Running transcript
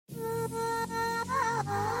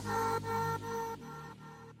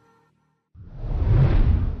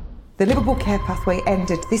The Liverpool care pathway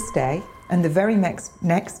ended this day, and the very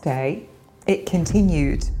next day, it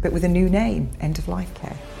continued, but with a new name, End of Life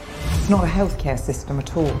Care. It's not a healthcare system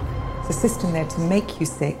at all. It's a system there to make you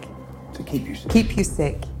sick, to keep you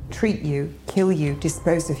sick, treat you, kill you,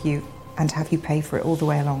 dispose of you, and have you pay for it all the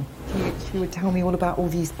way along. She would tell me all about all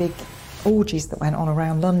these big orgies that went on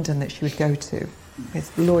around London that she would go to,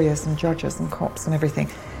 with lawyers and judges and cops and everything.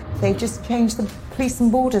 They've just changed the Police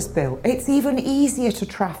and Borders Bill. It's even easier to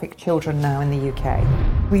traffic children now in the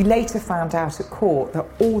UK. We later found out at court that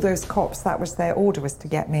all those cops, that was their order, was to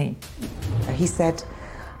get me. He said,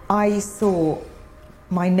 I saw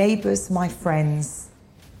my neighbours, my friends,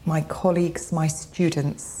 my colleagues, my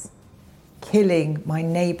students, killing my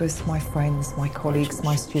neighbours, my friends, my colleagues,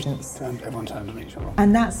 my students. Everyone turned on each other.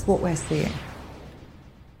 And that's what we're seeing.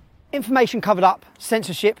 Information covered up,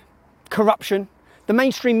 censorship, corruption. The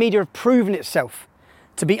mainstream media have proven itself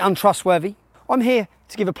to be untrustworthy. I'm here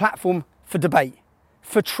to give a platform for debate,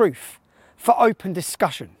 for truth, for open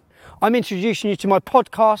discussion. I'm introducing you to my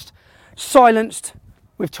podcast, Silenced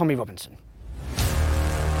with Tommy Robinson.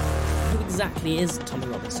 Who exactly is Tommy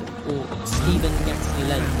Robinson, or Stephen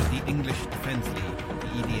Gatsby-Lane? The English Defence League, the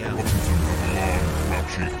EDL.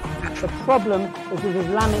 The problem is with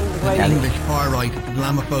Islamic The English far-right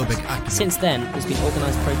Islamophobic activists. Since then, there's been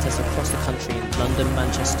organised protests across the country in London,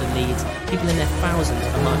 Manchester, Leeds. People in their thousands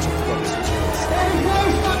are marching for Robinson's release. There is no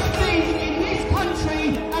such thing in this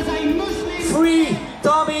country as a Muslim... Free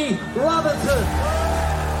Tommy Robinson!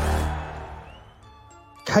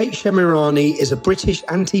 Kate Shemirani is a British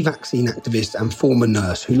anti-vaccine activist and former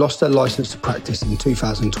nurse who lost her licence to practice in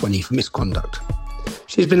 2020 for misconduct.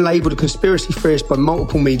 She has been labelled a conspiracy theorist by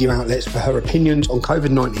multiple media outlets for her opinions on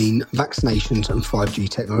COVID-19, vaccinations and 5G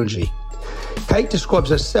technology. Kate describes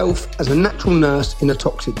herself as a natural nurse in a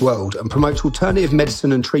toxic world and promotes alternative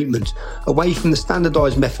medicine and treatment away from the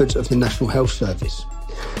standardised methods of the National Health Service.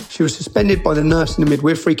 She was suspended by the Nursing and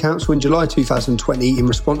Midwifery Council in July 2020 in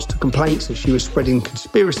response to complaints that she was spreading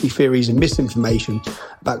conspiracy theories and misinformation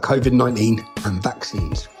about COVID-19 and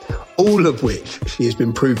vaccines, all of which she has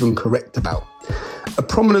been proven correct about. A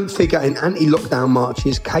prominent figure in anti-lockdown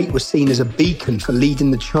marches, Kate was seen as a beacon for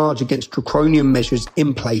leading the charge against draconian measures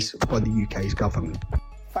in place by the UK's government.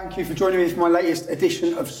 Thank you for joining me for my latest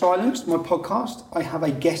edition of Silence, my podcast. I have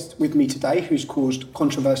a guest with me today who's caused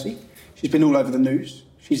controversy. She's been all over the news.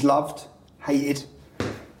 She's loved, hated,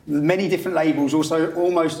 many different labels, also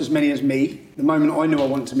almost as many as me. The moment I knew I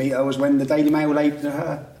wanted to meet her was when the Daily Mail labelled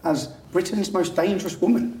her as Britain's most dangerous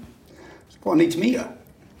woman. So I need to meet her.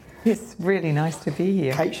 It's really nice to be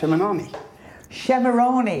here. Kate Shemirani.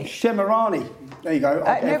 Shemirani. There you go.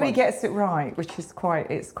 Nobody gets it right, which is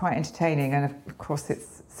quite entertaining. And of course,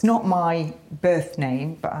 it's not my birth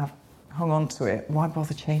name, but I've hung on to it. Why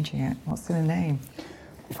bother changing it? What's in a name?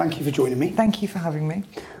 Well, thank you for joining me. Thank you for having me.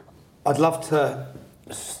 I'd love to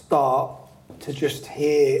start to just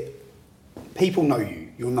hear. People know you.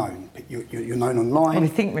 You're known. You're known online. Well, they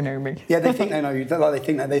think they know me. Yeah, they think they know you. They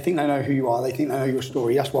think they know who you are. They think they know your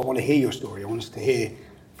story. That's why I want to hear your story. I want us to hear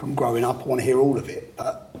from growing up. I want to hear all of it.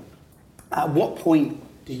 But at what point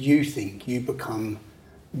do you think you become?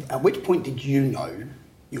 At which point did you know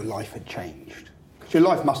your life had changed? Because your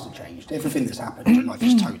life must have changed. Everything that's happened, your life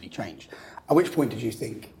has totally changed. At which point did you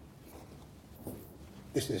think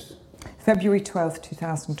this is? February 12th,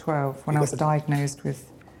 2012, when I was diagnosed with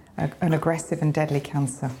an aggressive and deadly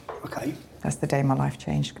cancer. Okay. That's the day my life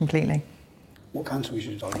changed completely. What cancer was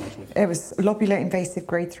you diagnosed with? It was lobular invasive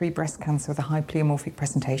grade 3 breast cancer with a high pleomorphic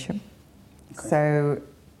presentation. Okay. So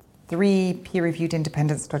 3 peer-reviewed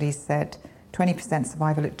independent studies said 20%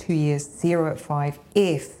 survival at 2 years, 0 at 5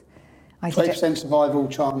 if I did 20% survival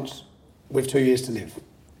chance with 2 years to live.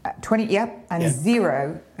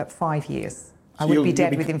 0 at 5 years. So I would be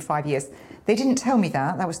dead within 5 years. They didn't tell me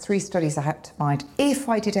that. That was 3 studies I had to find. If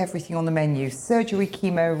I did everything on the menu, surgery,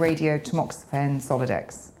 chemo, radio, tamoxifen,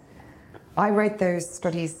 Solidex. I read those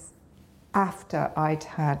studies after I'd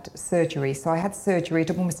had surgery. So I had surgery,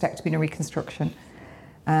 double mastectomy and reconstruction,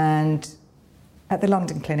 and at the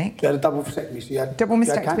London clinic. You had a double mastectomy, so you had double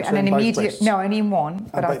mastectomy and an immediate, no, only in one.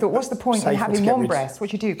 But I thought, what's the point in having one breast? What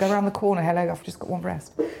do you do? Go around the corner, hello, I've just got one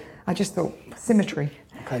breast. I just thought, symmetry.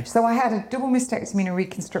 Okay. So I had a double mastectomy and a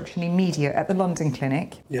reconstruction immediate at the London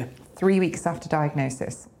clinic, 3 weeks after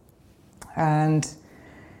diagnosis. And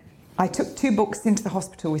I took 2 books into the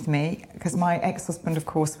hospital with me because my ex-husband, of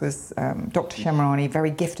course, was Dr. Shemirani,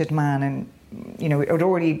 very gifted man, and had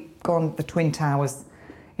already gone the Twin Towers.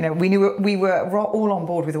 We knew we were all on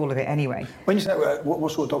board with all of it anyway. When you say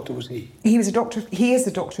what sort of doctor was he? He was a doctor. He is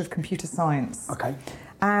a doctor of computer science. Okay.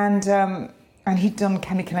 And And he'd done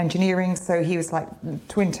chemical engineering, so he was like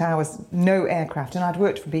Twin Towers, no aircraft. And I'd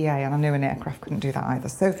worked for BA, and I knew an aircraft couldn't do that either.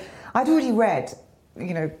 So I'd already read,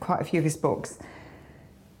 quite a few of his books.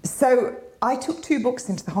 So I took 2 books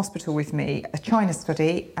into the hospital with me, a China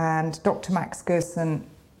study and Dr. Max Gerson,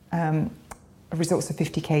 results of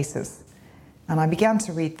 50 cases. And I began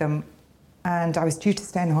to read them, and I was due to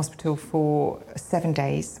stay in the hospital for 7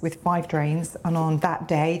 days with 5 drains. And on that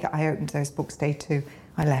day that I opened those books, day 2,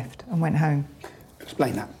 I left and went home.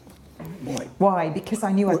 Explain that. Why? Why? Because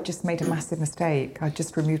I knew I'd just made a massive mistake. I'd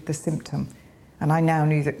just removed the symptom. And I now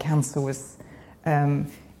knew that cancer was,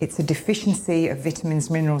 it's a deficiency of vitamins,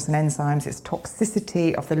 minerals and enzymes. It's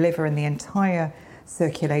toxicity of the liver and the entire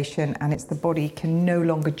circulation, and it's the body can no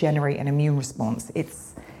longer generate an immune response.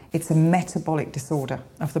 It's a metabolic disorder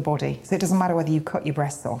of the body. So it doesn't matter whether you cut your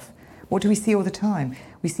breasts off. What do we see all the time?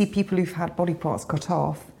 We see people who've had body parts cut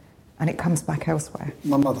off, and it comes back elsewhere.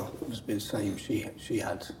 My mother has been saying she's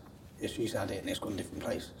had it and it's gone different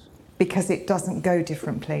places. Because it doesn't go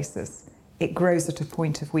different places. It grows at a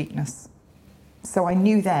point of weakness. So I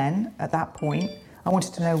knew then, at that point, I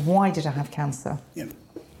wanted to know, why did I have cancer? Yeah.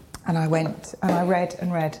 And I went and I read,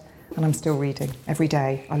 and I'm still reading. Every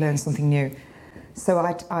day I learn something new. So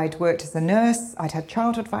I'd worked as a nurse, I'd had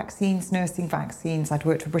childhood vaccines, nursing vaccines, I'd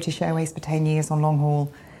worked for British Airways for 10 years on long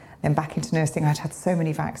haul, then back into nursing. I'd had so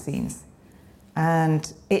many vaccines.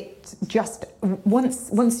 And it just,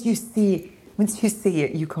 once you see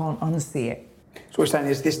it, you can't unsee it. So we're saying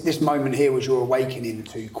is this moment here was your awakening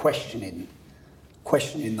to questioning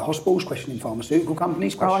the hospitals, questioning pharmaceutical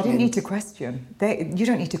companies, questioning... Oh, I didn't need to question. You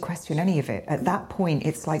don't need to question any of it. At that point,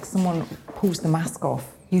 it's like someone pulls the mask off.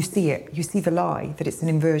 You see it. You see the lie, that it's an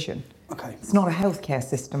inversion. Okay. It's not a healthcare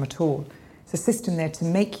system at all. It's a system there to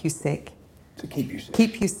make you sick. To keep you sick.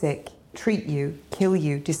 Keep you sick, treat you, kill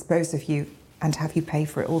you, dispose of you, and have you pay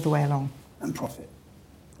for it all the way along. And profit.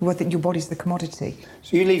 Well, your body's the commodity.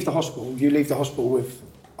 So you leave the hospital with,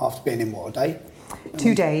 after being in what, a day?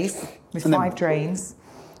 2 days with 5 drains.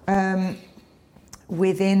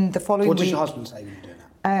 Within the following week... What does your husband say when you're doing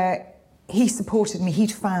that? He supported me.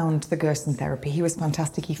 He'd found the Gerson therapy. He was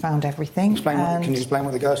fantastic. He found everything. Can you explain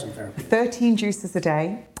what the Gerson therapy is? 13 juices a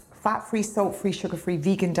day, fat-free, salt-free, sugar-free,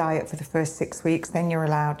 vegan diet for the first 6 weeks. Then you're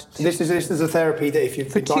allowed to... So this is a therapy that if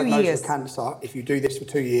you've been diagnosed years. with cancer, if you do this for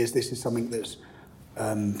 2 years, this is something that's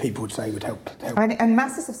people would say would help. And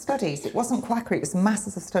masses of studies. It wasn't quackery. It was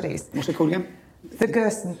masses of studies. What's it called again? The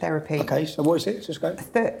Gerson therapy. Okay, so what is it? Just go.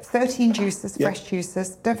 13 juices, fresh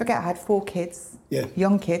juices. Don't forget, I had 4 kids,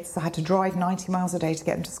 young kids. I had to drive 90 miles a day to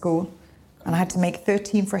get them to school. And I had to make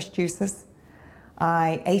 13 fresh juices.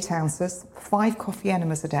 8 ounces, 5 coffee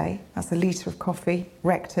enemas a day. That's a litre of coffee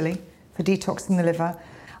rectally for detoxing the liver.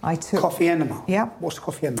 I took... Coffee enema? Yeah. What's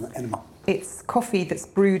coffee enema? It's coffee that's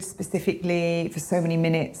brewed specifically for so many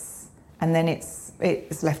minutes, and then it's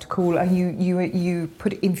left to cool, and you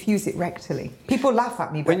infuse it rectally. People laugh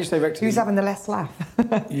at me, but when you say rectally, who's having the less laugh?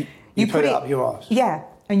 you put it up your arse? Yeah,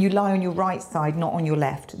 and you lie on your right side, not on your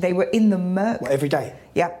left. They were in the Merck. What, every day?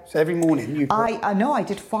 Yeah. So every morning you... I know, I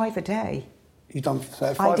did 5 a day. You've done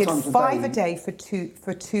 5 times a day? I did 5 a day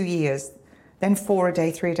for 2 years, then 4 a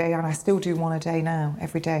day, 3 a day, and I still do 1 a day now,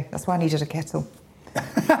 every day. That's why I needed a kettle.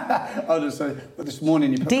 I was say, but this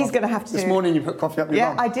morning you put Dee's going to have to... This morning you put coffee up your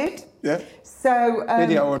bum. Yeah, I did. Yeah? So I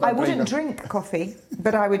wouldn't bleeder. drink coffee,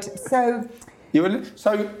 but I would... So... You wouldn't?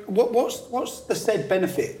 So what's the said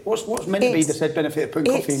benefit? What's meant to be the said benefit of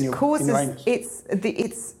putting coffee in your anus? It's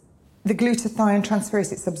the glutathione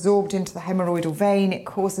transferase. It's absorbed into the hemorrhoidal vein. It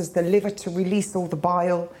causes the liver to release all the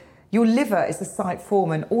bile. Your liver is the site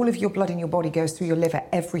form, and all of your blood in your body goes through your liver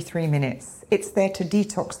every 3 minutes. It's there to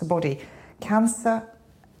detox the body. Cancer,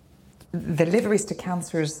 the liver is to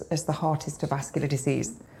cancer as the heart is to vascular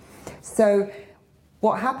disease. So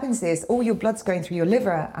what happens is all your blood's going through your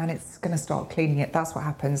liver and it's going to start cleaning it. That's what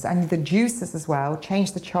happens. And the juices as well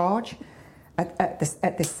change the charge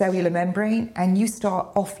at the cellular membrane, and you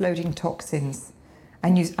start offloading toxins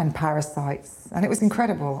and parasites. And it was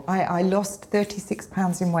incredible. I lost 36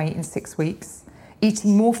 pounds in weight in 6 weeks,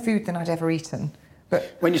 eating more food than I'd ever eaten.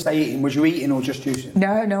 But when you say eating, was you eating or just juicing?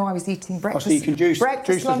 No, I was eating breakfast. Oh, so you can juice lunch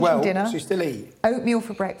as well, and dinner. so you still eat? Oatmeal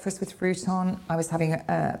for breakfast with fruit on. I was having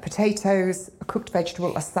potatoes, a cooked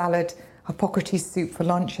vegetable, a salad, Hippocrates soup for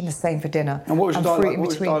lunch, and the same for dinner. And what was your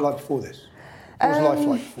diet like before this? What was life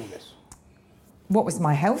like before this? What was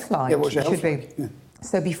my health like? Yeah, what was your health like? Yeah.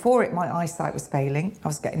 So before it, my eyesight was failing. I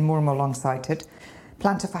was getting more and more long-sighted.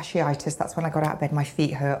 Plantar fasciitis, that's when I got out of bed, my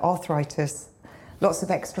feet hurt. Arthritis, lots of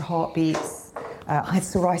extra heartbeats. I had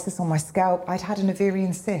psoriasis on my scalp. I'd had an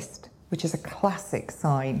ovarian cyst. which is a classic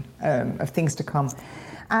sign of things to come.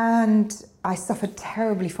 And I suffered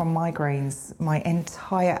terribly from migraines my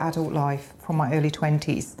entire adult life, from my early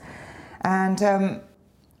 20s. And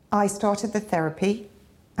I started the therapy,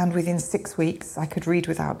 and within 6 weeks, I could read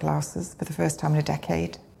without glasses for the first time in a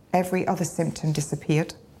decade. Every other symptom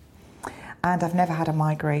disappeared. And I've never had a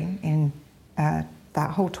migraine in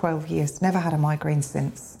that whole 12 years, never had a migraine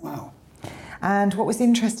since. Wow. And what was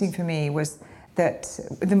interesting for me was that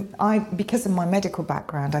because of my medical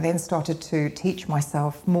background, I then started to teach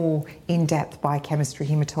myself more in-depth biochemistry,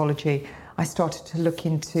 hematology. I started to look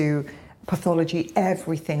into pathology,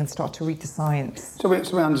 everything, and start to read the science. So we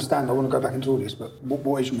understand, I want to go back into all this, but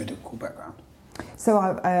what is your medical background? So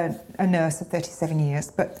I'm a nurse of 37 years,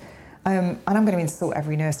 but and I'm going to insult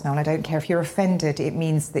every nurse now, and I don't care if you're offended. It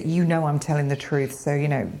means that you know I'm telling the truth, so, you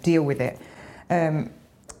know, deal with it. I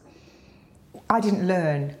didn't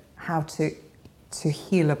learn how to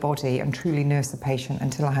heal a body and truly nurse a patient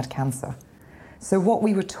until I had cancer. So what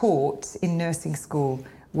we were taught in nursing school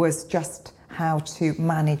was just how to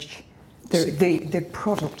manage the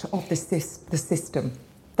product of the system.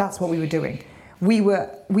 That's what we were doing. We were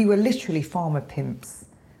literally pharma pimps.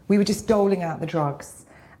 We were just doling out the drugs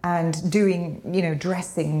and doing, you know,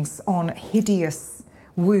 dressings on hideous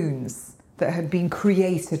wounds that had been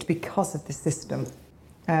created because of the system.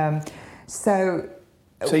 So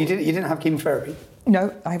you didn't have chemotherapy?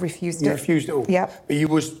 No, I refused it. You refused it all? Yep. But you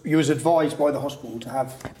was advised by the hospital to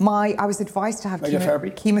have... I was advised to have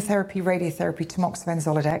chemotherapy, radiotherapy, tamoxifen,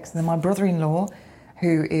 Zoladex, and then my brother-in-law,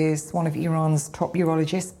 who is one of Iran's top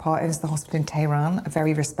urologists, owns the hospital in Tehran, a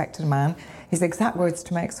very respected man. His exact words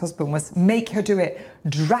to my ex-husband was, make her do it,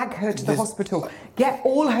 drag her to the hospital, get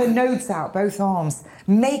all her nodes out, both arms,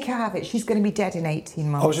 make her have it, she's going to be dead in 18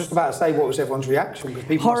 months. I was just about to say, what was everyone's reaction? Because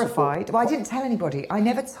people horrified. Well, I didn't tell anybody. I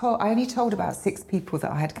only told about 6 people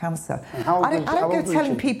that I had cancer. I don't go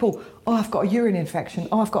telling people, oh, I've got a urine infection,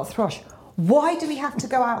 oh, I've got thrush. Why do we have to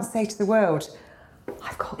go out and say to the world,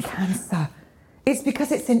 I've got cancer? It's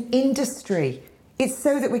because it's an industry. It's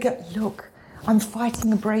so that we go, look, I'm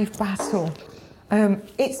fighting a brave battle.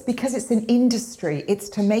 It's because it's an industry. It's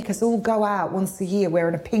to make us all go out once a year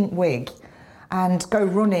wearing a pink wig and go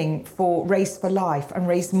running for Race for Life and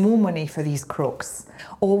raise more money for these crooks.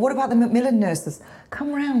 Or what about the Macmillan nurses?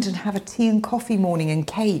 Come round and have a tea and coffee morning and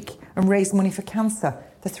cake and raise money for cancer.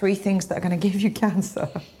 The 3 things that are going to give you cancer.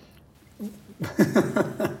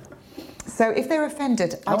 So if they're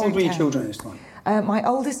offended, I don't care. How old were your children at this time? My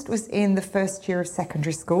oldest was in the first year of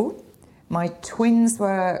secondary school. My twins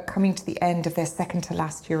were coming to the end of their second to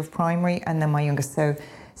last year of primary, and then my youngest.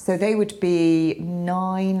 So they would be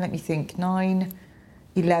 9,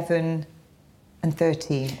 11 and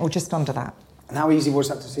 13, or just under that. And how easy was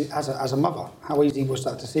that as a mother? How easy was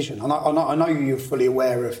that decision? I know you're fully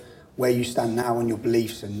aware of where you stand now and your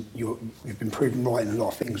beliefs, and you've been proven right in a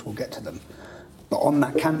lot of things. We'll get to them. But on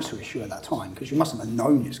that cancer issue at that time, because you mustn't have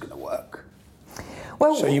known it's going to work.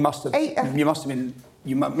 Well, so you must be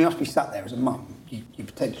sat there as a mum. You've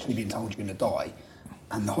potentially been told you're going to die,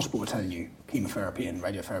 and the hospital were telling you chemotherapy and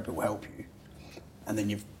radiotherapy will help you. And then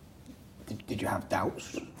did you have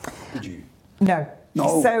doubts? Did you? No.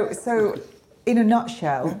 No. So in a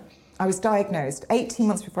nutshell, I was diagnosed 18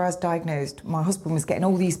 months before I was diagnosed. My husband was getting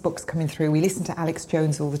all these books coming through. We listened to Alex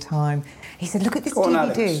Jones all the time. He said, "Look at this DVD."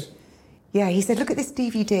 Alex. Yeah, he said, "Look at this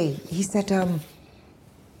DVD." He said,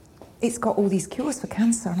 it's got all these cures for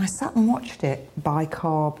cancer. And I sat and watched it.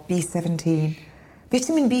 Bicarb, B17,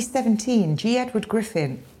 vitamin B17, G. Edward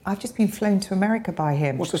Griffin. I've just been flown to America by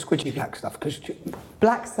him. What's the squidgy black stuff?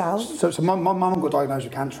 Black cells. So my mum got diagnosed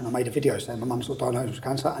with cancer, and I made a video saying my mum's got diagnosed with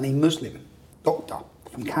cancer, and a Muslim doctor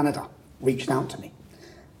from Canada reached out to me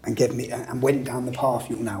and went down the path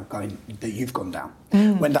you've gone down.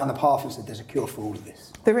 Went down the path and said there's a cure for all of this.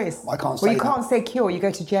 There is. I can't say Well, you can't say cure. You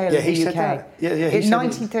go to jail in the UK. He said that. In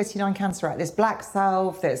 1939 Cancer Act, there's Black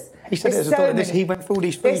Salve, He said he went through all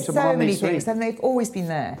these foods. There's so many things, and they've always been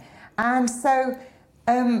there. And so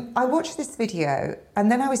I watched this video,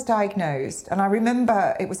 and then I was diagnosed, and I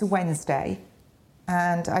remember it was a Wednesday,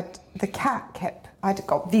 and I'd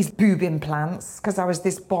got these boob implants because I was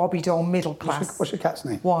this Barbie doll middle class. What's your cat's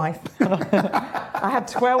name? Wife. I had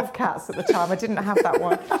 12 cats at the time. I didn't have that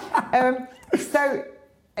one.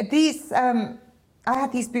 I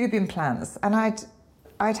had these boob implants, and I'd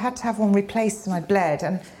had to have one replaced, and I bled,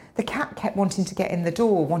 and the cat kept wanting to get in the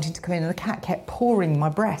door, wanting to come in, and the cat kept pawing my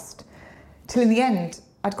breast, till in the end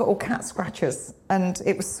I'd got all cat scratches, and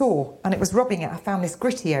it was sore, and it was rubbing it. I found this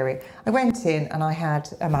gritty area. I went in and I had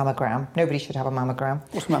a mammogram. Nobody should have a mammogram.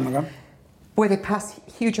 What's a mammogram? Where they pass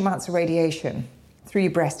huge amounts of radiation through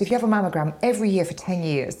your breast. If you have a mammogram every year for 10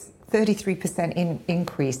 years, 33%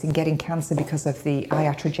 increase in getting cancer because of the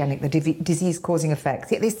iatrogenic, the disease-causing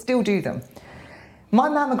effects, yet they still do them. My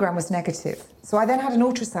mammogram was negative, so I then had an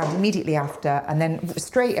ultrasound immediately after, and then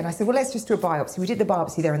straight, and I said, well, let's just do a biopsy. We did the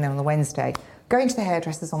biopsy there and then on the Wednesday, going to the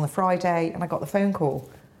hairdressers on the Friday, and I got the phone call,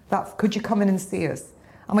 that, could you come in and see us?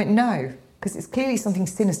 I went, no, because it's clearly something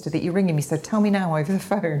sinister that you're ringing me, so tell me now over the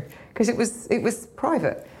phone, because it was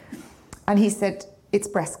private. And he said, it's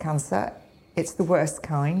breast cancer, it's the worst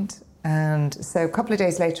kind. And so a couple of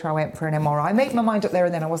days later, I went for an MRI. I made my mind up there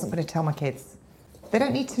and then I wasn't going to tell my kids. They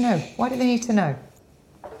don't need to know. Why do they need to know?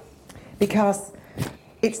 Because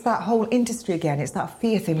it's that whole industry again, it's that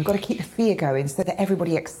fear thing. We've got to keep the fear going so that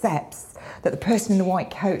everybody accepts that the person in the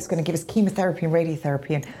white coat is going to give us chemotherapy and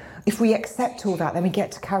radiotherapy. And if we accept all that, then we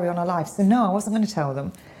get to carry on our lives. So no, I wasn't going to tell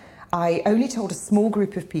them. I only told a small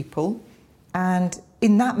group of people. And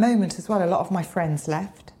in that moment as well, a lot of my friends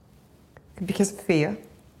left because of fear.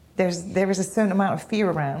 There is a certain amount of fear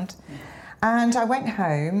around. And I went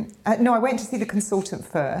home. I went to see the consultant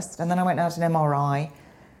first, and then I went out an MRI.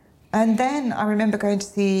 And then I remember going to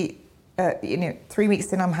see, 3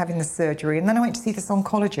 weeks in, I'm having the surgery, and then I went to see this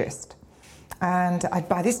oncologist. And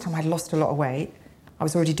by this time, I'd lost a lot of weight. I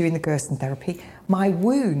was already doing the Gerson therapy. My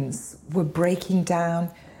wounds were breaking down.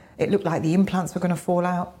 It looked like the implants were going to fall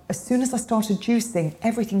out. As soon as I started juicing,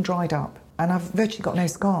 everything dried up, and I've virtually got no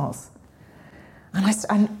scars.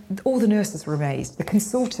 And all the nurses were amazed. The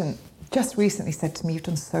consultant just recently said to me, you've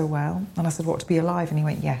done so well. And I said, what, to be alive? And he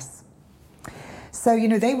went, yes. So,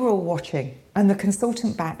 they were all watching. And the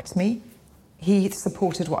consultant backed me. He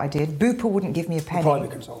supported what I did. Bupa wouldn't give me a penny. The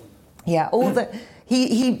private consultant. Yeah,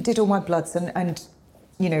 he did all my bloods and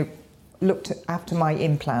looked after my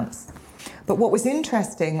implants. But what was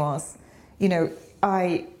interesting was,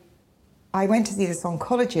 I went to see this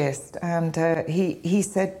oncologist, and he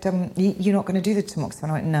said, you're not going to do the tamoxifen?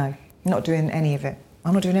 I went, no, I'm not doing any of it.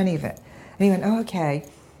 I'm not doing any of it. And he went, oh, okay.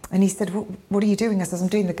 And he said, what are you doing? I said, I'm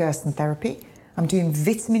doing the Gerson therapy. I'm doing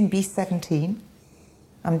vitamin B17.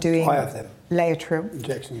 I'm doing I have them. Laetrile.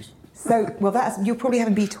 Injections. So, you're probably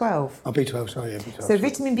having B12. Oh, B12, sorry, yeah, B12. So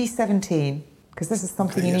vitamin B17, because this is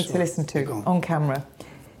something you need to listen to on camera.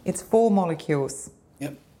 It's 4 molecules.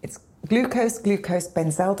 Yep. It's glucose,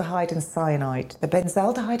 benzaldehyde and cyanide. The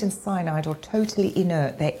benzaldehyde and cyanide are totally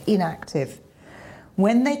inert, they're inactive.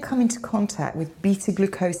 When they come into contact with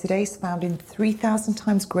beta-glucosidase found in 3,000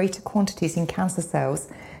 times greater quantities in cancer cells,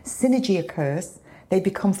 synergy occurs, they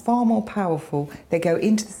become far more powerful, they go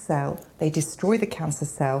into the cell, they destroy the cancer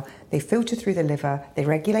cell, they filter through the liver, they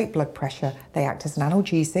regulate blood pressure, they act as an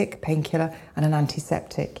analgesic, painkiller and an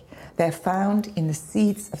antiseptic. They're found in the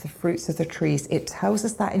seeds of the fruits of the trees. It tells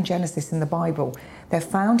us that in Genesis in the Bible. They're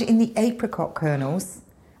found in the apricot kernels,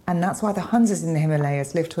 and that's why the Huns in the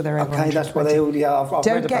Himalayas live till they're over 120. Okay, that's why they all, yeah, I've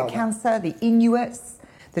Don't get cancer. The Inuits,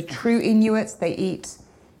 the true Inuits, they eat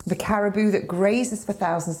the caribou that grazes for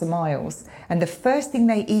thousands of miles. And the first thing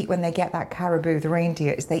they eat when they get that caribou, the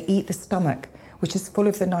reindeer, is they eat the stomach, which is full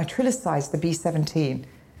of the nitrillicides, the B17.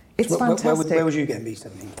 It's fantastic. Where was you getting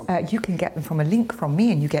B17 from? You can get them from a link from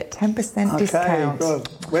me, and you get 10% discount. Good.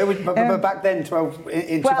 Where would back then,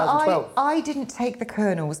 2012? I didn't take the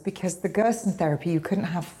kernels because the Gerson therapy, you couldn't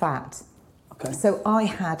have fat. Okay. So I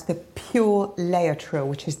had the pure Laetrile,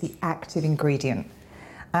 which is the active ingredient.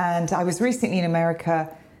 And I was recently in America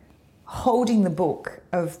holding the book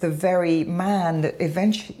of the very man that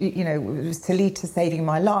eventually, was to lead to saving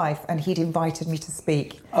my life, and he'd invited me to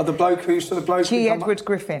speak. Oh, the bloke who's the bloke. G. Edward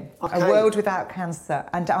Griffin, okay. A World Without Cancer,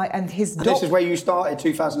 and his. And this is where you started,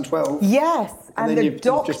 2012. Yes, and the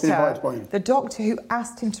doctor, just been invited by him. The doctor who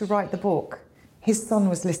asked him to write the book, his son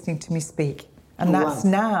was listening to me speak, and that's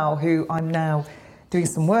now who I'm now doing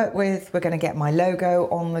some work with. We're going to get my logo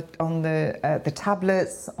on the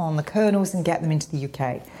tablets, on the kernels, and get them into the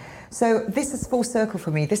UK. So this is full circle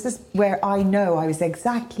for me. This is where I know I was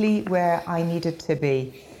exactly where I needed to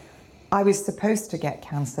be. I was supposed to get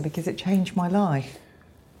cancer because it changed my life.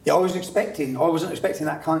 Yeah, I wasn't expecting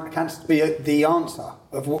that kind of cancer to be the answer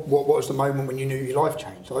of what was the moment when you knew your life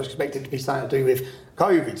changed. I was expecting it to be something to do with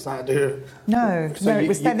COVID, something to do with... No,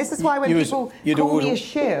 this is why when people call me a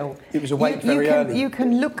shill... It was awake very early. You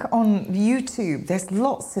can look on YouTube. There's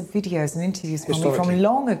lots of videos and interviews from me from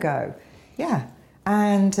long ago. Yeah.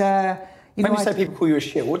 And, when you say people call you a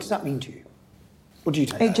shill, what does that mean to you? What do you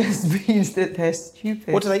take? It just means that they're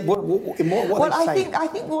stupid. What do they? What they say? I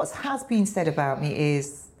think what has been said about me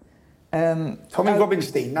is Tommy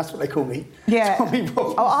Robinstein. That's what they call me. Yeah. Tommy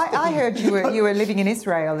Robinstein. Oh, I heard you were living in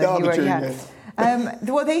Israel. And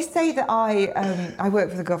well, they say that I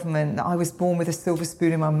work for the government. That I was born with a silver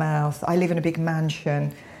spoon in my mouth. I live in a big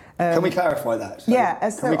mansion. Can we clarify that? So yeah.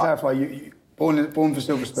 Can we clarify you born for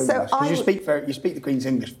silver spoon? Because you speak the Queen's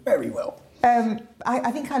English very well.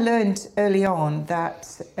 I think I learned early on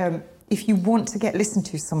that if you want to get listened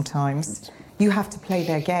to sometimes, you have to play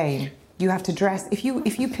their game. You have to dress. If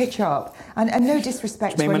you pitch up, and no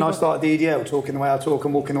disrespect. I mean, when I started the EDL, talking the way I talk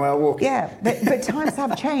and walking the way I walk. Yeah, but times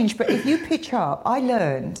have changed. But if you pitch up,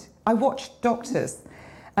 I watched doctors.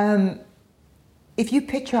 If you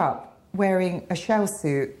pitch up wearing a shell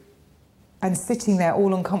suit and sitting there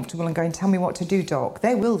all uncomfortable and going, "Tell me what to do, doc,"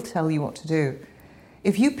 they will tell you what to do.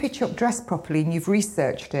 If you pitch up dressed properly and you've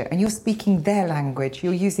researched it and you're speaking their language,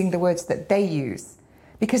 you're using the words that they use,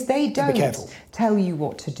 because they don't tell you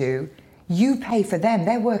what to do. You pay for them,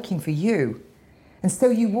 they're working for you. And so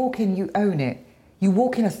you walk in, you own it. You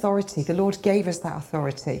walk in authority. The Lord gave us that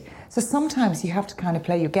authority. So sometimes you have to kind of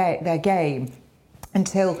play their game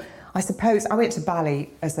until, I suppose, I went to Bali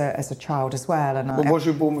as a child as well. And was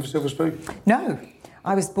you born with a silver spoon? No.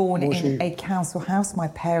 I was born in a council house. My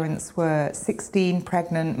parents were 16,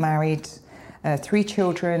 pregnant, married, 3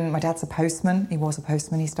 children. My dad's a postman. He was a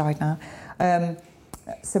postman. He's died now.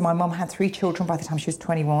 So my mum had 3 children by the time she was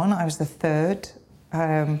 21. I was the third.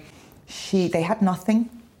 They had nothing.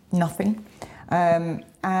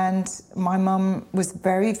 And my mum was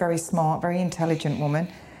very, very smart, very intelligent woman.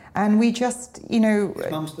 And we just, Is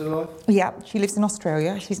mum still alive? Yeah, she lives in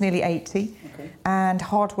Australia. She's nearly 80. Okay. And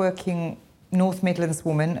hard-working North Midlands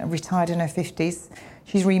woman, retired in her 50s.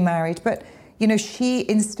 She's remarried. But, she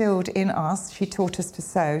instilled in us, she taught us to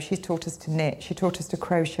sew, she taught us to knit, she taught us to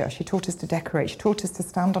crochet, she taught us to decorate, she taught us to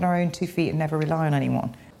stand on our own 2 feet and never rely on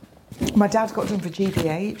anyone. My dad got done for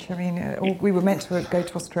GBH. I mean, we were meant to go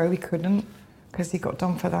to Australia, we couldn't, because he got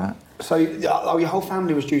done for that. So, your whole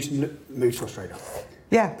family was due to move to Australia?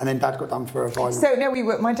 Yeah. And then Dad got done for a violent... So, no,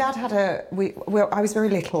 my dad had I was very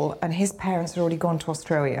little, and his parents had already gone to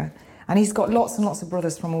Australia. And he's got lots and lots of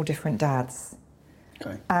brothers from all different dads.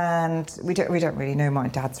 Okay. And we don't really know my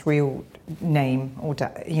dad's real name or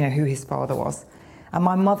who his father was. And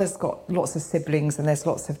my mother's got lots of siblings, and there's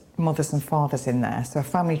lots of mothers and fathers in there. So a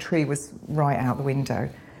family tree was right out the window.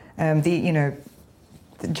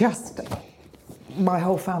 My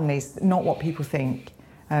whole family's not what people think.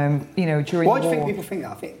 During Why the war. do you think people think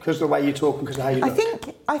that? I think because of the way you talk and because of how you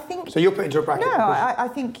look. I think. So you're put into a bracket. No,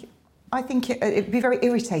 I think it'd be very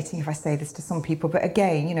irritating if I say this to some people, but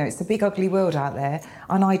again, it's a big ugly world out there,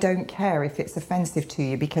 and I don't care if it's offensive to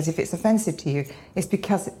you, because if it's offensive to you, it's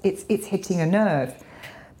because it's hitting a nerve.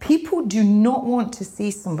 People do not want to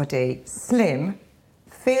see somebody slim,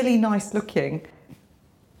 fairly nice looking,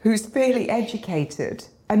 who's fairly educated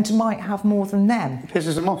and might have more than them. It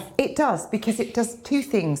pisses them off. It does, because it does 2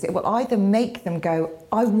 things. It will either make them go,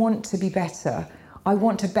 I want to be better, I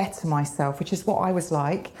want to better myself, which is what I was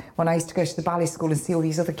like when I used to go to the ballet school and see all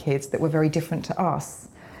these other kids that were very different to us.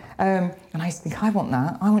 And I used to think, I want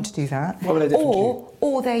that, I want to do that. What were they different to you?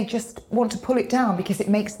 Or they just want to pull it down because it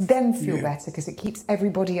makes them feel better, because it keeps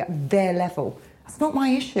everybody at their level. That's not my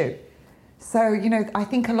issue. So, I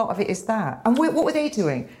think a lot of it is that. And what were they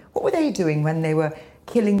doing? What were they doing when they were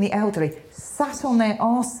killing the elderly? Sat on their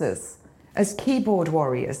arses as keyboard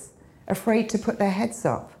warriors, afraid to put their heads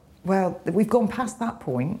up. Well, we've gone past that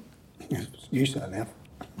point. You certainly have.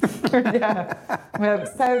 Yeah.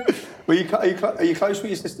 So. Are you close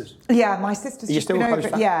with your sisters? Yeah, my sister's just been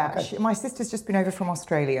over. Yeah, okay. My sister's just been over from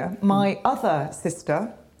Australia. My other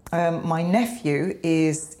sister, my nephew,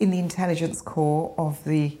 is in the intelligence corps of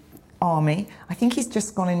the army. I think he's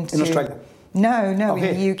just gone into. In Australia? No, in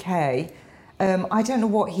here. the UK. I don't know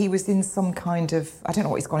what he was in, some kind of, I don't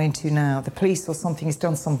know what he's gone into now, the police or something. He's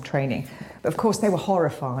done some training. But of course they were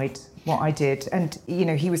horrified what I did. And,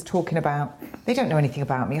 he was talking about, they don't know anything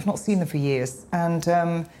about me. I've not seen them for years. And,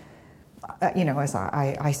 as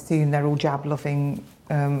I assume they're all jab-loving,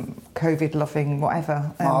 COVID-loving,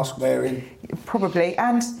 whatever. Mask wearing. Probably.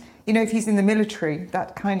 And, if he's in the military,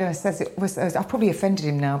 that kind of says it was, I've probably offended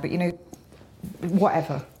him now, but,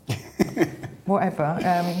 whatever. Whatever,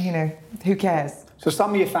 who cares? So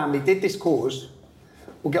some of your family did this cause.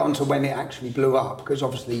 We'll get on to when it actually blew up, because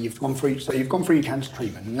obviously you've gone through your cancer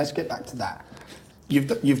treatment, and let's get back to that.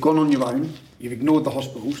 You've gone on your own, you've ignored the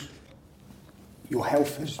hospitals, your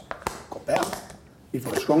health has got better, you've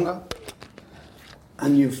got stronger,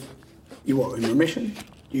 and you what, in remission?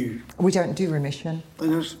 We don't do remission.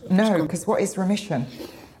 No, because what is remission?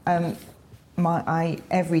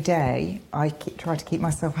 Every day I try to keep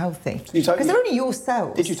myself healthy, because they're only your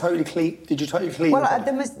cells. Did you totally clean? Well,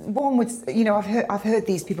 one would, I've heard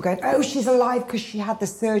these people going, "Oh, she's alive because she had the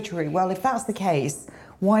surgery." Well, if that's the case,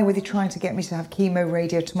 why were they trying to get me to have chemo,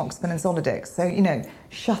 radio, tamoxifen, and Zoladex? So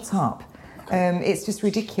shut up. It's just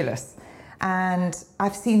ridiculous. And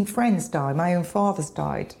I've seen friends die. My own father's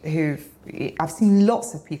died. I've seen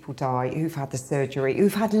lots of people die who've had the surgery,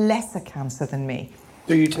 who've had lesser cancer than me.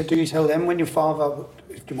 Do you tell them when your father?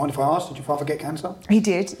 Do you mind if I ask? Did your father get cancer? He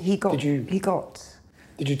did. He got.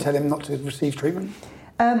 Did you tell him not to receive treatment?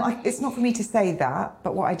 It's not for me to say that,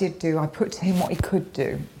 but what I did do, I put to him what he could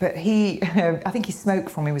do. But I think he smoked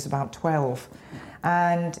from he was about 12,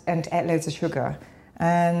 and ate loads of sugar.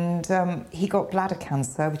 And he got bladder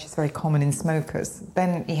cancer, which is very common in smokers.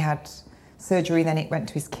 Then he had surgery, then it went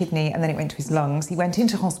to his kidney, and then it went to his lungs. He went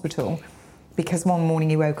into hospital because one morning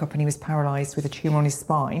he woke up and he was paralysed with a tumour on his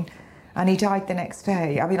spine, and he died the next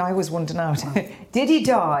day. I mean, I always wonder now, did he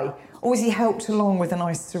die, or was he helped along with a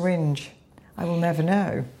nice syringe? I will never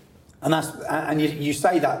know. And you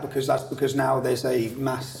say that because now there's a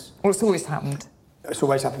mass... Well, it's always happened. It's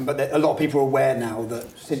always happened, but a lot of people are aware now that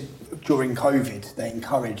during COVID they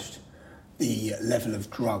encouraged the level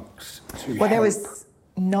of drugs to Well, there was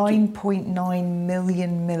 9.9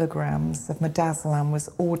 million milligrams of midazolam was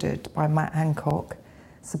ordered by Matt Hancock,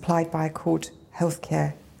 supplied by Accord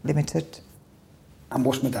Healthcare Limited. And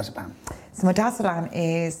what's midazolam? So midazolam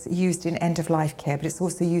is used in end-of-life care, but it's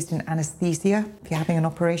also used in anaesthesia if you're having an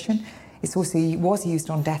operation. It was used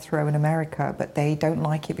on death row in America, but they don't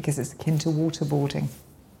like it because it's akin to waterboarding.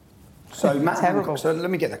 So Matt terrible. Hancock, so let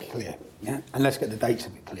me get that clear, yeah? And let's get the dates a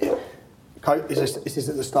bit clear. This is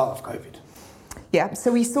at the start of COVID. Yeah,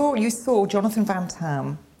 so you saw Jonathan Van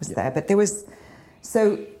Tam was there, but it was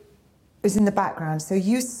in the background. So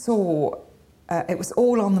you saw, it was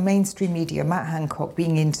all on the mainstream media, Matt Hancock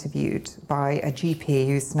being interviewed by a GP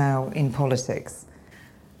who's now in politics.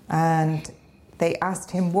 And they asked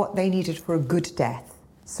him what they needed for a good death,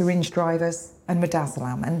 syringe drivers and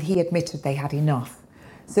midazolam, and he admitted they had enough.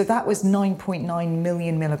 So that was 9.9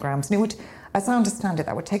 million milligrams. And it would, as I understand it,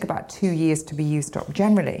 that would take about 2 years to be used up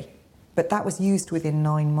generally, but that was used within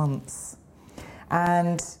 9 months.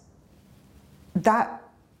 And that,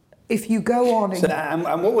 if you go on...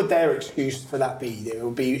 And what would their excuse for that be? It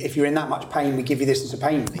would be, if you're in that much pain, we give you this as a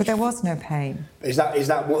pain relief. But there was no pain. Is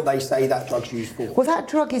that what they say that drug's used for? Well, that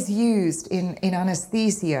drug is used in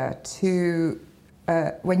anaesthesia to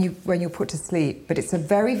when you're put to sleep, but it's a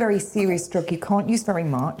very, very serious drug. You can't use very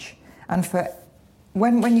much. And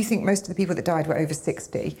when you think most of the people that died were over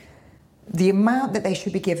 60, the amount that they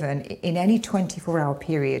should be given in any 24-hour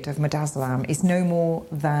period of midazolam is no more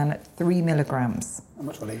than 3 milligrams. How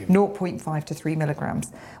much were they given? 0.5 to 3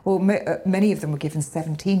 milligrams. Well, many of them were given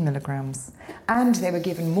 17 milligrams. And they were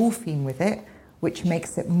given morphine with it, which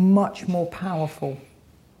makes it much more powerful.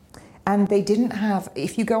 And they didn't have,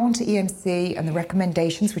 if you go onto EMC and the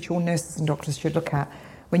recommendations, which all nurses and doctors should look at,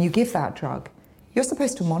 when you give that drug, you're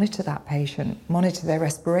supposed to monitor that patient, monitor their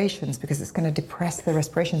respirations, because it's going to depress their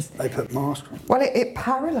respirations. They put masks on. Well, it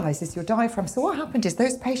paralyses your diaphragm. So what happened is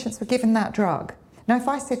those patients were given that drug. Now, if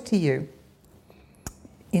I said to you,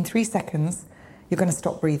 in 3 seconds, you're going to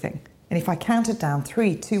stop breathing, and if I counted down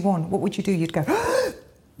 3, 2, 1, what would you do? You'd go,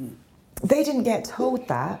 They didn't get told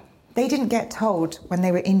that. They didn't get told when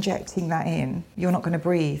they were injecting that in, you're not going to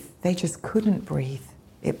breathe. They just couldn't breathe.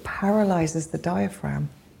 It paralyses the diaphragm.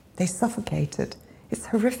 They suffocated. It's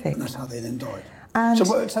horrific. And that's how they then died. And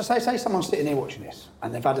so say someone's sitting here watching this,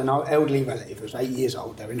 and they've had an elderly relative who was 8 years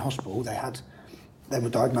old. They're in hospital. They were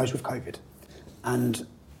diagnosed with COVID, and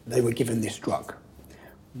they were given this drug.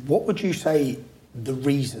 What would you say the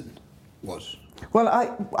reason was? Well,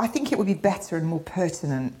 I think it would be better and more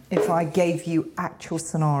pertinent if I gave you actual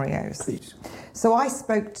scenarios. Please. So I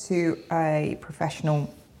spoke to a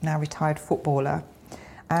professional, now retired footballer,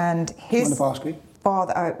 and his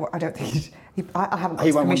father, I don't think, I haven't got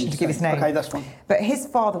his permission to give his name. Okay, that's fine. But his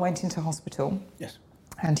father went into hospital. Yes.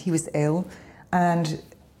 And he was ill, and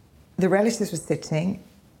the relatives were sitting,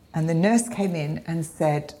 and the nurse came in and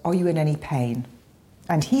said, "Are you in any pain?"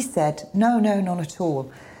 And he said, no, none at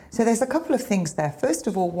all. So there's a couple of things there. First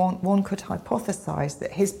of all, one could hypothesise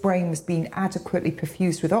that his brain was being adequately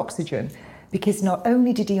perfused with oxygen, because not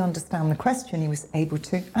only did he understand the question, he was able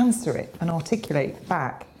to answer it and articulate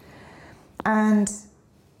back. And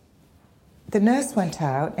the nurse went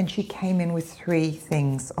out and she came in with 3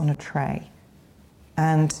 things on a tray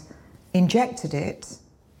and injected it,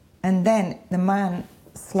 and then the man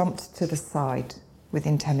slumped to the side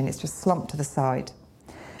within 10 minutes, just slumped to the side.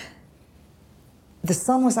 The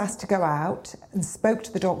son was asked to go out and spoke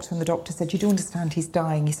to the doctor, and the doctor said, "You do understand he's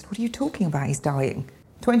dying?" He said, "What are you talking about? He's dying."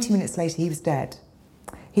 20 minutes later, he was dead.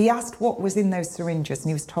 He asked what was in those syringes, and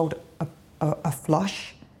he was told a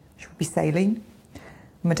flush, which would be saline,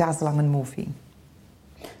 midazolam and morphine.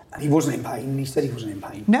 And he wasn't in pain. He said he wasn't in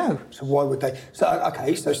pain. No. So why would they? So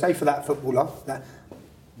okay. So say for that footballer,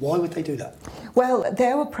 why would they do that? Well,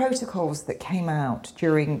 there were protocols that came out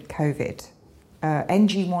during COVID.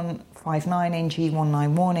 NG159,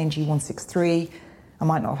 NG191, NG163. I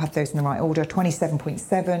might not have those in the right order.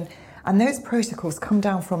 27.7, and those protocols come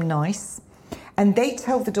down from NICE, and they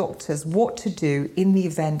tell the doctors what to do in the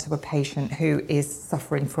event of a patient who is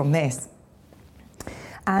suffering from this.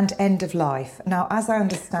 And end of life. Now, as I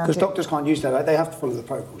understand because doctors can't use that, right? They have to follow the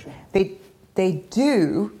protocols. Yeah? They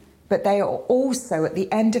do, but they are also, at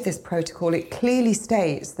the end of this protocol, it clearly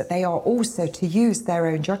states that they are also to use their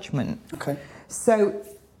own judgment. Okay. So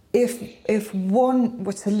if one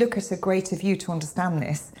were to look at a greater view to understand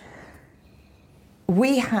this,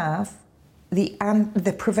 we have the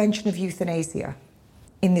Prevention of Euthanasia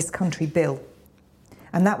in this country bill.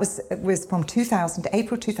 And that was from 2000 to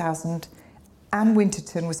April 2000. Anne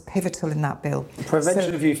Winterton was pivotal in that bill. The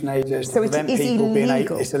prevention of euthanasia is to prevent people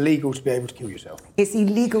it's illegal to be able to kill yourself. It's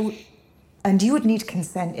illegal, and you would need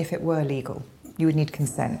consent if it were legal. You would need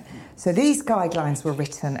consent. So these guidelines were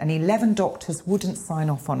written, and 11 doctors wouldn't sign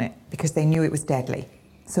off on it because they knew it was deadly.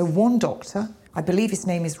 So one doctor, I believe his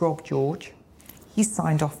name is Rob George, he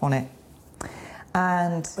signed off on it.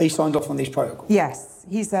 And he signed off on these protocols? Yes.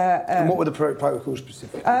 He's a... and what were the protocols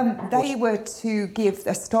specifically? They were to give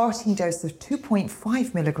a starting dose of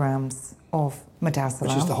 2.5 milligrams of midazolam.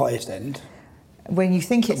 Which is the highest end. When you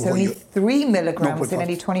think it's only 3 milligrams in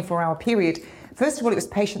any 24-hour period. First of all, it was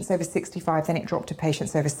patients over 65, then it dropped to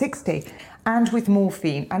patients over 60, and with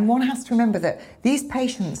morphine. And one has to remember that these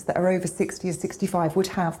patients that are over 60 and 65 would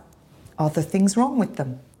have other things wrong with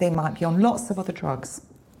them. They might be on lots of other drugs.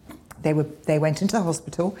 They went into the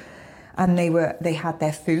hospital and they had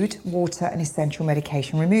their food, water and essential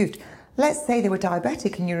medication removed. Let's say they were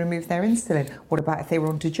diabetic and you removed their insulin. What about if they were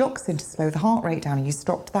on digoxin to slow the heart rate down and you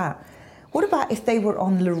stopped that? What about if they were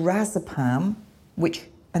on lorazepam,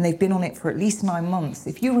 and they've been on it for at least 9 months?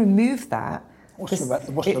 If you remove that,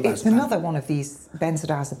 it's another one of these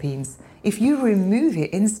benzodiazepines. If you remove it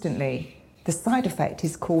instantly, the side effect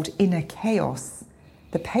is called inner chaos.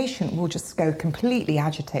 The patient will just go completely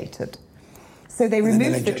agitated. So they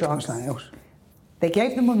removed the drugs. They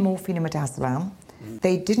gave them morphine and midazolam.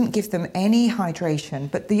 They didn't give them any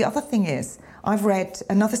hydration. But the other thing is, I've read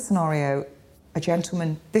another scenario, a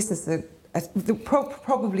gentleman, this is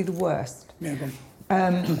probably the worst. Yeah, go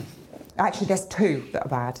on. Actually, there's two that are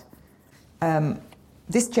bad.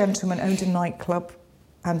 This gentleman owned a nightclub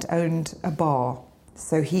and owned a bar.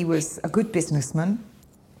 So he was a good businessman.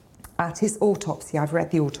 At his autopsy, I've read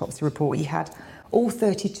the autopsy report, he had all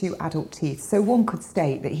 32 adult teeth. So one could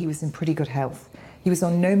state that he was in pretty good health. He was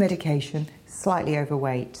on no medication, slightly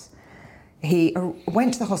overweight. He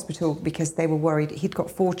went to the hospital because they were worried. He'd got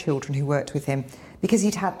 4 children who worked with him because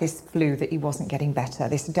he'd had this flu that he wasn't getting better.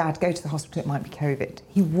 They said, Dad, go to the hospital, it might be COVID.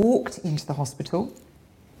 He walked into the hospital,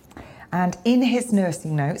 and in his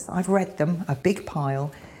nursing notes, I've read them, a big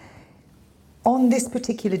pile. On this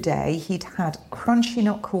particular day, he'd had crunchy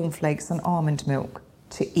nut cornflakes and almond milk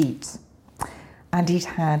to eat. And he'd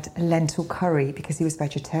had lentil curry because he was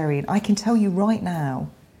vegetarian. I can tell you right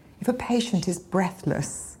now, if a patient is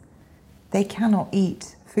breathless, they cannot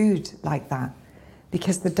eat food like that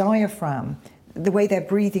because the diaphragm, the way they're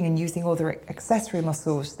breathing and using all their accessory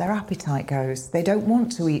muscles, their appetite goes. They don't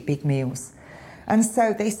want to eat big meals. And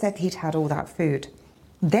so they said he'd had all that food.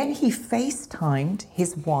 Then he FaceTimed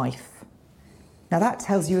his wife. Now that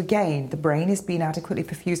tells you again, the brain is being adequately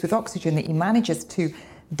perfused with oxygen, that he manages to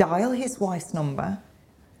dial his wife's number,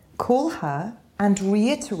 call her and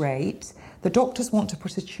reiterate, the doctors want to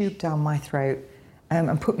put a tube down my throat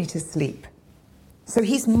and put me to sleep. So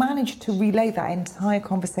he's managed to relay that entire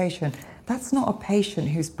conversation. That's not a patient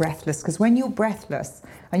who's breathless, because when you're breathless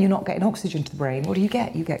and you're not getting oxygen to the brain, what do? You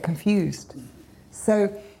get confused.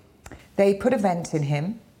 So they put a vent in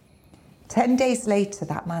him. 10 days later,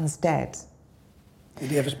 that man's dead.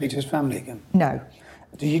 Did he ever speak to his family again? No.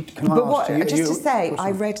 I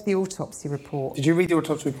read the autopsy report. Did you read the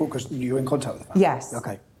autopsy report because you were in contact with the family? Yes.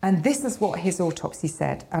 Okay. And this is what his autopsy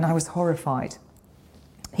said, and I was horrified.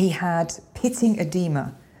 He had pitting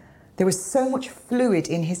edema. There was so much fluid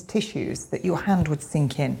in his tissues that your hand would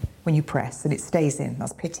sink in when you press, and it stays in.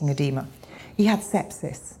 That's pitting edema. He had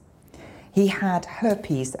sepsis. He had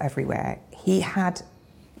herpes everywhere. He had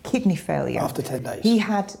kidney failure. After 10 days. He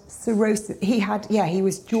had cirrhosis. He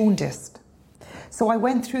was jaundiced. So I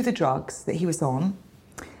went through the drugs that he was on,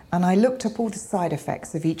 and I looked up all the side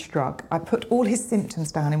effects of each drug. I put all his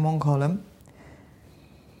symptoms down in one column,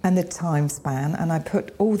 and the time span, and I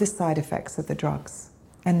put all the side effects of the drugs,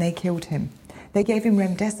 and they killed him. They gave him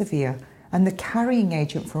remdesivir, and the carrying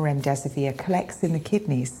agent for remdesivir collects in the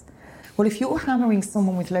kidneys. Well, if you're hammering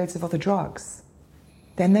someone with loads of other drugs,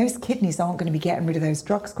 then those kidneys aren't going to be getting rid of those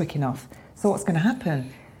drugs quick enough. So what's going to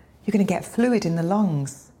happen? You're going to get fluid in the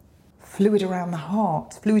lungs, fluid around the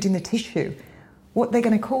heart, fluid in the tissue. What they're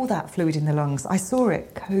going to call that fluid in the lungs, I saw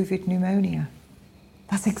it, COVID pneumonia.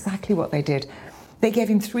 That's exactly what they did. They gave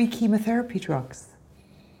him 3 chemotherapy drugs.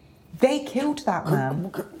 They killed that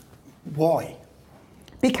man. Why?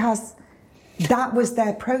 Because that was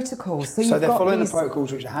their protocol. So they're following the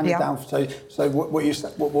protocols which are handed down. So what it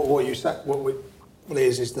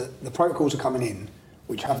is that the protocols are coming in,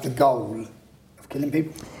 which have the goal of killing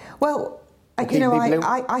people. Well, you know,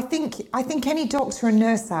 I think any doctor and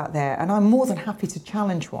nurse out there, and I'm more than happy to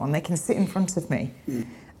challenge one. They can sit in front of me.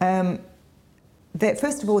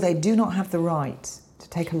 First of all, they do not have the right to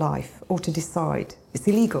take a life or to decide. It's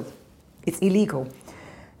illegal. It's illegal.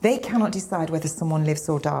 They cannot decide whether someone lives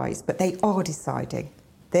or dies, but they are deciding.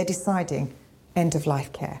 They're deciding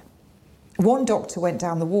end-of-life care. One doctor went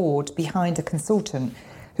down the ward behind a consultant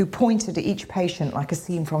who pointed at each patient like a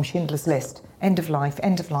scene from Schindler's List. End of life,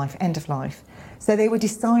 end of life, end of life. So they were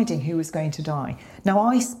deciding who was going to die. Now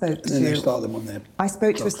I spoke to... And then they start them on their I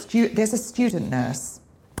spoke to there's a student nurse,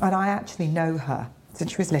 and I actually know her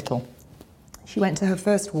since she was little. She went to her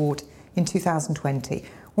first ward in 2020,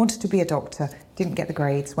 wanted to be a doctor, didn't get the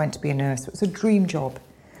grades, went to be a nurse. It was a dream job.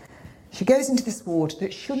 She goes into this ward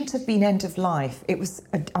that shouldn't have been end of life. It was,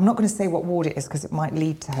 I'm not going to say what ward it is because it might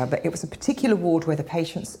lead to her, but it was a particular ward where the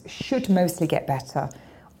patients should mostly get better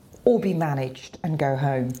or be managed and go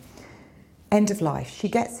home. End of life. She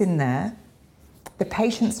gets in there. The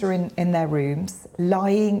patients are in their rooms,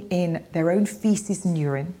 lying in their own faeces and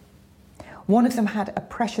urine. One of them had a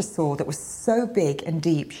pressure sore that was so big and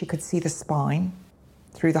deep she could see the spine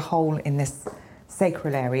through the hole in this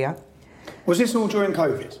sacral area. Was this all during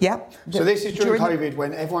COVID? Yep. So this is during COVID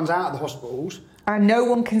when everyone's out of the hospitals. And no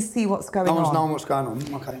one can see what's going on. No one's knowing what's going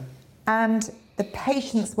on, okay. And the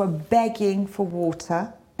patients were begging for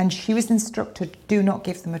water, and she was instructed, do not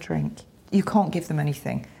give them a drink. You can't give them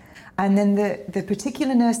anything. And then the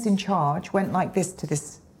particular nurse in charge went like this to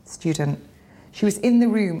this student. She was in the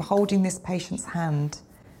room holding this patient's hand.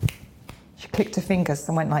 She clicked her fingers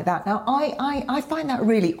and went like that. Now, I find that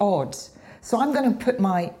really odd. So I'm going to put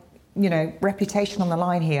my, reputation on the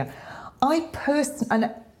line here. And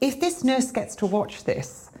if this nurse gets to watch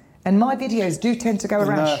this, and my videos do tend to go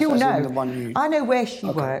around, she'll know. I know where she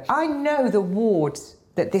worked. I know the ward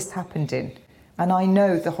that this happened in, and I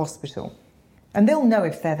know the hospital. And they'll know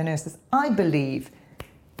if they're the nurses. I believe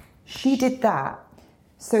she did that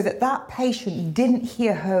so that that patient didn't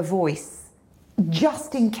hear her voice,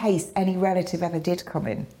 just in case any relative ever did come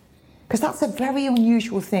in. Because that's a very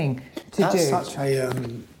unusual thing to do.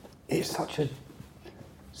 It's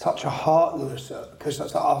such a heartless, because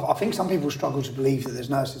I think some people struggle to believe that there's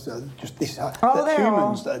nurses that are just this, that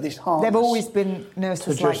humans that are this heartless. There's always been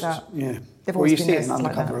nurses like that. Yeah. Well, you see it in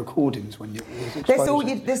undercover recordings when you.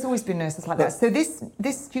 There's always been nurses like that. So this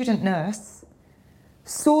student nurse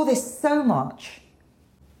saw this so much,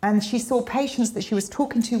 and she saw patients that she was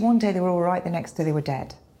talking to. One day they were all right, the next day they were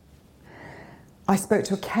dead. I spoke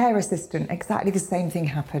to a care assistant, exactly the same thing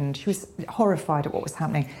happened. She was horrified at what was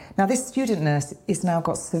happening. Now, this student nurse has now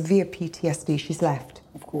got severe PTSD. She's left.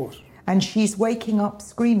 Of course. And she's waking up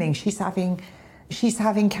screaming. She's having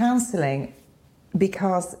counselling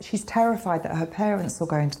because she's terrified that her parents will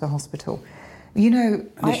go into the hospital. And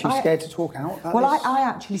is she scared to talk out about this? I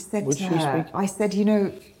actually said to her, I said,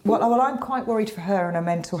 I'm quite worried for her and her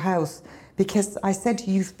mental health, because I said,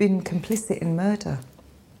 you've been complicit in murder,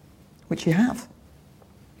 which you have.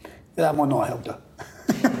 That might not have helped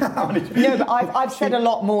her. No, but I've said a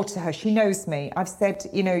lot more to her. She knows me. I've said,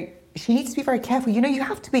 she needs to be very careful. You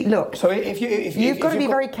have to be, look. So you've got to be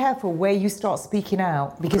very careful where you start speaking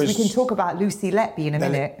out, because we can talk about Lucy Letby in a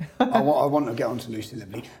minute. I want to get on to Lucy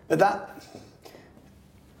Letby. But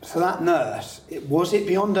that nurse, was it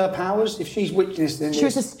beyond her powers? If she's witnessed this... She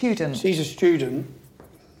was a student. She's a student.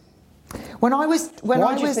 Why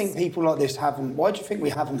do you think people like this why do you think we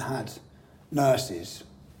haven't had nurses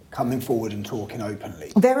coming forward and talking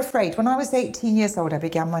openly? They're afraid. When I was 18 years old, I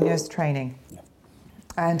began my nurse training. Yeah.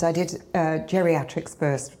 And I did geriatrics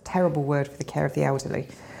first, terrible word for the care of the elderly.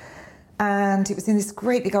 And it was in this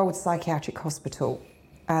great big old psychiatric hospital.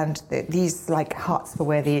 And these huts for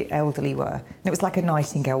where the elderly were. And it was like a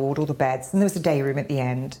nightingale ward, all the beds. And there was a day room at the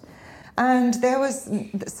end. And there was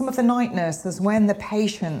some of the night nurses, when the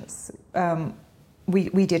patients,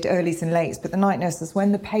 we did earlies and lates, but the night nurses,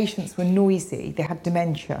 when the patients were noisy, they had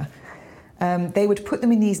dementia, they would put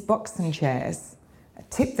them in these boxing chairs,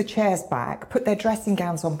 tip the chairs back, put their dressing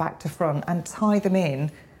gowns on back to front and tie them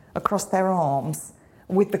in across their arms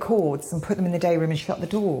with the cords and put them in the day room and shut the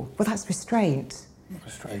door. Well, that's restraint.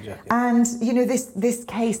 Restraint, yeah. And, you know, this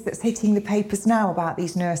case that's hitting the papers now about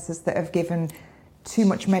these nurses that have given too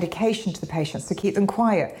much medication to the patients to keep them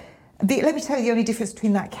quiet. Let me tell you the only difference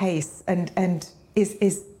between that case and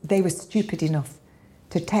is they were stupid enough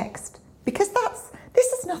to text. Because this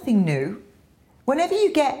is nothing new. Whenever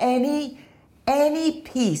you get any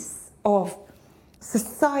piece of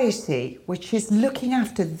society which is looking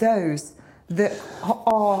after those that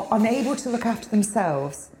are unable to look after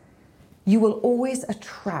themselves, you will always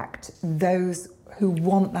attract those who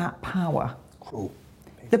want that power. Cool.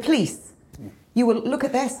 The police, you will look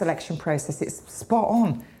at their selection process, it's spot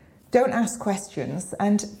on. Don't ask questions,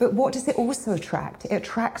 but what does it also attract? It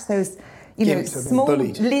attracts those, small,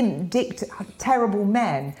 limp, terrible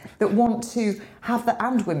men that want to have that,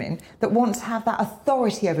 and women that want to have that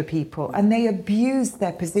authority over people, and they abuse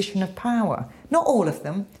their position of power. Not all of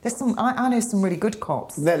them. There's some. I know some really good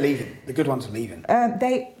cops. They're leaving. The good ones are leaving.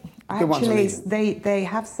 They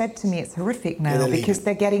have said to me it's horrific now because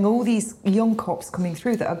they're getting all these young cops coming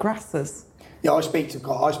through that are grassers. Yeah, I speak to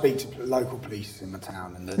local police in my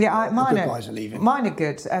town, and the good guys are leaving. Mine are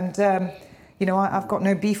good, and I've got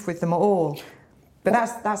no beef with them at all. But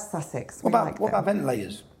that's Sussex. What about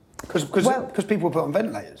ventilators? Because people put on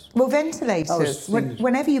ventilators. Well, ventilators.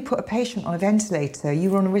 Whenever you put a patient on a ventilator,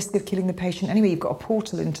 you run a risk of killing the patient anyway. You've got a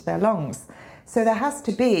portal into their lungs, so there has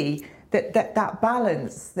to be that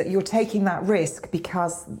balance, that you're taking that risk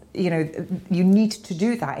because you need to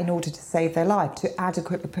do that in order to save their life, to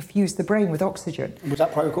adequately perfuse the brain with oxygen. Was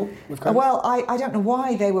that protocol with COVID? Well, I don't know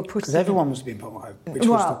why they were putting. Because everyone was being put on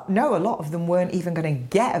COVID. No, a lot of them weren't even going to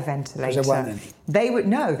get a ventilator. There weren't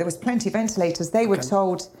any. There was plenty of ventilators. They were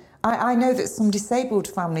told. I know that some disabled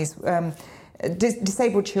families,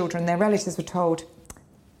 disabled children, their relatives were told,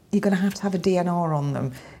 you're going to have a DNR on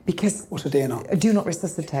them because... What's a DNR? Do not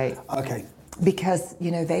resuscitate. Okay. Because,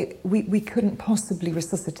 we couldn't possibly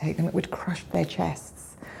resuscitate them. It would crush their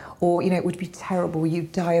chests. Or, it would be terrible.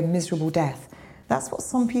 You'd die a miserable death. That's what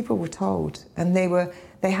some people were told. And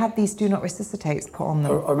they had these do not resuscitates put on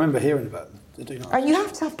them. I remember hearing about the do not. And you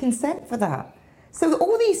have to have consent for that. So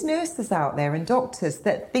all these nurses out there and doctors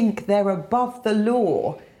that think they're above the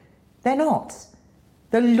law, they're not.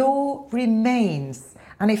 The law remains.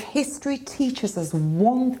 And if history teaches us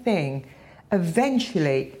one thing,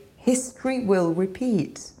 eventually history will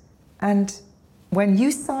repeat. And when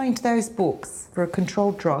you signed those books for a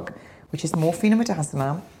controlled drug, which is morphine and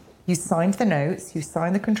midazolam, you signed the notes, you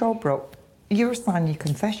signed the controlled book, you're signing your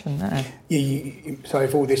confession there. So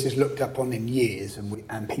if all this is looked up on in years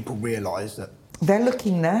and people realise that... They're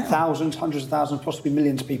looking now. Thousands, hundreds of thousands, possibly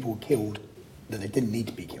millions of people were killed that they didn't need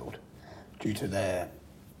to be killed due to their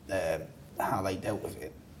how they dealt with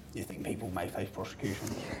it. Do you think people may face prosecution?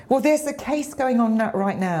 Well, there's a case going on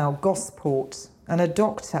right now, Gosport, and a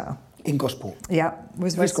doctor... In Gosport? Yeah.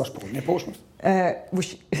 Where's Gosport? Near Portsmouth?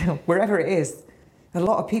 Wherever it is. A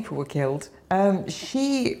lot of people were killed.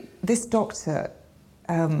 This doctor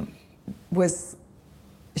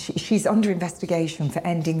she's under investigation for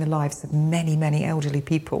ending the lives of many, many elderly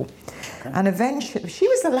people. Okay. And eventually, she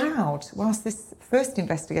was allowed, whilst this first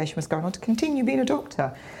investigation was going on, to continue being a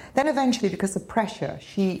doctor. Then eventually, because of pressure,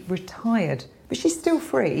 she retired. But she's still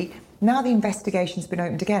free. Now the investigation's been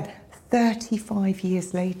opened again. 35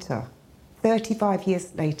 years later. 35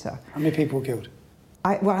 years later. How many people were killed?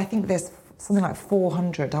 I think there's something like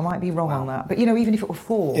 400. I might be wrong on that. But, even if it were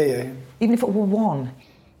 4, even if it were 1,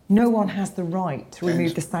 no one has the right to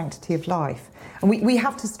remove the sanctity of life. And we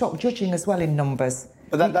have to stop judging as well in numbers.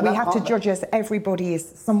 But we have to judge as everybody is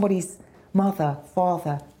somebody's mother,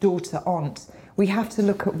 father, daughter, aunt. We have to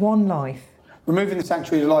look at one life. Removing the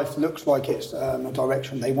sanctuary of life looks like it's a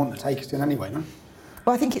direction they want to take us in anyway, no?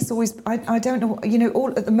 Well, I think it's always... I don't know...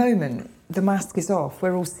 all at the moment, the mask is off.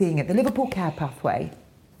 We're all seeing it. The Liverpool care pathway,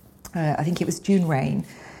 I think it was June Rain,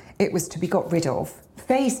 it was to be got rid of.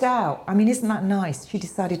 Phased out. I mean, isn't that nice? She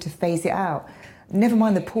decided to phase it out. Never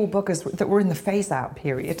mind the poor buggers that were in the phase-out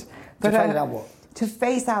period. But, to phase out what? To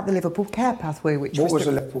phase out the Liverpool care pathway, which what was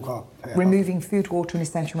the Liverpool care pathway? Removing food, water and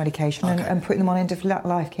essential medication and putting them on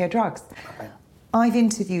end-of-life care drugs. Okay. I've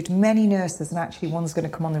interviewed many nurses, and actually one's going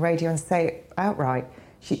to come on the radio and say it outright.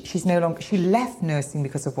 She's no longer... She left nursing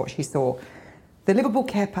because of what she saw. The Liverpool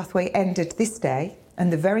care pathway ended this day,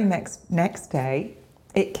 and the very next day,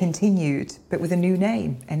 it continued, but with a new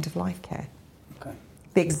name, end-of-life care. Okay.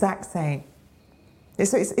 The exact same.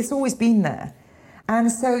 It's always been there.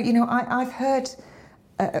 And so, I've heard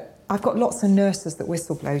I've got lots of nurses that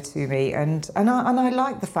whistleblow to me, and I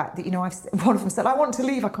like the fact that, you know, one of them said, I want to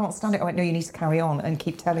leave, I can't stand it. I went, no, you need to carry on and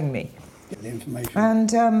keep telling me. Get the information.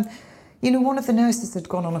 And, you know, one of the nurses had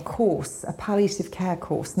gone on a course, a palliative care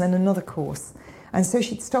course, and then another course. And so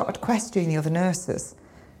she'd started questioning the other nurses,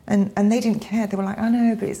 and they didn't care. They were like, I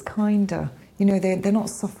know, but it's kinder. You know, they're not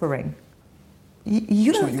suffering.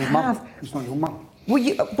 You don't have... It's not your mum.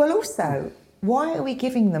 Well, also, why are we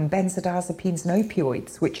giving them benzodiazepines and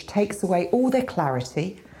opioids, which takes away all their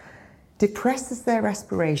clarity, depresses their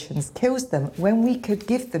respirations, kills them, when we could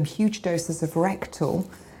give them huge doses of rectal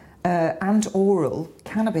and oral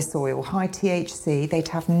cannabis oil, high THC? They'd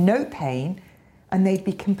have no pain and they'd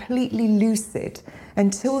be completely lucid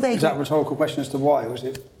until they... Is that a rhetorical question as to why, or is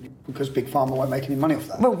it because Big Pharma won't make any money off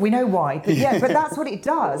that? Well, we know why, but yeah, but that's what it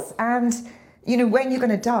does. And, you know, when you're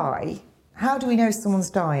going to die, how do we know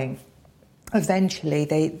someone's dying? Eventually,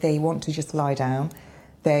 they want to just lie down.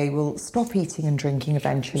 They will stop eating and drinking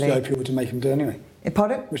eventually. Which the opioids will make them do anyway.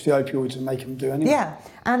 Pardon? Which the opioids will make them do anyway. Yeah,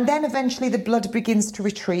 and then eventually the blood begins to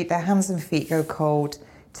retreat, their hands and feet go cold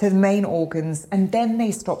to the main organs, and then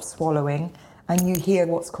they stop swallowing, and you hear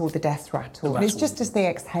what's called the death rattle. And it's just as they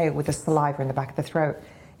exhale with the saliva in the back of the throat.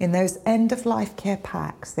 In those end-of-life care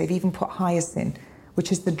packs, they've even put hyoscine,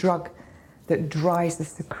 which is the drug that dries the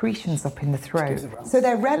secretions up in the throat. So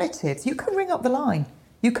their relatives, you can ring up the line.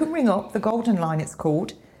 You can ring up the golden line, it's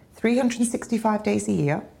called, 365 days a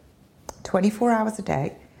year, 24 hours a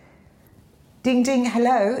day. Ding, ding,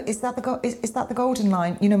 hello, is that the golden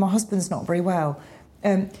line? You know, my husband's not very well.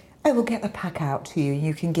 Oh, we'll get the pack out to you,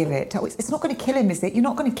 you can give it. Oh, it's not going to kill him, is it? You're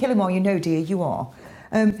not going to kill him, are you? No, dear, you are.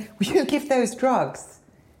 Will you give those drugs?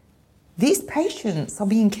 These patients are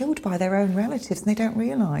being killed by their own relatives and they don't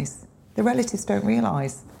realise. The relatives don't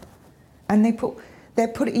realise. And they're put,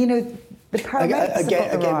 you know, the paramedics have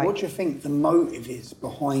got the right. What do you think the motive is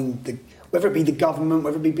behind whether it be the government,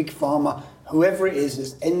 whether it be Big Pharma, whoever it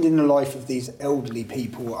is ending the life of these elderly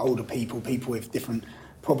people, older people, people with different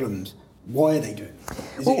problems? Why are they doing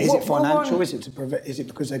it? Is it financial? Is it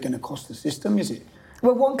because they're going to cost the system? Is it?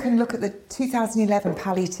 Well, one can look at the 2011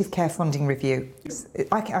 Palliative Care Funding Review.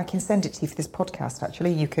 I can send it to you for this podcast,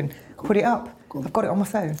 actually. You can put it up. I've got it on my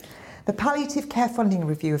phone. The Palliative Care Funding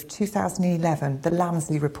Review of 2011, the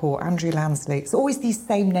Lansley report, Andrew Lansley. It's always these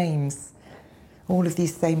same names, all of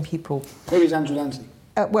these same people. Who is Andrew Lansley?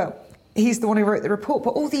 Well, he's the one who wrote the report,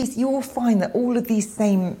 but all these, you'll find that all of these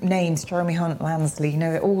same names, Jeremy Hunt, Lansley, you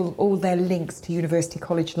know, all their links to University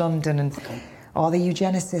College London, and are they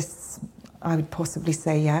eugenicists? I would possibly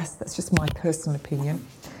say yes. That's just my personal opinion.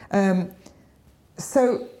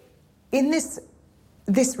 So in this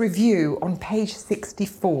review on page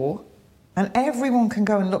 64, and everyone can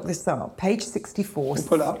go and look this up, page 64,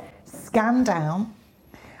 pull it up. Scan down,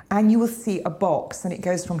 and you will see a box, and it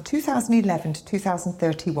goes from 2011 to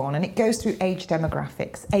 2031, and it goes through age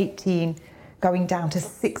demographics, 18 going down to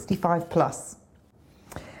 65 plus.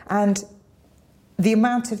 And the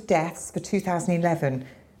amount of deaths for 2011,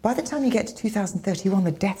 by the time you get to 2031,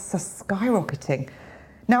 the deaths are skyrocketing.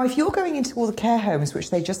 Now, if you're going into all the care homes, which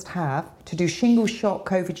they just have, to do shingles shot,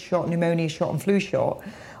 COVID shot, pneumonia shot and flu shot,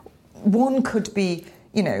 one could be,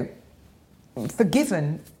 you know,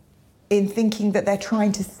 forgiven in thinking that they're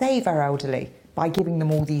trying to save our elderly by giving them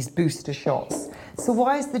all these booster shots. So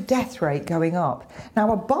why is the death rate going up?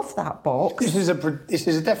 Now, above that box... This is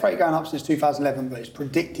a death rate going up since 2011, but it's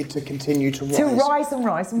predicted to continue to rise. To rise and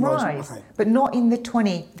rise and rise. Okay. But not in the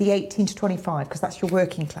 18 to 25, because that's your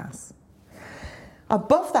working class.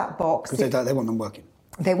 Above that box... Because they want them working.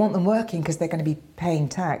 They want them working because they're going to be paying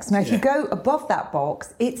tax. Now, if you go above that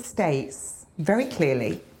box, it states very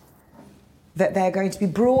clearly that they're going to be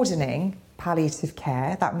broadening palliative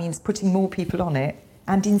care. That means putting more people on it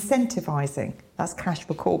and incentivising. That's cash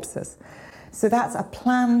for corpses. So that's a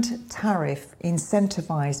planned tariff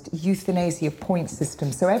incentivised euthanasia point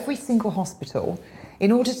system. So every single hospital,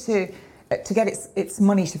 in order to get its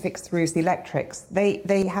money to fix the roofs, the electrics,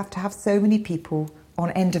 they have to have so many people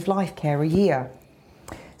on end-of-life care a year.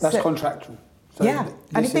 That's contractual. So yeah,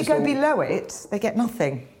 and if they go below it, they get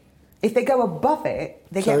nothing. If they go above it,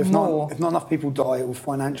 they get more. If not enough people die, it will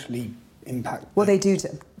financially impact. Well, they do.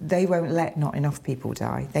 They won't let not enough people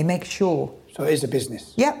die. They make sure. So it is a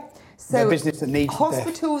business. Yep. So a business that needs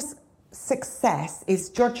hospitals' success is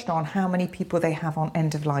judged on how many people they have on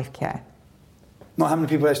end-of-life care. Not how many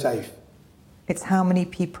people they save. It's how many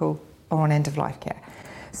people are on end-of-life care.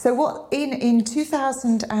 So what in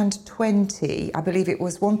 2020, I believe it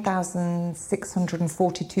was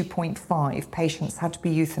 1,642.5 patients had to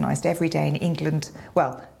be euthanised every day in England.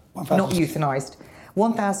 Well, not euthanised.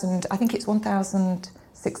 1,000. I think it's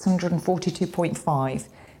 1,642.5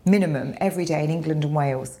 minimum every day in England and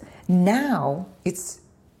Wales. Now it's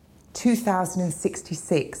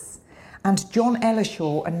 2,066. And John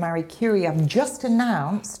Ellershaw and Marie Curie have just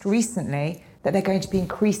announced recently that they're going to be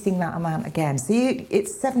increasing that amount again. So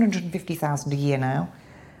it's 750,000 a year now,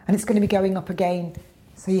 and it's going to be going up again.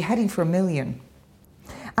 So you're heading for 1 million.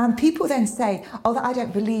 And people then say, oh, I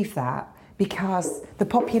don't believe that because the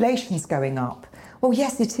population's going up. Well,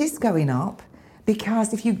 yes, it is going up,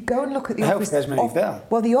 because if you go and look at the Office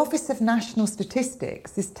of National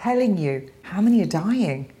Statistics is telling you how many are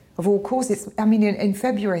dying of all causes. I mean, in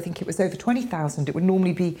February, I think it was over 20,000. It would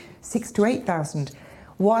normally be 6,000 to 8,000.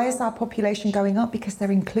 Why is our population going up? Because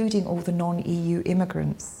they're including all the non-EU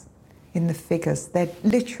immigrants in the figures. They're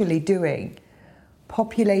literally doing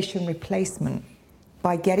population replacement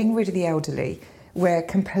by getting rid of the elderly. We're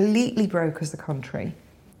completely broke as a country.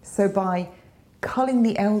 So by culling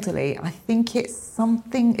the elderly, I think it's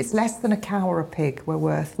less than a cow or a pig we're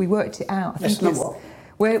worth. We worked it out. I think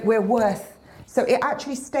we're worth. So it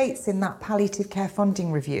actually states in that palliative care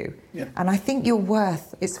funding review, and I think you're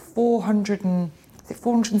worth, it's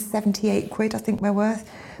 478 quid, I think we're worth.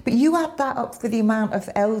 But you add that up for the amount of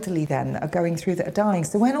elderly then that are going through that are dying.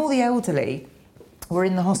 So when all the elderly were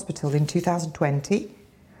in the hospital in 2020,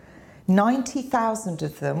 90,000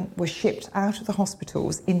 of them were shipped out of the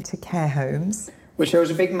hospitals into care homes. Which there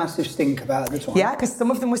was a big, massive stink about at the time. Yeah, because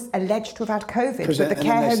some of them was alleged to have had COVID, but the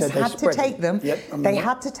care homes had to take them. They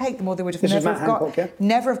had to take them, or they would have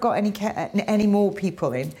never have got any more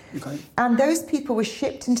people in. Okay. And those people were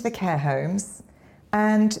shipped into the care homes,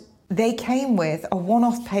 and they came with a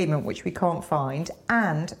one-off payment, which we can't find,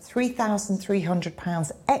 and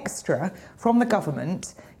 £3,300 extra from the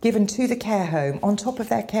government given to the care home on top of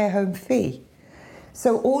their care home fee.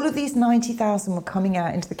 So all of these 90,000 were coming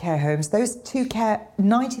out into the care homes.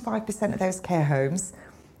 95% of those care homes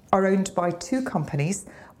are owned by two companies,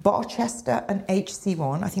 Barchester and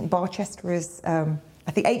HC1. I think Barchester is, I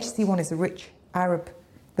think HC1 is a rich Arab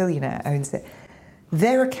billionaire owns it.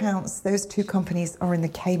 Their accounts, those two companies, are in the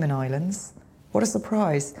Cayman Islands. What a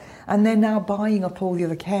surprise. And they're now buying up all the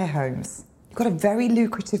other care homes. You've got a very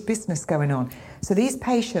lucrative business going on. So these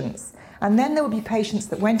patients, and then there would be patients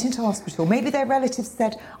that went into hospital. Maybe their relatives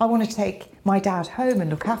said, I want to take my dad home and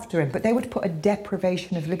look after him, but they would put a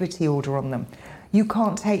deprivation of liberty order on them. You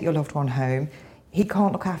can't take your loved one home. He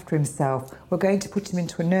can't look after himself. We're going to put him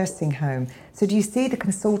into a nursing home. So do you see the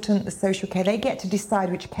consultant, the social care, they get to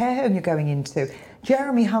decide which care home you're going into.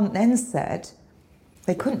 Jeremy Hunt then said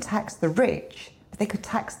they couldn't tax the rich, but they could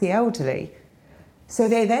tax the elderly. So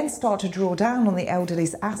they then start to draw down on the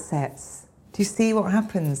elderly's assets. Do you see what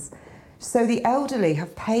happens? So the elderly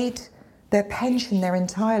have paid their pension their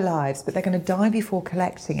entire lives, but they're going to die before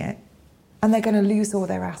collecting it. And they're going to lose all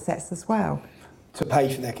their assets as well. To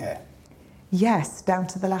pay for their care? Yes, down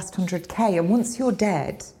to the last 100k. And once you're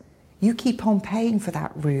dead, you keep on paying for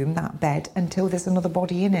that room, that bed, until there's another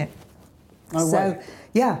body in it. Oh, so,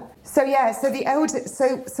 yeah. So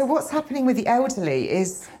what's happening with the elderly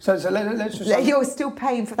is let's just you're still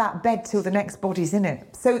paying for that bed till the next body's in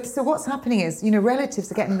it. So what's happening is,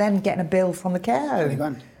 relatives are getting a bill from the care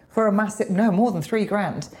home for a massive, more than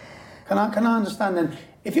 £3,000. Can I understand then,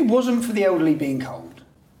 if it wasn't for the elderly being culled,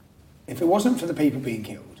 if it wasn't for the people being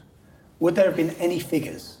killed, would there have been any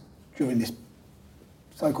figures during this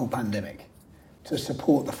so-called pandemic to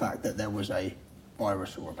support the fact that there was a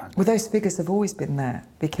virus or a pandemic? Well, those figures have always been there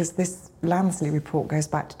because this Lansley report goes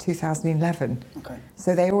back to 2011. Okay.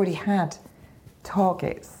 So they already had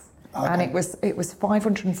targets, and it was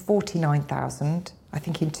 549,000. I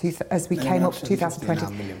think as we came up to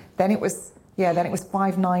 2020. Then it was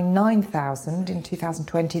 599,000 in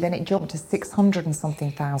 2020. Then it jumped to 600 and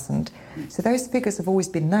something thousand. So those figures have always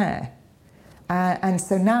been there, and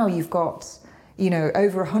so now you've got,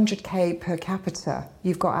 over 100k per capita.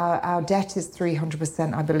 You've got our debt is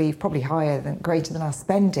 300%, I believe, probably greater than our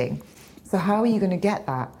spending. So how are you going to get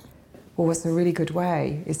that? Well, what's a really good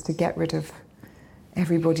way is to get rid of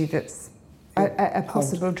everybody that's a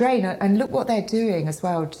possible drain. And look what they're doing as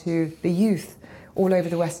well to the youth all over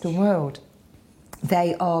the Western world.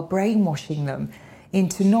 They are brainwashing them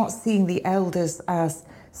into not seeing the elders as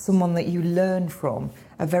someone that you learn from,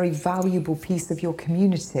 a very valuable piece of your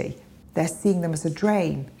community. They're seeing them as a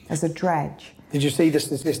drain, as a dredge. Did you see this?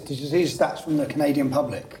 Did you see the stats from the Canadian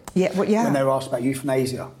public? Yeah, when they were asked about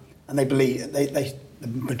euthanasia, and they believe the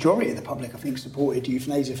majority of the public, I think, supported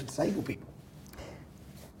euthanasia for disabled people.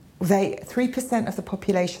 3% of the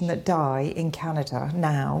population that die in Canada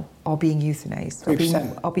now are being euthanized,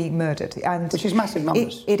 are being murdered, and which is massive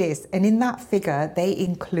numbers. It is, and in that figure they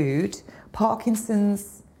include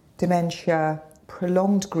Parkinson's, dementia,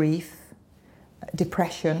 prolonged grief,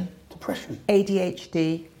 depression, Depression.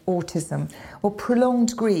 ADHD, autism, or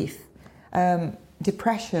prolonged grief.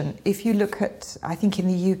 Depression, if you look at, I think in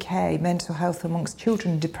the UK, mental health amongst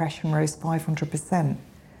children, depression rose 500%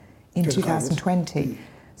 in 2020.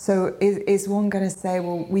 So is one going to say,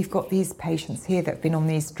 well, we've got these patients here that have been on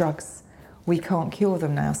these drugs, we can't cure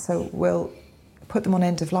them now, so we'll put them on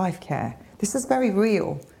end-of-life care? This is very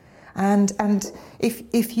real. And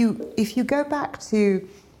if you go back to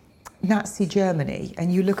Nazi Germany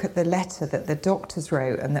and you look at the letter that the doctors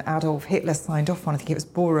wrote and that Adolf Hitler signed off on, I think it was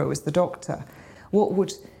Boro as the doctor, what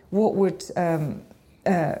would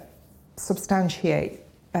substantiate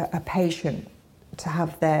a patient to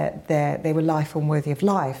have they were life unworthy of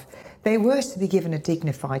life? They were to be given a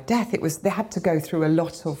dignified death. They had to go through a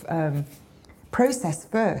lot of process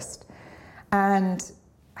first. And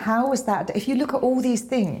how was that? If you look at all these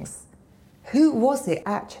things, who was it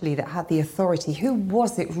actually that had the authority? Who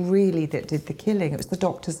was it really that did the killing? It was the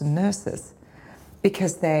doctors and nurses,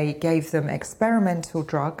 because they gave them experimental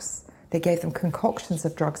drugs. They gave them concoctions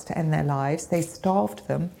of drugs to end their lives. They starved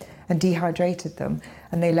them and dehydrated them,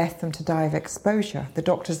 and they left them to die of exposure. The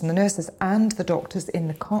doctors and the nurses and the doctors in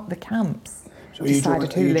the camps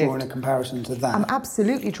decided who lived. Are you drawing a comparison to that? I'm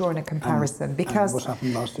absolutely drawing a comparison because... And what's happened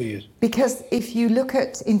in the last 2 years? Because if you look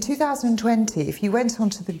at, in 2020, if you went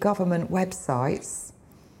onto the government websites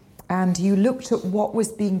and you looked at what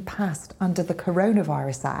was being passed under the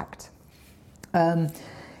Coronavirus Act,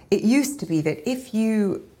 it used to be that if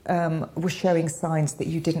you were showing signs that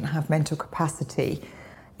you didn't have mental capacity,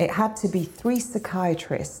 it had to be 3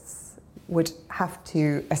 psychiatrists would have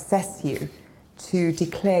to assess you to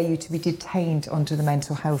declare you to be detained under the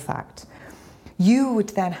Mental Health Act. You would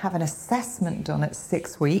then have an assessment done at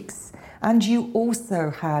 6 weeks, and you also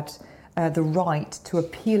had the right to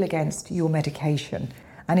appeal against your medication.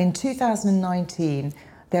 And in 2019,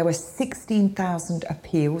 there were 16,000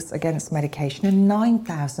 appeals against medication and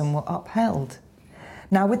 9,000 were upheld.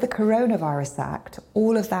 Now, with the Coronavirus Act,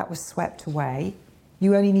 all of that was swept away.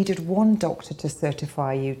 You only needed 1 doctor to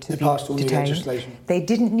certify you to be detained. Legislation. They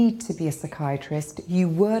didn't need to be a psychiatrist. You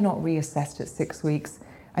were not reassessed at 6 weeks,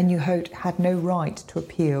 and you had no right to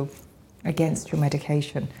appeal against your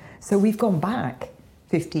medication. So we've gone back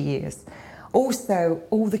 50 years. Also,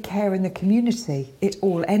 all the care in the community, it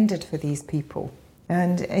all ended for these people.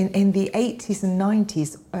 And in the 80s and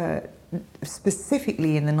 90s,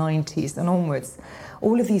 specifically in the 90s and onwards,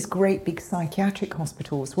 all of these great big psychiatric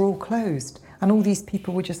hospitals were all closed, and all these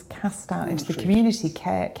people were just cast out into the community,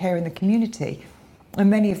 care in the community, and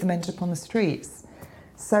many of them ended up on the streets.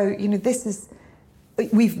 So, you know, this is,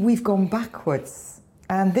 we've gone backwards,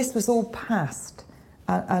 and this was all passed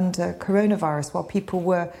under coronavirus while people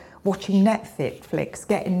were watching Netflix,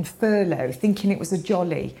 getting furlough, thinking it was a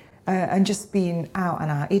jolly, and just being out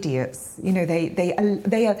and out idiots. You know,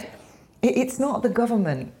 they are. It's not the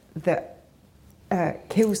government that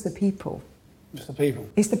kills the people. It's the people.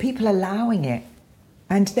 It's the people allowing it.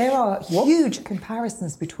 And there are huge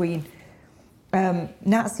comparisons between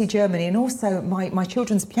Nazi Germany and also my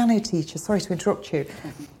children's piano teacher, sorry to interrupt you,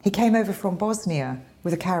 he came over from Bosnia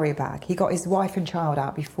with a carrier bag. He got his wife and child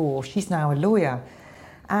out before. She's now a lawyer.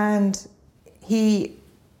 And he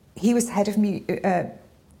was head of music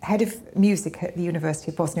at the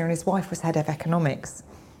University of Bosnia, and his wife was head of economics.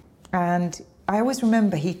 And I always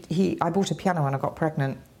remember I bought a piano when I got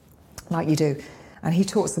pregnant, like you do, and he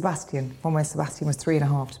taught Sebastian, from when Sebastian was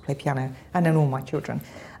 3.5, to play piano, and then all my children.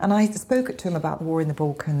 And I spoke to him about the war in the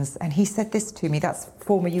Balkans, and he said this to me, that's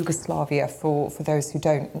former Yugoslavia for those who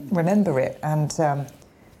don't remember it. And,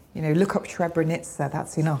 you know, look up Srebrenica,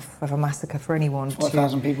 that's enough of a massacre for anyone.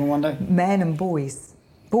 4,000 people in one day? Men and boys.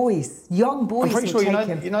 Boys, young boys. I'm pretty sure you know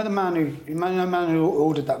the man who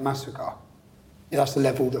ordered that massacre? Yeah, that's the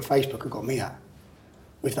level that Facebook have got me at,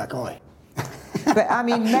 with that guy. But I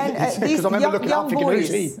mean, these young boys,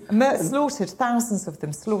 who's slaughtered, thousands of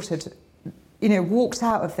them slaughtered, you know, walked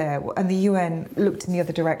out of there, and the UN looked in the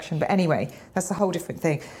other direction. But anyway, that's a whole different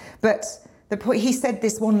thing. But he said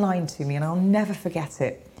this one line to me, and I'll never forget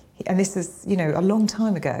it. And this is, you know, a long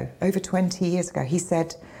time ago, over 20 years ago. He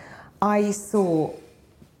said, I saw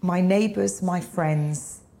my neighbours, my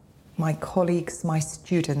friends, my colleagues, my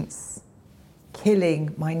students,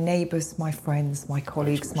 killing my neighbours, my friends, my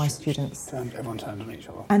colleagues, my students. Everyone turned on each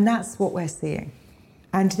other. And that's what we're seeing.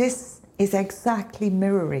 And this is exactly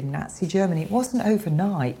mirroring Nazi Germany. It wasn't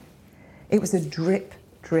overnight. It was a drip,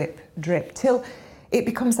 drip, drip, till it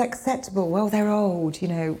becomes acceptable. Well, they're old, you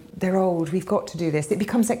know, they're old, we've got to do this. It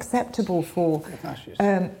becomes acceptable for...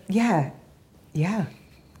 Yeah.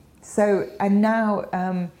 So, and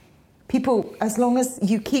now people, as long as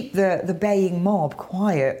you keep the baying mob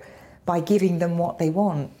quiet, by giving them what they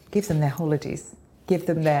want. Give them their holidays. Give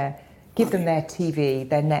them their TV,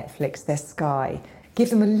 their Netflix, their Sky. Give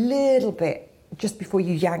them a little bit just before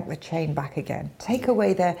you yank the chain back again. Take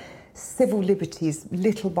away their civil liberties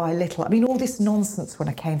little by little. I mean, all this nonsense when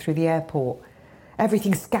I came through the airport.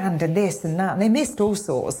 Everything scanned and this and that, and they missed all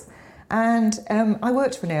sorts. And I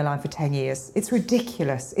worked for an airline for 10 years. It's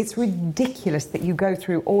ridiculous. It's ridiculous that you go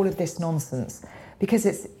through all of this nonsense because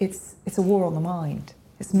it's a war on the mind.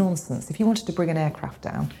 It's nonsense. If you wanted to bring an aircraft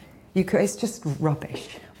down, you could. It's just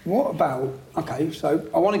rubbish. What about? Okay, so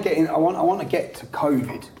I want to get in. I want to get to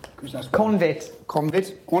COVID because that's Convid.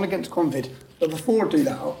 Convid. I want to get into Convid, but before I do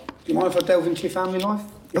that, do you mind if I delve into your family life?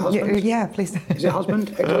 Your husband? Yeah, please. Is it husband?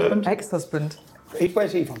 Ex-husband? Ex-husband.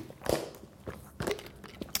 Where's he from?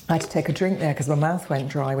 I had to take a drink there because my mouth went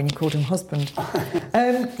dry when you called him husband.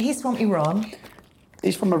 He's from Iran.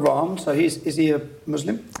 He's from Iran, so is he a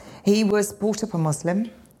Muslim? He was brought up a Muslim,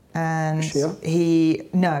 and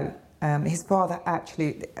Shia? His father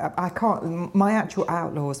actually, my actual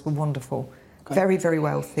outlaws were wonderful, very, very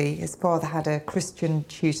wealthy. His father had a Christian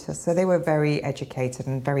tutor, so they were very educated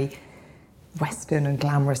and very Western and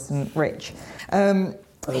glamorous and rich.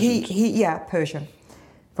 Persian,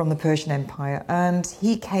 from the Persian Empire, and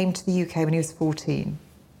he came to the UK when he was 14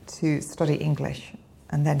 to study English,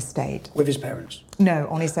 and then stayed. With his parents? No,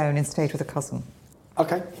 on his own, and stayed with a cousin.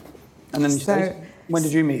 Okay, and then he stayed. When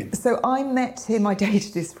did you meet him? So I met him, I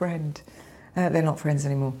dated his friend. They're not friends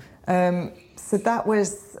anymore. So that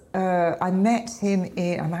was, I met him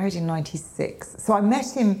I married in 96. So I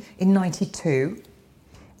met him in 92,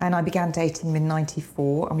 and I began dating him in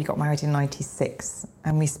 94, and we got married in 96,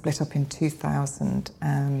 and we split up in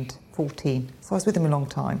 2014. So I was with him a long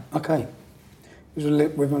time. Okay. You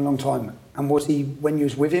was with him a long time. And was he, when you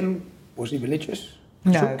was with him, was he religious?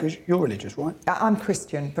 No. Because you're religious, right? I'm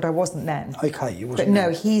Christian, but I wasn't then. Okay, you wasn't. But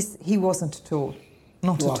no, then. he wasn't at all.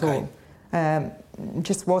 Not at all.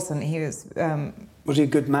 Just wasn't. He was. Was he a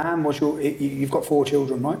good man? You've got 4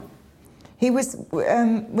 children, right? He was,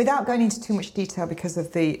 without going into too much detail because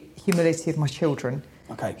of the humility of my children.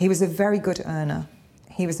 Okay. He was a very good earner.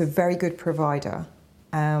 He was a very good provider.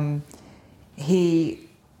 We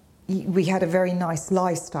had a very nice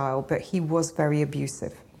lifestyle, but he was very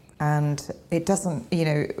abusive. And it doesn't,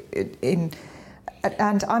 and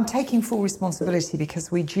I'm taking full responsibility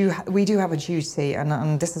because we do have a duty,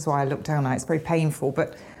 and this is why I look down on it. It's very painful,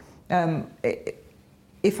 but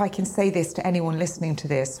if I can say this to anyone listening to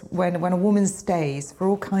this, when a woman stays for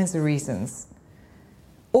all kinds of reasons,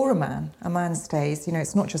 or a man stays,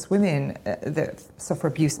 it's not just women that suffer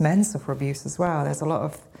abuse, men suffer abuse as well. There's a lot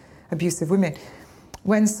of abusive women.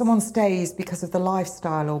 When someone stays because of the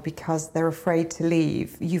lifestyle or because they're afraid to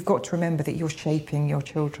leave, you've got to remember that you're shaping your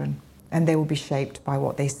children, and they will be shaped by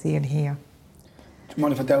what they see and hear. Do you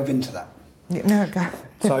mind if I delve into that? No, go.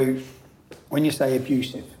 So, when you say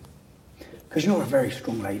abusive, because you're a very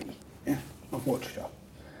strong lady, yeah? I've watched you.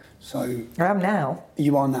 So I am now.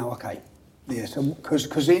 You are now, okay. Yeah, so,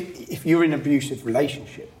 because if you're in an abusive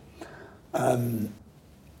relationship,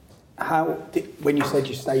 when you said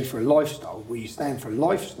you stay for a lifestyle, were you staying for a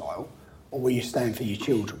lifestyle, or were you staying for your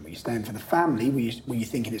children? Were you staying for the family? Were you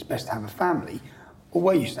thinking it's best to have a family, or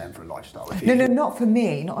were you staying for a lifestyle? No, not for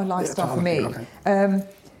me, not a lifestyle for me.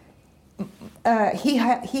 Okay.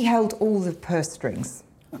 He held all the purse strings.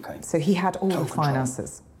 Okay. So he had all the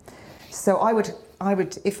finances. So I would,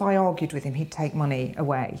 if I argued with him, he'd take money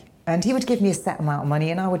away, and he would give me a set amount of money,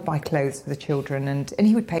 and I would buy clothes for the children, and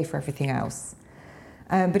he would pay for everything else.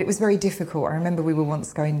 But it was very difficult. I remember we were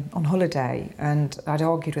once going on holiday, and I'd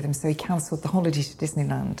argued with him, so he cancelled the holiday to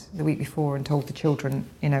Disneyland the week before and told the children,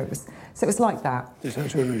 it was like that. So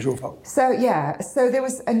it was your fault? So, yeah, so there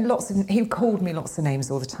was, and he called me lots of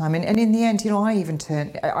names all the time, and in the end, I even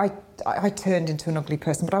turned, I turned into an ugly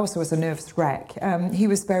person, but I also was a nervous wreck. He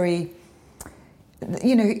was very,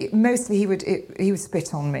 mostly he would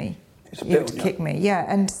spit on me. He would kick me, yeah,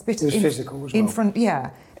 and spit. It was physical as well. In front, yeah,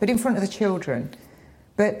 but in front of the children.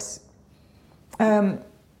 But, the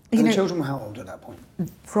children were how old at that point?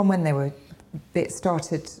 From when they were, it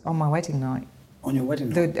started on my wedding night. On your wedding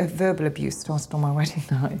night? The verbal abuse started on my wedding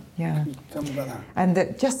night, yeah. Tell me about that. And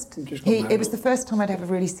that it was the first time I'd ever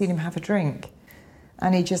really seen him have a drink.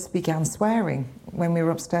 And he just began swearing when we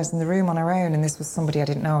were upstairs in the room on our own, and this was somebody I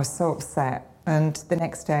didn't know. I was so upset. And the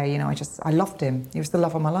next day, I loved him. He was the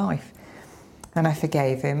love of my life. And I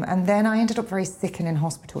forgave him. And then I ended up very sick and in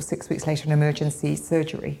hospital 6 weeks later in emergency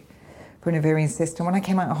surgery for an ovarian cyst. And when I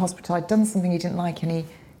came out of hospital, I'd done something he didn't like, and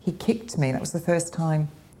he kicked me. That was the first time,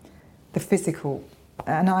 the physical.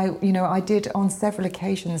 And I did on several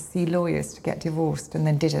occasions see lawyers to get divorced and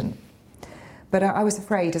then didn't. But I was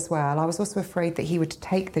afraid as well. I was also afraid that he would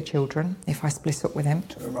take the children if I split up with him.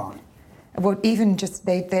 To Iran. Well, even just,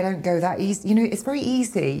 they don't go that easy. You know, it's very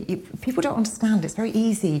easy. People don't understand. It's very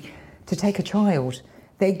easy to take a child.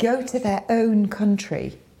 They go to their own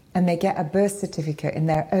country and they get a birth certificate in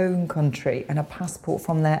their own country and a passport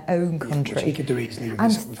from their own country. Which he could do easily with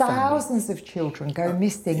and his thousands family. of children go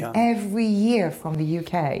missing every year from the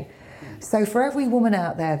UK. So for every woman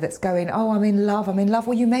out there that's going, oh, I'm in love,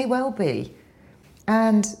 well, you may well be.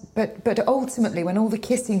 But ultimately, when all the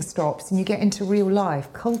kissing stops and you get into real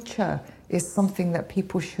life, culture is something that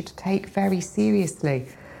people should take very seriously.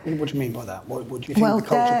 What do you mean by that? What do you think the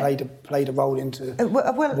culture played a role into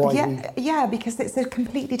yeah, because it's a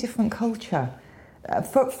completely different culture.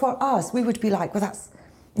 For us, we would be like, well, that's,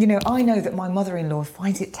 you know, I know that my mother-in-law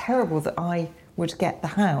finds it terrible that I would get the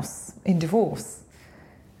house in divorce.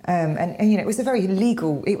 And you know, it was a very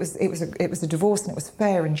legal, it was a divorce, and it was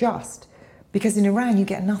fair and just. Because in Iran, you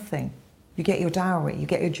get nothing. You get your dowry, you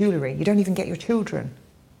get your jewellery, you don't even get your children.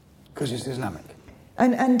 Because it's Islamic.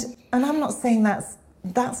 And I'm not saying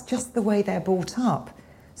that's just the way they're brought up.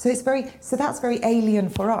 So that's very alien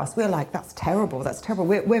for us. We're like, that's terrible.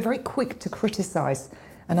 We're very quick to criticise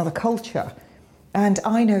another culture. And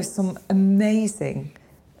I know some amazing,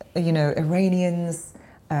 you know, Iranians,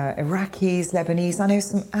 Iraqis, Lebanese. I know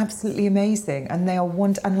some absolutely amazing, and they are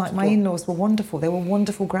and like my in-laws were wonderful. They were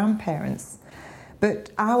wonderful grandparents.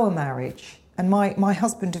 But our marriage, and my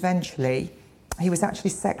husband eventually, he was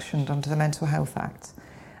actually sectioned under the Mental Health Act.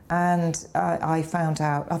 And I found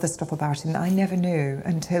out other stuff about him that I never knew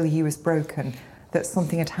until he was broken, that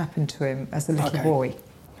something had happened to him as a little boy.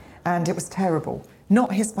 And it was terrible.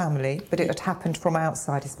 Not his family, but it had happened from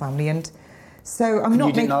outside his family. And so I'm not...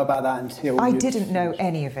 You didn't know about that until... I didn't know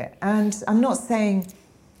any of it. And I'm not saying...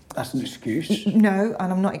 That's an excuse. No,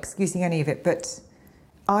 and I'm not excusing any of it, but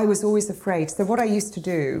I was always afraid. So what I used to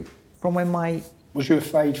do from when my... Was you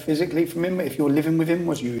afraid physically from him? If you were living with him,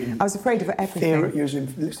 was you in... I was afraid of everything.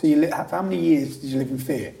 Fear? How many years did you live in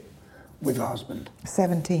fear with your husband?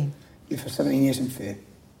 17. You for 17 years in fear.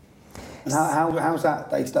 And how's that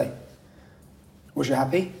day to day? Was you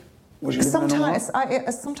happy? Was you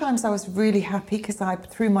living Sometimes I was really happy because I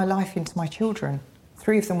threw my life into my children.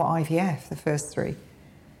 3 of them were IVF, the first 3.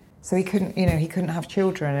 So he couldn't have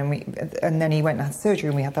children, and then he went and had surgery,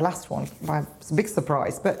 and we had the last one. It's a big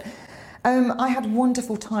surprise, but I had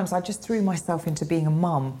wonderful times. I just threw myself into being a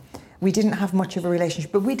mum. We didn't have much of a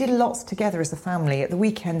relationship, but we did lots together as a family. At the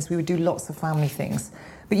weekends, we would do lots of family things.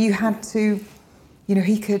 But you had to, you know,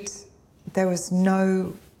 there was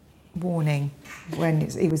no warning when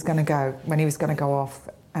he was going to go off,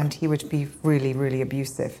 and he would be really, really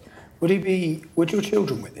abusive. Would your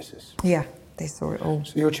children witness this? Yeah, they saw it all.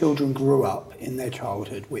 So your children grew up in their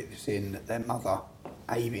childhood witnessing their mother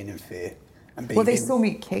being in fear? Well, they saw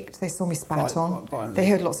me kicked, they saw me spat on, they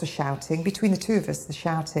heard lots of shouting. Between the 2 of us, the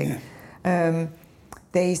shouting. Yeah.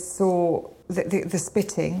 They saw the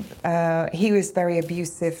spitting. He was very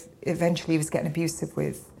abusive. Eventually, he was getting abusive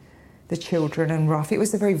with the children and rough. It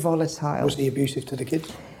was a very volatile... Was he abusive to the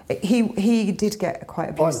kids? He did get quite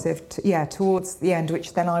abusive, towards the end,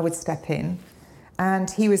 which then I would step in.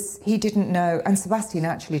 And he didn't know... And Sebastian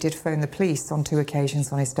actually did phone the police on 2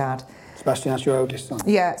 occasions on his dad. Sebastian, that's your oldest son.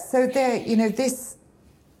 Yeah, so there, you know, this,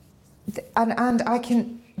 and I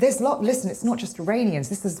can. There's listen, it's not just Iranians.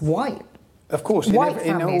 This is white. Of course, white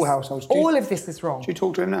in all households. All of this is wrong. Do you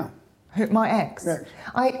talk to him now? My ex. Yeah.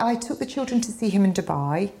 I took the children to see him in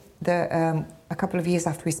Dubai. A couple of years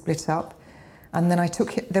after we split up, and then I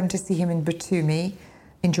took them to see him in Batumi,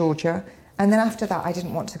 in Georgia. And then after that, I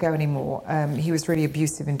didn't want to go anymore. He was really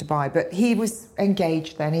abusive in Dubai, but he was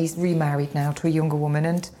engaged then. He's remarried now to a younger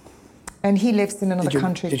woman, and he lives in another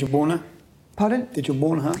country. Did you warn her? Pardon? Did you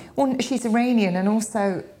warn her? Well, she's Iranian, and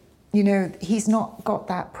also, you know, he's not got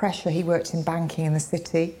that pressure. He worked in banking in the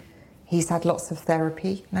city. He's had lots of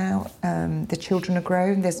therapy now. The children are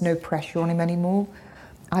grown. There's no pressure on him anymore.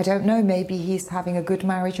 I don't know, maybe he's having a good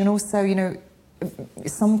marriage. And also, you know,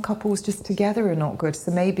 some couples just together are not good.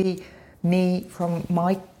 So maybe me, from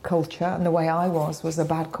my culture and the way I was a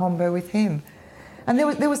bad combo with him. And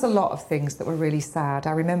there was a lot of things that were really sad.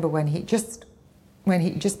 I remember when just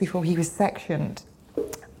before he was sectioned,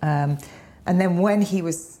 and then when he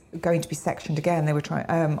was going to be sectioned again, they were trying.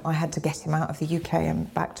 I had to get him out of the UK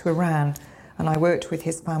and back to Iran, and I worked with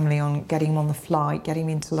his family on getting him on the flight, getting him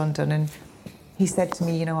into London. And he said to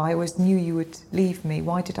me, you know, I always knew you would leave me.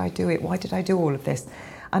 Why did I do it? Why did I do all of this?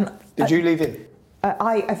 And did you leave him?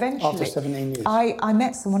 I eventually, after 17 years, I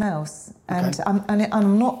met someone else, and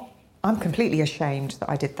I'm completely ashamed that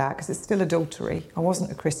I did that, because it's still adultery. I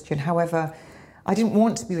wasn't a Christian. However, I didn't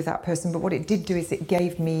want to be with that person, but what it did do is it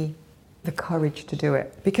gave me the courage to do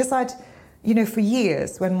it. Because I'd, for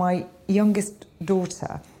years, when my youngest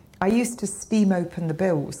daughter, I used to steam open the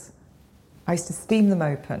bills. I used to steam them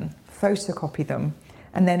open, photocopy them,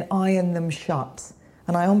 and then iron them shut.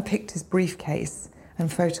 And I unpicked his briefcase and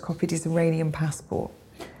photocopied his Iranian passport.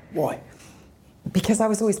 Why? Because I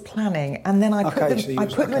was always planning, and then I put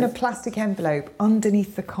them in a plastic envelope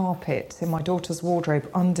underneath the carpet in my daughter's wardrobe,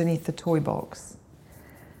 underneath the toy box.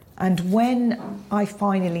 And when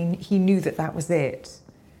he knew that was it,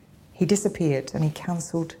 he disappeared and he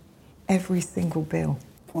cancelled every single bill.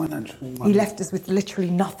 Financial money. He left us with literally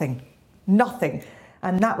nothing.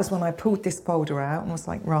 And that was when I pulled this folder out and was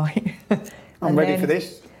like, right. I'm ready for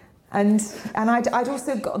this. And I'd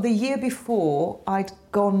also got, the year before, I'd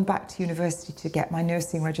gone back to university to get my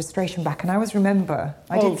nursing registration back. And I always remember...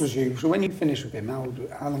 How old was you? So when you finished with him, how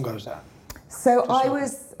long ago was that? So I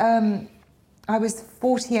was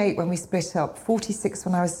 48 when we split up, 46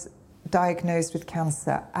 when I was diagnosed with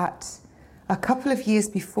cancer. At a couple of years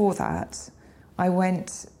before that, I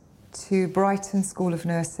went to Brighton School of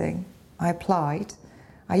Nursing. I applied.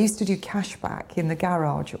 I used to do cashback in the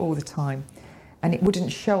garage all the time. And it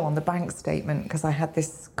wouldn't show on the bank statement because I had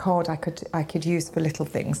this card I could use for little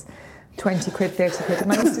things, 20 quid, 30 quid,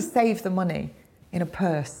 and I used to save the money in a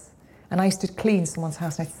purse. And I used to clean someone's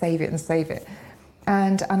house and I'd save it.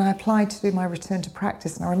 And I applied to do my return to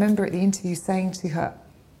practice, and I remember at the interview saying to her,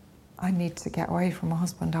 I need to get away from my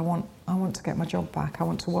husband. I want to get my job back. I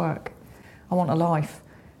want to work. I want a life.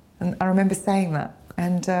 And I remember saying that.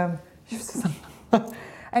 And she was just like,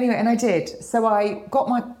 anyway, and I did. So I got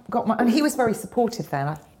my, and he was very supportive then.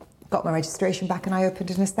 I got my registration back and I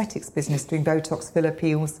opened an aesthetics business doing Botox, filler,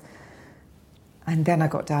 peels. And then I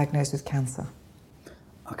got diagnosed with cancer.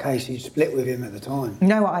 Okay, so you split with him at the time?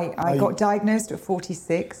 No, I got diagnosed at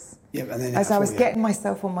 46. Yeah, and then as I was getting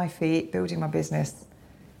myself on my feet, building my business.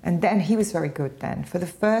 And then he was very good then. For the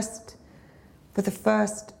first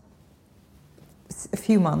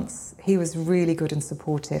few months, he was really good and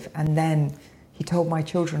supportive. And then he told my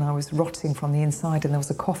children I was rotting from the inside and there was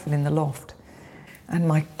a coffin in the loft. And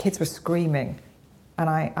my kids were screaming. And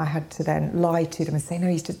I had to then lie to them and say,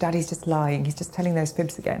 no, Daddy's just lying. He's just telling those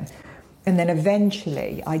fibs again. And then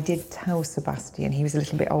eventually I did tell Sebastian, he was a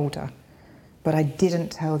little bit older, but I didn't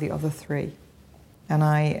tell the other three. And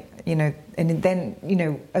as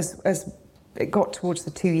it got towards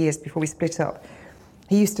the 2 years before we split up,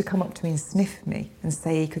 he used to come up to me and sniff me and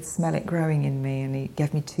say he could smell it growing in me, and he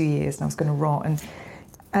gave me 2 years and I was going to rot.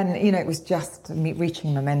 And it was just me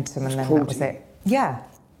reaching momentum, and then that was it. Yeah.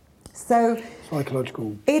 So...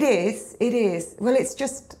 Psychological. It is. Well, it's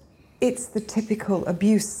the typical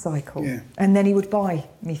abuse cycle. Yeah. And then he would buy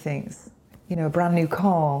me things, a brand new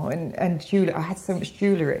car and jewellery. I had so much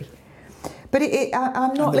jewellery. But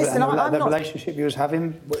I'm not, listen, I'm not... The relationship you was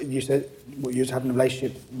having, you said you was having a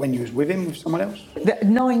relationship when you was with him, with someone else?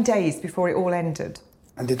 9 days before it all ended.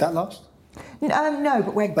 And did that last? No,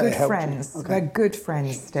 but we're good friends. Okay. We're good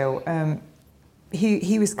friends still.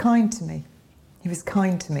 He was kind to me.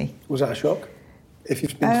 Was that a shock? If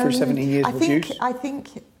you've been through 17 years of abuse? I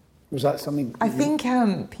think... Was that something... I think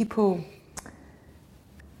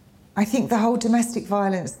I think the whole domestic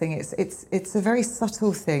violence thing, it's a very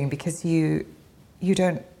subtle thing, because you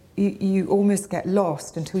almost get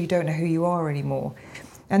lost until you don't know who you are anymore.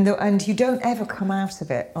 And you don't ever come out of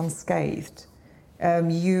it unscathed. I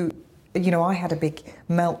had a big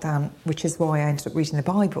meltdown, which is why I ended up reading the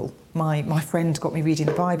Bible. My friend got me reading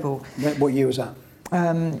the Bible. What year was that?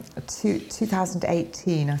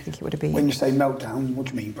 2018, I think it would have been. When you say meltdown, what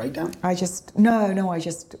do you mean, breakdown? I just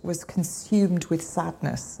was consumed with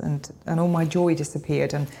sadness, and all my joy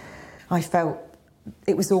disappeared, and I felt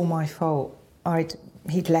it was all my fault.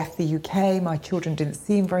 He'd left the UK, my children didn't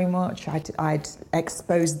see him very much, I'd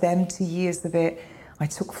exposed them to years of it. I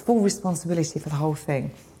took full responsibility for the whole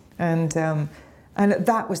thing. And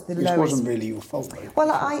that was the lowest. Which wasn't really your fault, though.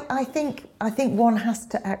 Well, I think one has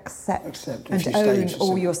to accept and own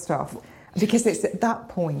all your stuff, because it's at that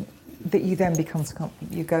point that you then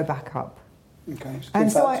you go back up. Okay.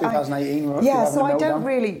 And so 2018. Yeah. So I don't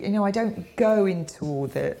really, I don't go into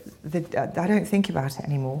all I don't think about it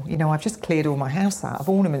anymore. I've just cleared all my house out of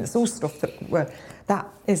ornaments, all stuff that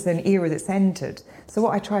is an era that's ended. So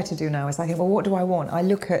what I try to do now is I think, well, what do I want? I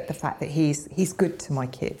look at the fact that he's good to my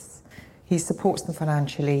kids. He supports them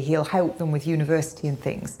financially. He'll help them with university and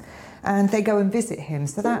things, and they go and visit him.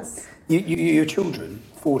 So that's your children.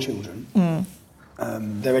 4 children.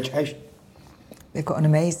 Their education. They've got an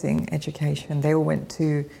amazing education. They all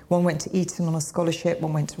one went to Eton on a scholarship.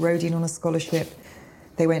 One went to Rodin on a scholarship.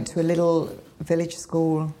 They went to a little village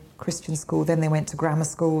school Christian school, then they went to grammar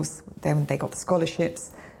schools, then they got the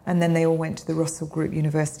scholarships, and then they all went to the Russell Group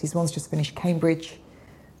universities. One's just finished Cambridge,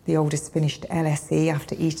 the oldest finished LSE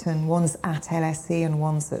after Eton, one's at LSE and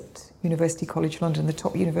one's at University College London, the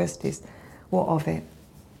top universities. What of it?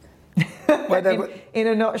 Well, in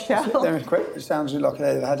a nutshell. It sounds like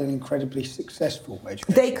they had an incredibly successful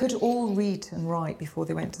education. They could all read and write before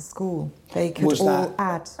they went to school. They could all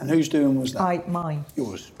add. And whose doing was that? Mine.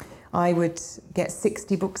 Yours. I would get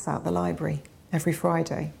 60 books out the library every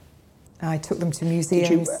Friday. I took them to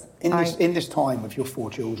museums. In this time with your 4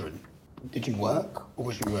 children, did you work or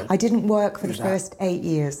was you? I didn't work for the first 8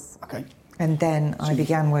 years. Okay. And then I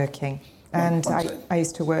began working, and I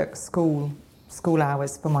used to work school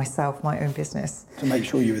hours for myself, my own business. To make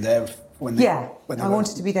sure you were there when they... Yeah, I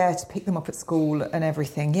wanted to be there to pick them up at school and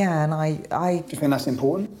everything, yeah, and I... Do you think that's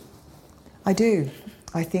important? I do.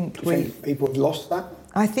 I think do you think people have lost that?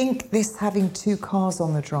 I think this having 2 cars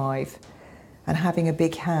on the drive and having a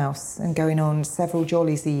big house and going on several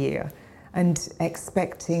jollies a year and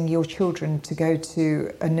expecting your children to go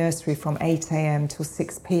to a nursery from 8 a.m. till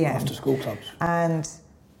 6 p.m. After school clubs. And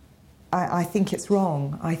I think it's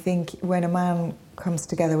wrong. I think when a man comes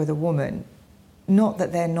together with a woman, not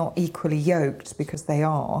that they're not equally yoked, because they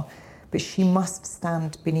are, but she must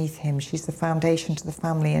stand beneath him. She's the foundation to the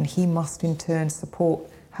family, and he must in turn support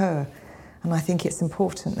her. And I think it's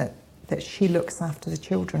important that she looks after the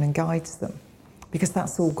children and guides them, because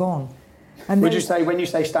that's all gone. And would you say, when you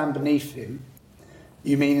say stand beneath him,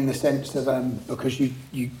 you mean in the sense of, because you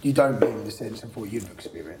don't mean in the sense of what you've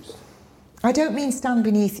experienced? I don't mean stand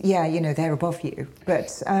beneath, they're above you,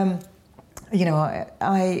 but,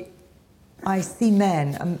 I see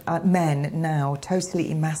men now totally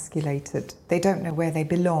emasculated. They don't know where they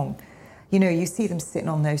belong. You see them sitting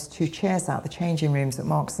on those 2 chairs out the changing rooms at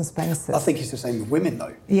Marks and Spencer's. I think it's the same with women,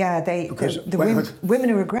 though. Yeah, women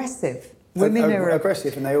are aggressive. Women are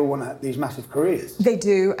aggressive, and they all want these massive careers. They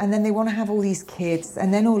do, and then they want to have all these kids,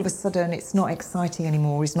 and then all of a sudden it's not exciting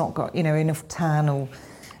anymore. He's not got enough tan or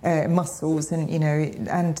muscles, and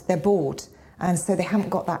and they're bored, and so they haven't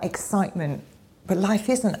got that excitement. But life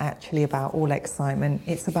isn't actually about all excitement.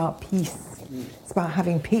 It's about peace. It's about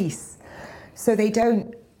having peace. So they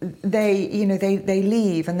don't. They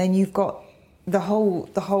leave, and then you've got the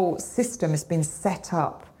whole system has been set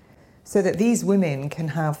up so that these women can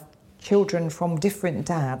have children from different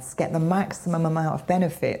dads, get the maximum amount of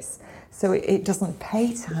benefits, so it doesn't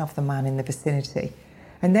pay to have the man in the vicinity.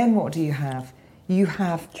 And then what do you have? You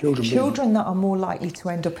have children that are more likely to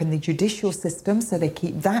end up in the judicial system, so they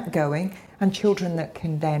keep that going, and children that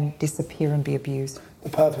can then disappear and be abused. The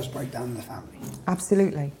purpose breakdown in the family.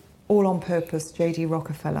 Absolutely. All on purpose. J.D.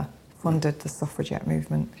 Rockefeller funded the suffragette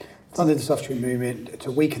movement. Funded the suffragette movement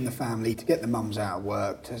to weaken the family, to get the mums out of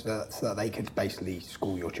work, so that they could basically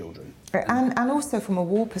school your children. And also from a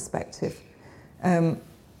war perspective,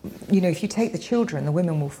 if you take the children, the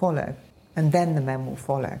women will follow, and then the men will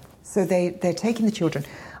follow. So they're taking the children.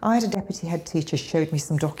 I had a deputy head teacher showed me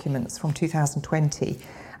some documents from 2020,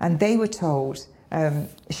 and they were told,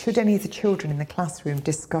 should any of the children in the classroom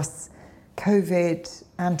discuss COVID,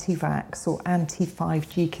 anti-vax or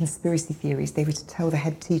anti-5G conspiracy theories, they were to tell the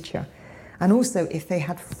head teacher. And also, if they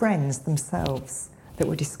had friends themselves that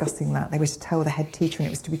were discussing that, they were to tell the head teacher, and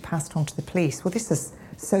it was to be passed on to the police. Well, this is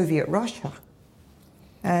Soviet Russia.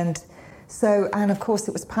 And of course,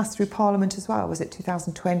 it was passed through Parliament as well. Was it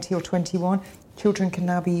 2020 or 21? Children can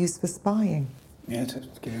now be used for spying. Yeah, to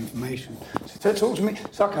give information. So talk to me.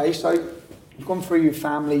 So, okay, so you've gone through your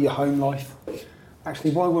family, your home life.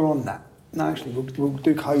 Actually, while we're on that, we'll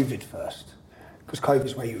do COVID first, because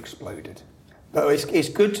COVID's where you exploded. But it's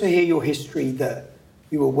good to hear your history, that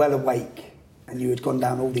you were well awake and you had gone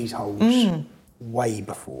down all these holes way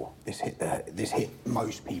before this hit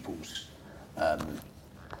most people's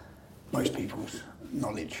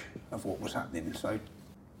knowledge of what was happening. So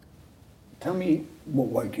tell me what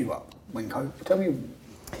woke you up when COVID. Tell me,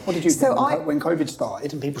 what did you do when COVID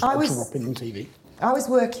started and people started dropping on TV? I was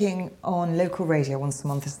working on local radio once a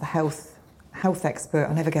month as the health expert.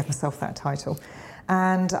 I never gave myself that title,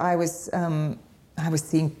 and I was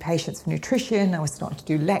seeing patients for nutrition. I was starting to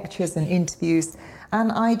do lectures and interviews,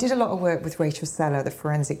 and I did a lot of work with Rachel Seller, the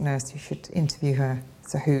forensic nurse. You should interview her.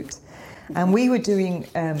 It's a hoot. And we were doing...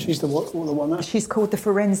 she's the what? The one there? She's called the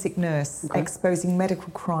forensic nurse, exposing medical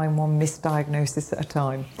crime one misdiagnosis at a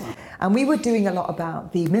time. And we were doing a lot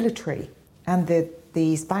about the military and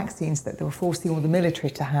these vaccines that they were forcing all the military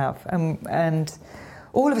to have. And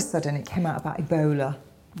all of a sudden it came out about Ebola.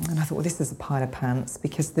 And I thought, well, this is a pile of pants,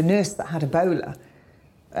 because the nurse that had Ebola,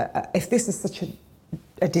 if this is such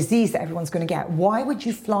a disease that everyone's going to get, why would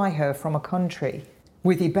you fly her from a country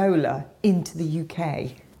with Ebola into the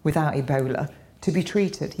UK without Ebola to be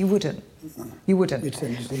treated. You wouldn't. You wouldn't.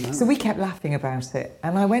 So we kept laughing about it.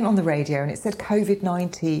 And I went on the radio and it said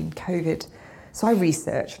COVID-19, COVID. So I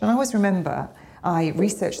researched, and I always remember I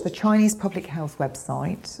researched the Chinese public health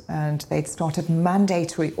website, and they'd started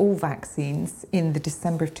mandatory all vaccines in the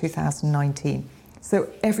December of 2019. So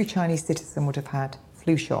every Chinese citizen would have had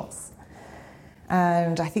flu shots.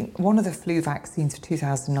 And I think one of the flu vaccines for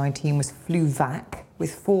 2019 was Flu-Vac,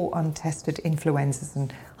 with 4 untested influenzas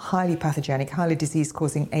and highly pathogenic, highly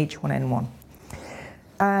disease-causing H1N1.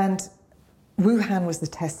 And Wuhan was the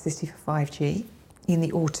test city for 5G in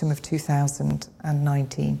the autumn of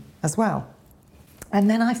 2019 as well. And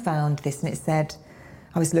then I found this, and it said,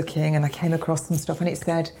 I was looking and I came across some stuff, and it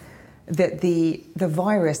said that the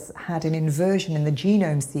virus had an inversion in the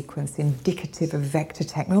genome sequence indicative of vector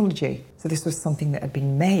technology. So this was something that had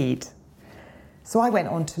been made. So I went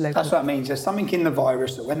on to local... That's what it means. There's something in the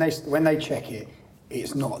virus that when they check it,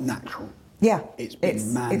 it's not natural. Yeah. It's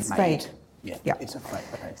been man-made. It's fake. Yeah, it's a fake.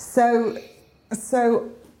 Okay. So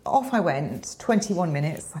off I went, 21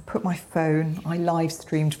 minutes. I put my phone, I live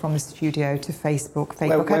streamed from the studio to Facebook.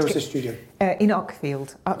 Where was the studio? In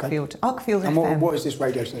Uckfield. Uckfield and FM. what is this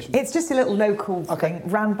radio station? It's just a little local thing,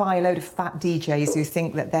 ran by a load of fat DJs who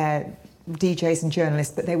think that they're DJs and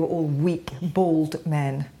journalists, but they were all weak, bald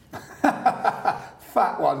men.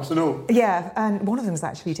 Fat ones and all? Yeah, and one of them's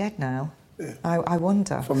actually dead now. Yeah. I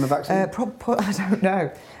wonder. From the vaccine? I don't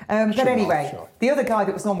know. But anyway, the other guy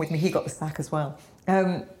that was on with me, he got the sack as well.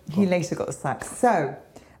 He later got the sack. So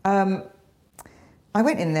I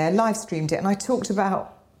went in there, live streamed it, and I talked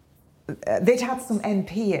about... they'd had some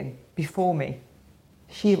MP in before me.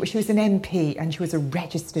 She was an MP, and she was a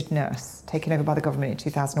registered nurse taken over by the government in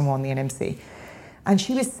 2001, the NMC. And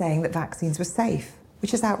she was saying that vaccines were safe,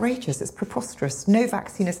 which is outrageous. It's preposterous. No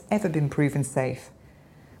vaccine has ever been proven safe,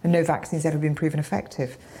 and no vaccine's ever been proven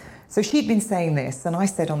effective. So she'd been saying this, and I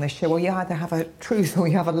said on this show, well, you either have a truth or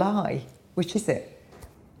you have a lie. Which is it?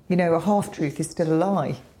 You know, a half-truth is still a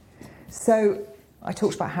lie. So I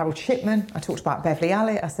talked about Harold Shipman, I talked about Beverly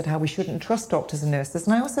Allett, I said how we shouldn't trust doctors and nurses,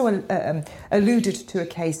 and I also alluded to a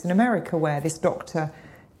case in America where this doctor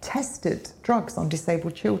tested drugs on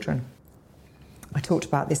disabled children. I talked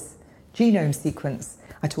about this genome sequence,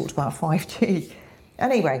 I talked about 5G.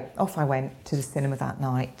 Anyway, off I went to the cinema that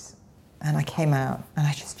night, and I came out and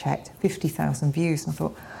I just checked 50,000 views, and I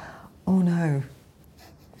thought, oh no.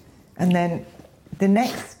 And then the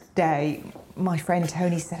next day, my friend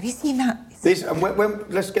Tony said, have you seen that?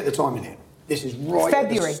 Let's get the time in here. This is right at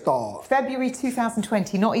the start. February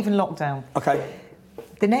 2020, not even lockdown. Okay.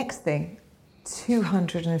 The next thing,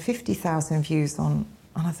 250,000 views on,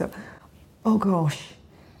 and I thought, oh gosh.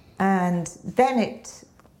 And then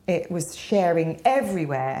it was sharing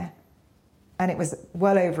everywhere, and it was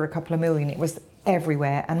well over a couple of million. It was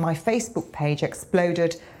everywhere, and my Facebook page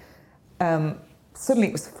exploded. Suddenly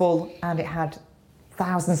it was full, and it had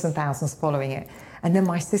thousands and thousands following it. And then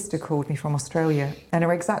my sister called me from Australia, and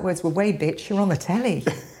her exact words were, "Wait, bitch, you're on the telly."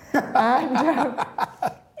 and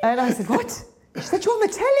I said, "What?" She said, "You're on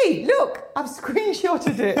the telly. Look, I've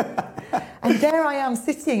screenshotted it." And there I am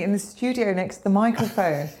sitting in the studio next to the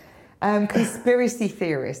microphone. Conspiracy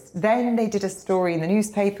theorists. Then they did a story in the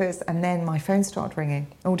newspapers, and then my phone started ringing.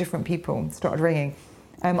 All different people started ringing.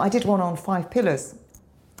 I did one on 5 Pillars.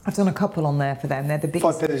 I've done a couple on there for them. They're the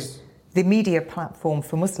biggest... 5 Pillars? The media platform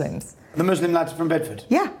for Muslims. The Muslim lads from Bedford?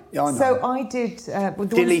 Yeah. Yeah, I know. So I did...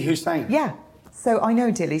 Dilly Hussein? Yeah. So I know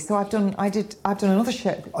Dilly. So I've done another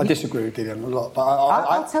show. I disagree with Dilly a lot, but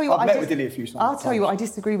I'll tell you what I've met with Dilly a few times. I'll tell you what I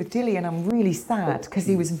disagree with Dilly, and I'm really sad because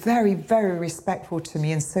he was very, very respectful to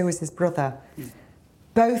me, and so was his brother.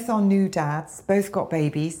 Both are new dads, both got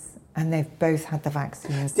babies, and they've both had the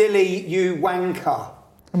vaccines. Dilly, you wanker.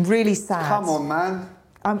 I'm really sad. Come on, man.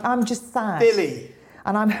 I'm just sad. Dilly.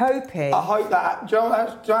 And I'm hoping... I hope that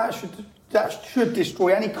should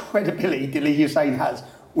destroy any credibility Dilly Hussein has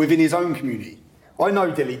within his own community. I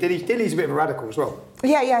know Dilly. Dilly's a bit of a radical as well.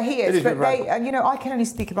 Yeah, he is. Dilly's but I can only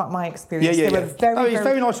speak about my experience. Yeah. They were He's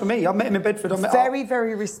very nice for me. I met him in Bedford.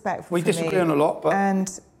 Very respectful. We disagree on a lot, but...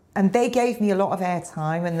 And they gave me a lot of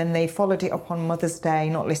airtime, and then they followed it up on Mother's Day,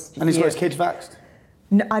 not listed. And he's got his kids vaxxed?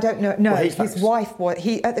 No, I don't know. No, well, his wife was.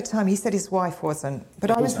 At the time, he said his wife wasn't.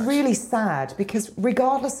 But I was really sad because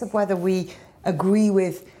regardless of whether we agree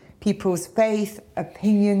with people's faith,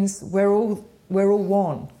 opinions, we're all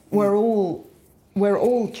one. We're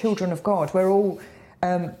all children of God. We're all,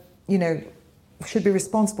 should be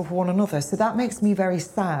responsible for one another. So that makes me very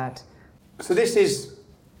sad. So this is,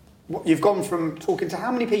 you've gone from talking to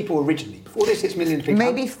how many people originally? Before this, it's millions of people.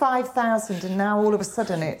 Maybe 5,000, and now all of a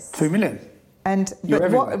sudden it's... 2 million.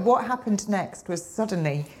 But what happened next was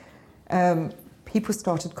suddenly people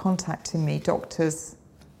started contacting me, doctors,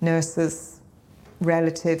 nurses,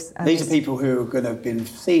 relatives. And these are people who are going to have been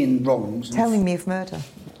seeing wrongs. Telling me of murder.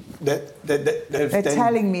 They're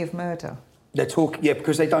telling me of murder. They're talking,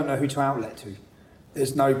 because they don't know who to outlet to.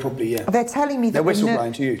 There's no probably, They're telling me that they're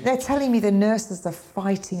whistleblowing to you. They're telling me the nurses are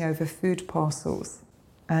fighting over food parcels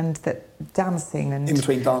and that dancing and in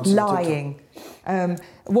between dancing, lying.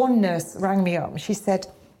 One nurse rang me up and she said,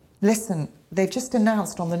 listen, they've just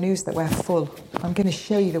announced on the news that we're full. I'm going to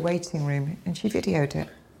show you the waiting room. And she videoed it.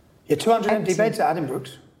 Yeah, 200 empty beds at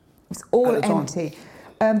Addenbrooke's. It's all empty.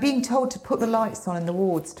 Being told to put the lights on in the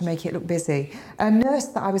wards to make it look busy. A nurse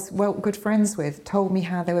that I was good friends with told me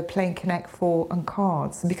how they were playing Connect 4 and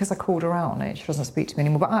cards. And because I called her out on it, she doesn't speak to me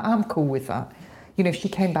anymore. But I'm cool with that. You know, if she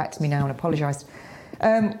came back to me now and apologised.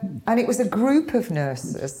 And it was a group of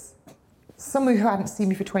nurses, some who hadn't seen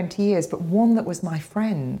me for 20 years, but one that was my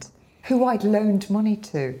friend, who I'd loaned money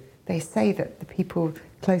to. They say that the people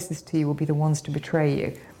closest to you will be the ones to betray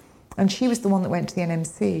you. And she was the one that went to the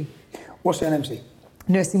NMC. What's the NMC?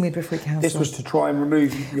 Nursing Midwifery Council. This was to try and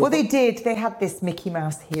remove your... Well, they did. They had this Mickey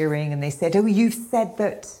Mouse hearing and they said, oh, you've said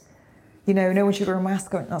that, you know, no one should wear a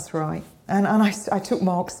mask. I went, that's right. And I took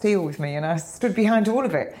Mark Steele with me and I stood behind all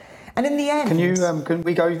of it. And in the end... Can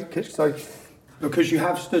we go... So, because you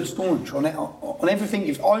have stood staunch on it, on everything.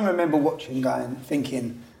 I remember watching,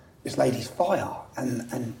 thinking, this lady's fire,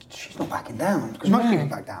 and she's not backing down, because most people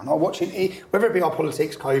back down. I watch it, whether it be our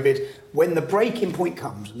politics, COVID, when the breaking point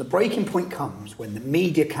comes, and the breaking point comes when the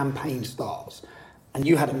media campaign starts, and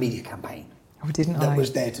you had a media campaign that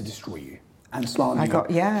was there to destroy you and slander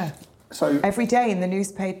you. So every day in the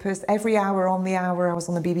newspapers, every hour on the hour, I was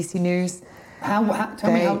on the BBC News. Tell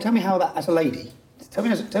me how that, as a lady, tell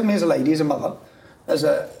me as a lady, as a mother,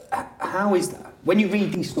 how is that when you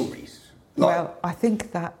read these stories? Well, I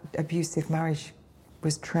think that abusive marriage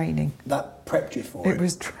was training. That prepped you for it? It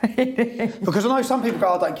was training. Because I know some people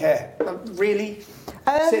go, I don't care. Really?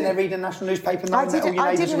 Sitting there reading a national newspaper knowing that all your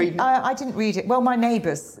neighbours are reading it? I didn't read it. Well, my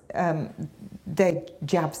neighbours, they're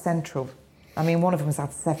jab central. I mean, one of them's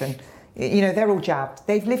had 7. You know, they're all jabbed.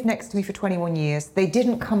 They've lived next to me for 21 years. They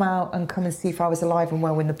didn't come and see if I was alive and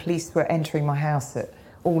well when the police were entering my house at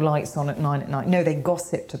all lights on at 9 at night. No, they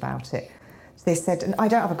gossiped about it. They said, and I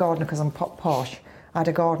don't have a gardener because I'm posh. I had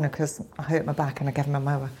a gardener because I hurt my back and I gave him a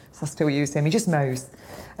mower, so I still use him. He just mows.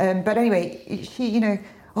 But anyway, she, you know,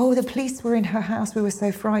 oh, the police were in her house. We were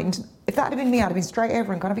so frightened. If that had been me, I'd have been straight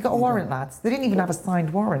over and gone, have you got a warrant, lads? They didn't even have a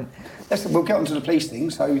signed warrant. We'll get onto the police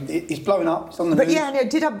thing. So it's blowing up. It's on the news. But yeah, no,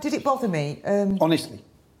 did it bother me? Honestly.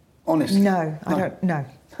 No, I don't. No.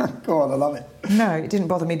 Go on, I love it. No, it didn't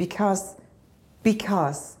bother me because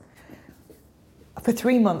for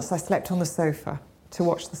 3 months I slept on the sofa to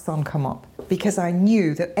watch the sun come up, because I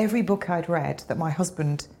knew that every book I'd read that my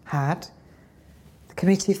husband had, the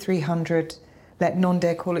Committee of 300, let none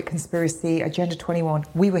dare call it conspiracy, Agenda 21,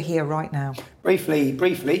 we were here right now. Briefly,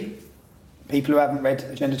 people who haven't read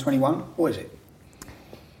Agenda 21, what is it?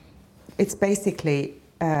 It's basically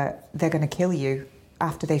they're going to kill you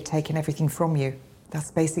after they've taken everything from you.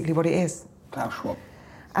 That's basically what it is. Klaus Schwab.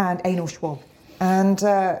 And Anal Schwab. And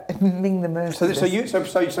Ming the Merciless. So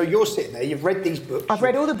you're sitting there, you've read these books. I've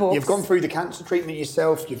read all the books. You've gone through the cancer treatment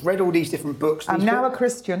yourself, you've read all these different books. I'm now a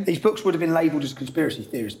Christian. These books would have been labelled as conspiracy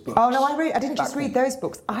theorist books. Oh no, I didn't just read those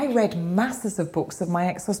books. I read masses of books of my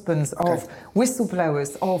ex-husbands, of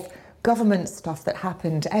whistleblowers, of government stuff that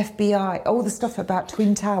happened, FBI, all the stuff about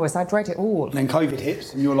Twin Towers. I'd read it all. And then COVID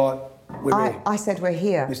hits and you're like, we're here. I said, we're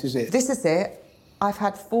here. This is it. This is it. I've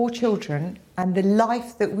had 4 children and the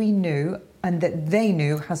life that we knew and that they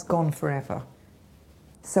knew has gone forever.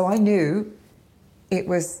 So I knew it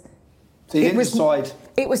was... So you didn't decide...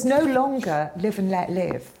 It was no longer live and let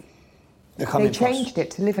live. They changed it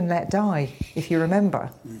to live and let die, if you remember.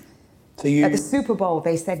 So you... At the Super Bowl,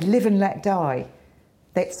 they said live and let die.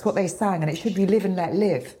 That's what they sang, and it should be live and let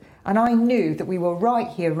live. And I knew that we were right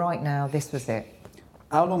here, right now, this was it.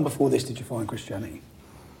 How long before this did you find Christianity?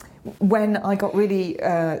 When I got really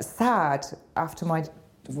sad after my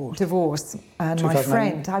divorce and my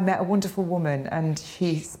friend, I met a wonderful woman and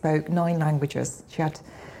she spoke 9 languages. She had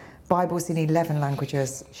Bibles in 11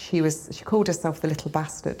 languages. She called herself the little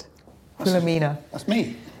bastard, Philomena. That's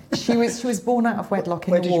me. She was born out of wedlock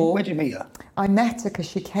in the war. Where did you meet her? I met her because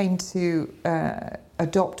she came to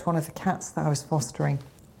adopt one of the cats that I was fostering.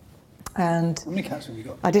 And how many cats have you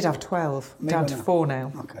got? I did have 12, down to 4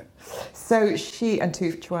 now. Okay. So and 2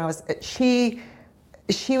 chihuahuas.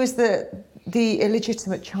 She was the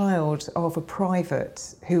illegitimate child of a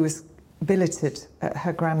private who was billeted at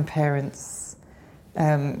her grandparents'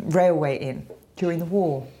 railway inn during the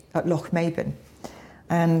war at Loch Maben.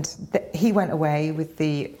 And he went away with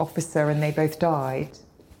the officer and they both died.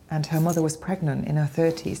 And her mother was pregnant in her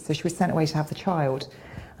 30s, so she was sent away to have the child.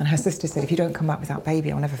 And her sister said, if you don't come back with that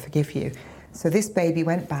baby, I'll never forgive you. So this baby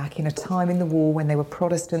went back in a time in the war when they were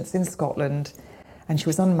Protestants in Scotland, and she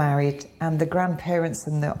was unmarried, and the grandparents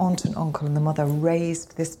and the aunt and uncle and the mother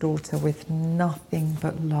raised this daughter with nothing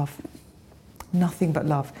but love. Nothing but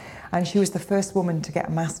love. And she was the first woman to get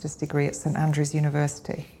a master's degree at St Andrews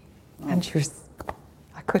University. And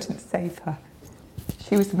I couldn't save her.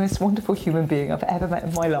 She was the most wonderful human being I've ever met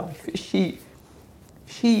in my life. She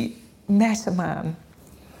met a man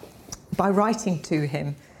by writing to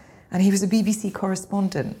him, and he was a BBC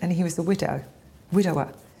correspondent, and he was a widower.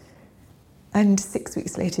 And 6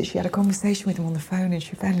 weeks later, she had a conversation with him on the phone, and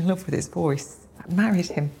she fell in love with his voice. I married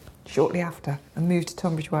him shortly after and moved to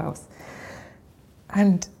Tunbridge Wells.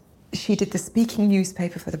 And she did the speaking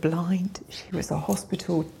newspaper for the blind. She was a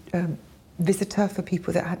hospital visitor for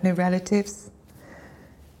people that had no relatives.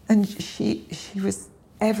 And she was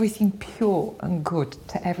everything pure and good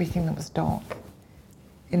to everything that was dark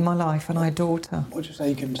in my life, and I adored her. What did you say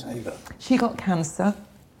you couldn't save her? She got cancer.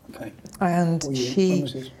 Okay. And When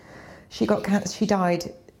was this? she got cancer. She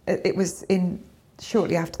died. It was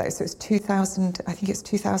shortly after that. So it was 2000. I think it's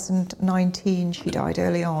 2019. She died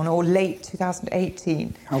early on, or late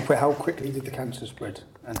 2018. How quickly did the cancer spread?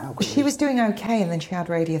 And how quickly? She was doing okay, and then she had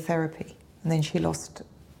radiotherapy, and then she lost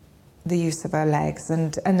the use of her legs,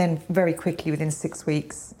 and then very quickly, within 6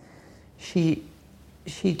 weeks, she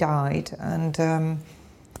died. And do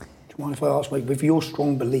you mind if I ask, with your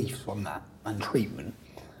strong beliefs on that and treatment,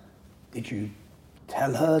 did you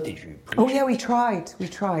tell her? Did you preach? Oh yeah, we tried.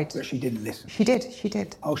 But she didn't listen. She did.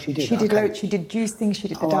 Oh, she did. She did okay. loads. She did juicing. She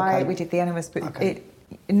did the diet. Okay. We did the enemas, but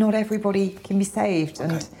not everybody can be saved.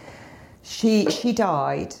 Okay. And she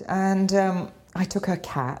died, and I took her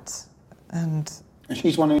cat, and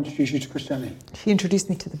she's the one who introduced you to Christianity? She introduced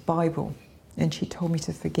me to the Bible, and she told me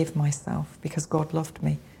to forgive myself because God loved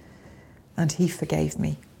me, and He forgave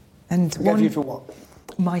me. And Forgave you for what?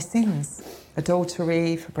 My sins,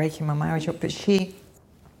 adultery, for breaking my marriage up. But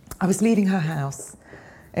I was leaving her house.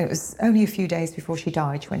 It was only a few days before she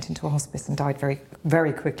died. She went into a hospice and died very,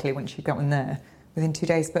 very quickly when she'd gotten there, within 2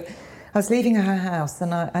 days. But I was leaving her house,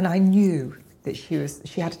 and I knew that she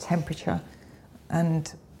had a temperature, and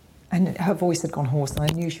her voice had gone hoarse, and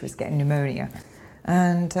I knew she was getting pneumonia.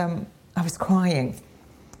 And I was crying,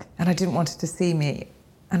 and I didn't want her to see me.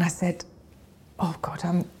 And I said, oh God,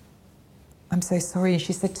 I'm so sorry. And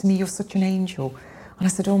she said to me, you're such an angel. And I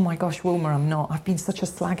said, oh my gosh, Wilma, I'm not. I've been such a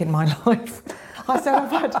slag in my life. I said,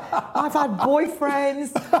 I've had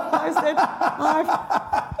boyfriends. I said,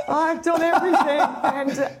 I've done everything.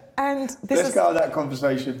 And Let's go to that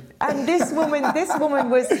conversation. And this woman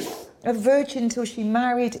was a virgin till she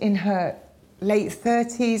married in her late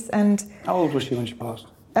 30s. And how old was she when she passed?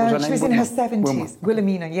 She was in her 70s.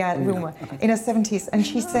 Wilhelmina, Wilma. Okay. In her 70s. And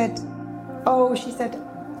she said,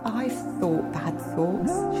 I've thought bad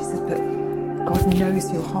thoughts. She said, but God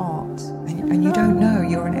knows your heart. And you don't know,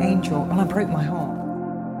 you're an angel. And I broke my heart.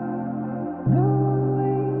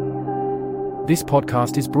 This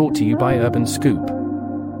podcast is brought to you by Urban Scoop.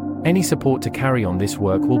 Any support to carry on this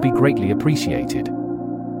work will be greatly appreciated.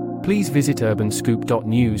 Please visit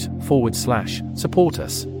urbanscoop.news/support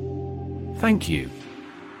us. Thank you.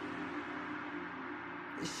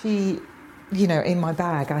 She, in my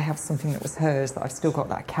bag, I have something that was hers that I've still got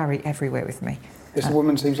that I carry everywhere with me. This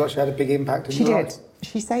woman seems like she had a big impact in your life.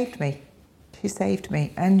 She saved me.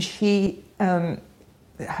 And her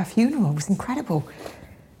funeral was incredible.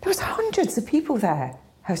 There was hundreds of people there.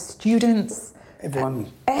 Her students.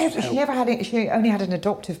 Everyone. She only had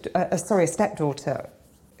a stepdaughter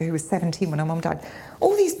who was 17 when her mum died.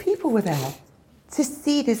 All these people were there to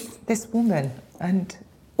see this woman, and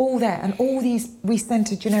all there, and all these, we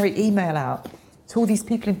sent a generic email out to all these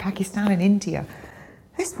people in Pakistan and India.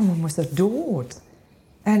 This woman was adored,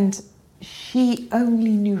 and she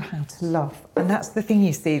only knew how to love. And that's the thing,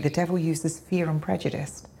 you see, the devil uses fear and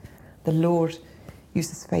prejudice. The Lord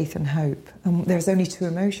uses faith and hope. And there's only two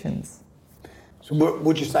emotions. So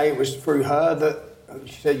would you say it was through her that,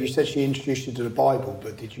 you said she introduced you to the Bible,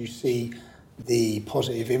 but did you see the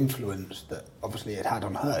positive influence that obviously it had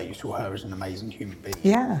on her? You saw her as an amazing human being.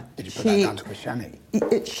 Yeah. Did you put that down to Christianity?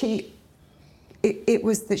 It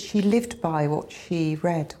was that she lived by what she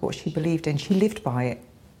read, what she believed in. She lived by it.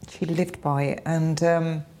 And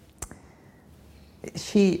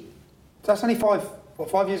That's only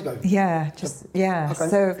 5 years ago? Yeah, Okay.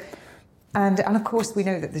 So, and of course we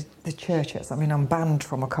know that the churches, I'm banned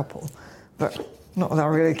from a couple, but Not that I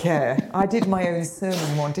really care. I did my own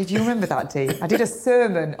sermon one. Did you remember that, Dee? I did a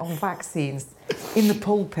sermon on vaccines in the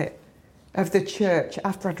pulpit of the church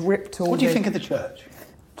after I'd ripped all What do you think of the church?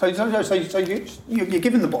 So you're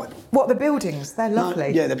given the Bible. What, the buildings? They're lovely.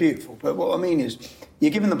 No, yeah, they're beautiful. But what I mean is,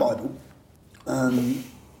 you're given the Bible,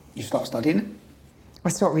 you start studying it. I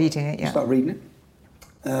start reading it, yeah. You start reading it.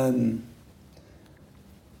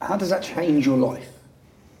 How does that change your life?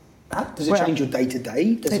 Does it change your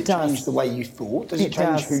day-to-day? Does it change the way you thought? Does it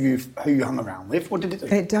change who you hung around with? What did it do?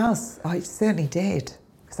 It does. It certainly did.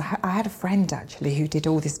 Because I had a friend, actually, who did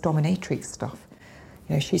all this dominatrix stuff.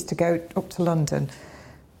 You know, she used to go up to London,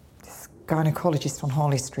 this gynaecologist on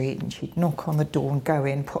Harley Street, and she'd knock on the door and go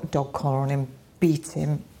in, put a dog collar on him, beat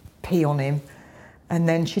him, pee on him, and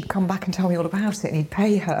then she'd come back and tell me all about it, and he'd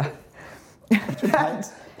pay her.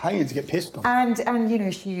 Paying to get pissed on. And you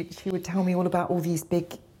know, she would tell me all about all these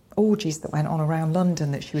big orgies that went on around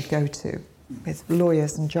London that she would go to with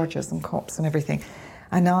lawyers and judges and cops and everything.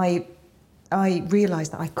 And I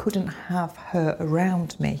realised that I couldn't have her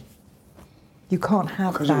around me. You can't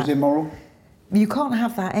have that. Because it was immoral? You can't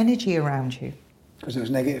have that energy around you. Because it was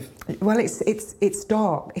negative? Well, it's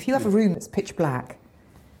dark. If you have a room that's pitch black,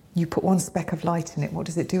 you put one speck of light in it, what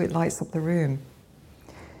does it do? It lights up the room.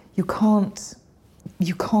 You can't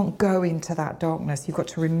go into that darkness. You've got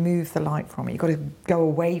to remove the light from it. You've got to go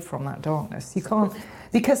away from that darkness. You can't,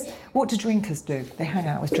 because what do drinkers do? They hang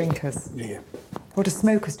out with drinkers. Yeah. What do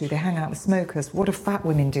smokers do? They hang out with smokers. What do fat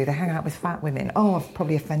women do? They hang out with fat women. Oh, I've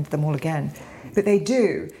probably offended them all again. But they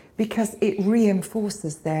do, because it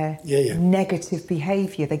reinforces their negative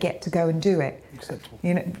behaviour. They get to go and do it. Acceptable.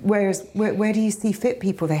 You know, whereas, where do you see fit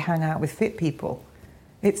people? They hang out with fit people.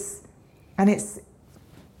 It's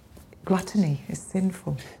gluttony is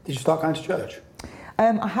sinful. Did you start going to church?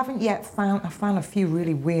 I haven't yet found. I found a few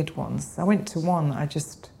really weird ones. I went to one.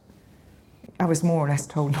 I was more or less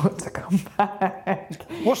told not to come back.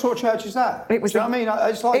 What sort of church is that? It was. Do you know what I mean?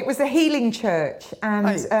 It's like... It was a healing church, and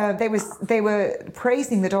they were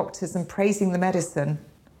praising the doctors and praising the medicine,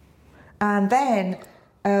 and then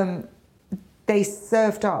they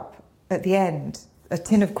served up at the end a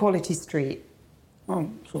tin of Quality Street. Oh,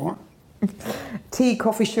 it's all right. Tea,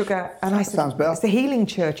 coffee, sugar, and I said, sounds better. It's a healing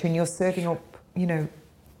church, and you're serving up, you know,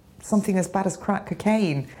 something as bad as crack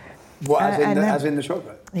cocaine. What, as in the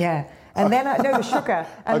chocolate? Yeah, and then the sugar,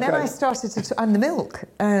 and then I started to, and the milk,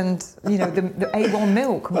 and you know, the A1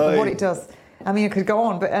 milk, what it does. I mean, I could go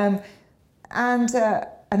on, but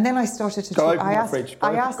and then I started to. I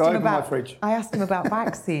asked him about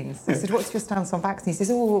vaccines. I said, "What's your stance on vaccines?" He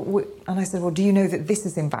says, "Oh," and I said, "Well, do you know that this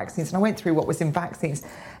is in vaccines?" And I went through what was in vaccines,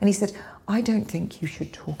 and he said, "I don't think you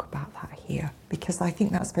should talk about that here because I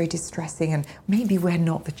think that's very distressing, and maybe we're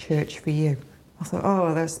not the church for you." I thought,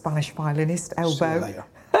 "Oh, there's a Spanish violinist, elbow,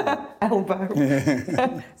 elbow."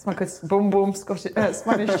 It's my good boom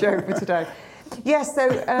Spanish joke for today. Yeah,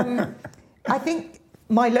 so I think.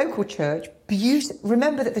 My local church,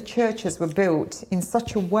 remember that the churches were built in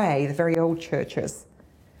such a way, the very old churches,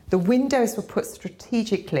 the windows were put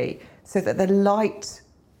strategically so that the light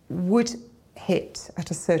would hit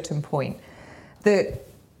at a certain point. The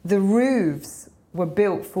roofs were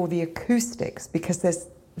built for the acoustics because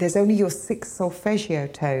there's only your 6 solfeggio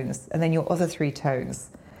tones and then your other 3 tones.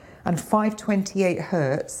 And 528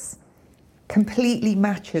 hertz completely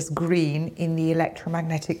matches green in the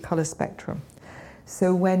electromagnetic colour spectrum.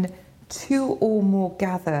 So when 2 or more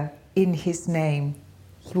gather in his name,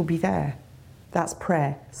 he will be there. That's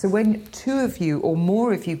prayer. So when 2 of you or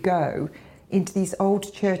more of you go into these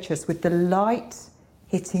old churches with the light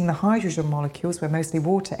hitting the hydrogen molecules, we're mostly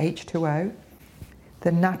water, H2O,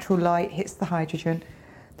 the natural light hits the hydrogen,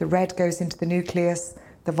 the red goes into the nucleus,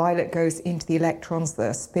 the violet goes into the electrons that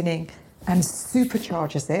are spinning and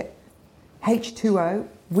supercharges it. H2O,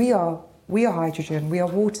 we are hydrogen, we are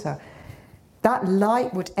water. That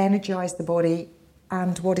light would energise the body,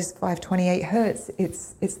 and what is 528 hertz?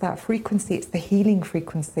 It's that frequency, it's the healing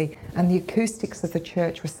frequency, and the acoustics of the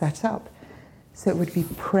church were set up. So it would be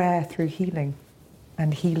prayer through healing,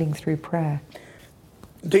 and healing through prayer.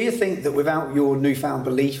 Do you think that without your newfound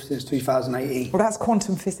belief since 2018? Well, that's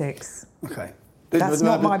quantum physics. Okay. That's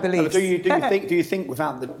not my belief. Do you think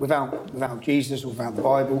without Jesus or without the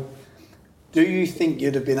Bible, do you think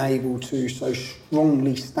you'd have been able to so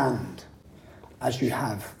strongly stand as you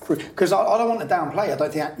have? Because I don't want to downplay. I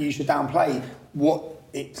don't think you should downplay what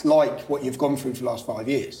it's like, what you've gone through for the last 5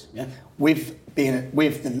 years. Yeah? With the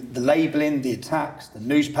labelling, the attacks, the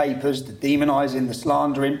newspapers, the demonising, the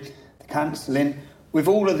slandering, the cancelling. With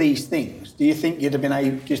all of these things, do you think you'd have been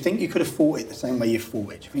able? Do you think you could have fought it the same way you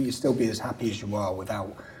fought it? Do you think you'd still be as happy as you are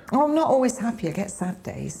without Oh, I'm not always happy. I get sad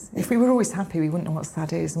days. If we were always happy, we wouldn't know what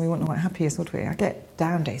sad is, and we wouldn't know what happy is, would we? I get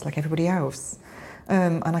down days like everybody else,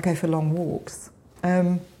 and I go for long walks.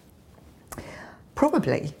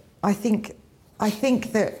 Probably, I think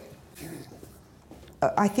we're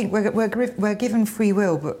given free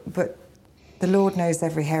will, but the Lord knows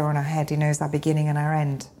every hair on our head. He knows our beginning and our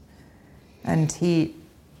end, and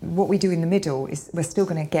what we do in the middle is we're still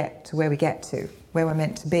going to get to where we get to, where we're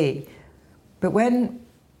meant to be. But when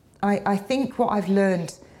I think what I've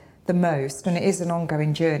learned the most, and it is an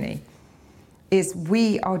ongoing journey, is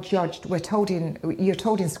we are judged. You're told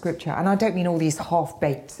in Scripture, and I don't mean all these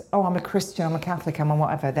half-baked. Oh, I'm a Christian, I'm a Catholic, I'm a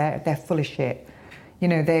whatever. They're full of shit. You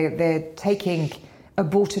know, they're taking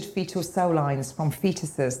aborted fetal cell lines from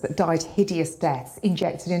fetuses that died hideous deaths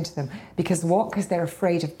injected into them. Because what? Because they're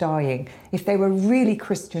afraid of dying. If they were really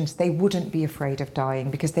Christians, they wouldn't be afraid of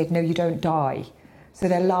dying because they'd know you don't die. So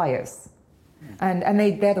they're liars. And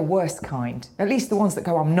they're the worst kind. At least the ones that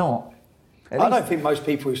go, I'm not. I don't think most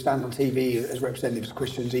people who stand on TV as representatives of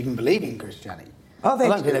Christians even believe in Christianity. Oh, I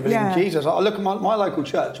don't think they believe in Jesus. I look at my local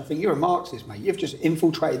church, I think, you're a Marxist, mate. You've just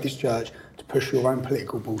infiltrated this church to push your own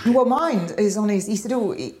political bullshit. Well, mine is on he said,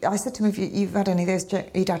 I said to him, if you've had any of those,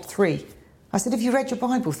 he'd had 3. I said, have you read your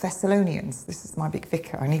Bible, Thessalonians? This is my big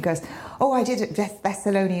vicar. And he goes, oh, I did it,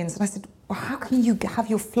 Thessalonians. And I said, well, how can you have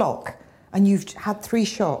your flock and you've had 3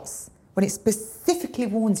 shots when it specifically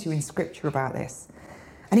warns you in Scripture about this?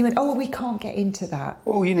 And he went, oh, we can't get into that.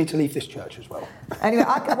 Well, you need to leave this church as well. Anyway,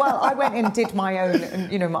 I went and did my own,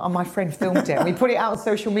 and my friend filmed it. And we put it out on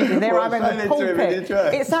social media. There I'm in the pulpit.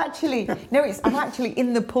 I'm actually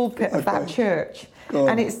in the pulpit of that church.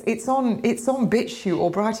 And it's on BitChute or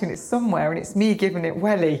Brighton, it's somewhere, and it's me giving it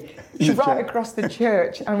welly right across the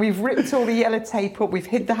church. And we've ripped all the yellow tape up, we've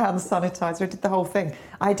hid the hand sanitizer, I did the whole thing.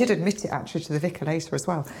 I did admit it actually to the vicar later as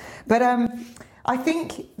well. But I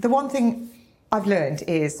think the one thing I've learned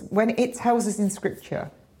is when it tells us in Scripture,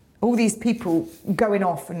 all these people going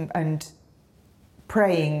off and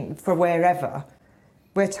praying for wherever,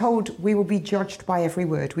 we're told we will be judged by every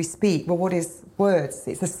word we speak. Well, what is words?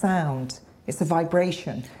 It's a sound. It's a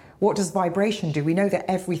vibration. What does vibration do? We know that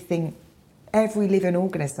every living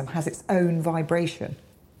organism has its own vibration.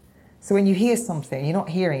 So when you hear something, you're not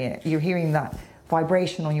hearing it. You're hearing that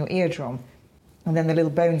vibration on your eardrum and then the little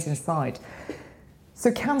bones inside. So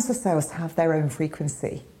cancer cells have their own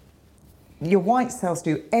frequency. Your white cells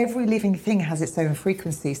do. Every living thing has its own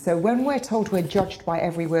frequency. So when we're told we're judged by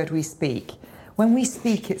every word we speak, when we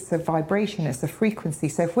speak, it's a vibration, it's a frequency.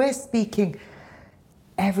 So if we're speaking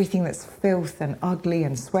everything that's filth and ugly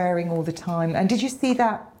and swearing all the time, and did you see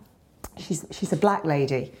that? She's a black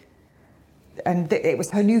lady, and it was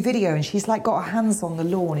her new video, and she's like got her hands on the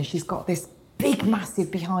lawn, and she's got this big, massive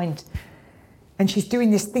behind, and she's doing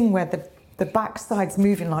this thing where the backside's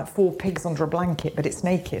moving like 4 pigs under a blanket, but it's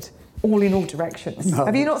naked, all in all directions. No,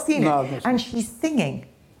 have you not seen no, it? And she's singing.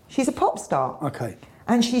 She's a pop star. Okay.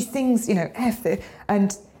 And she sings, F it,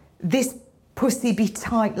 and this pussy be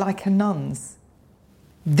tight like a nun's.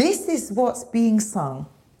 This is what's being sung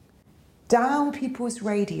down people's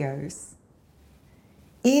radios,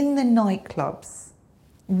 in the nightclubs.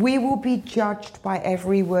 We will be judged by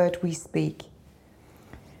every word we speak.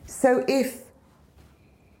 So if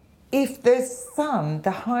the sun,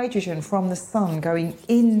 the hydrogen from the sun going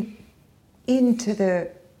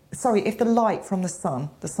if the light from the sun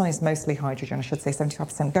is mostly hydrogen, I should say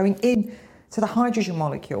 75%, going in to the hydrogen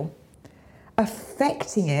molecule,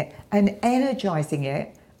 affecting it and energizing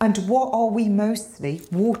it, and what are we mostly?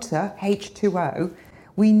 Water, H2O.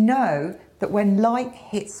 We know that when light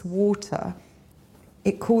hits water,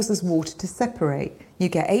 it causes water to separate. You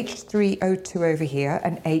get H3O2 over here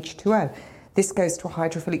and H2O. This goes to a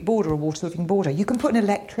hydrophilic border, a water-loving border. You can put an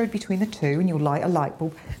electrode between the two and you'll light a light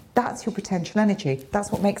bulb. That's your potential energy.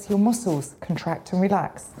 That's what makes your muscles contract and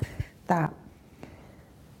relax. That.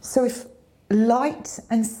 So if light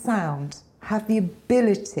and sound have the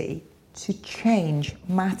ability to change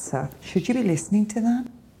matter, should you be listening to that?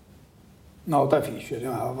 No, I don't think you should.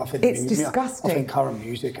 I think it's disgusting. I think current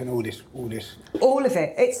music and all this. All of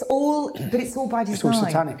it. It's all by design. It's all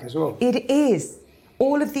satanic as well. It is.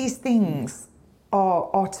 All of these things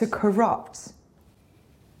are to corrupt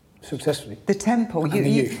successfully the temple.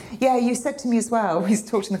 You said to me as well, we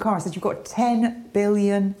talked in the car, I said, you've got 10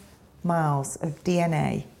 billion miles of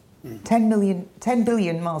DNA. 10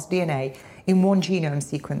 billion miles DNA in one genome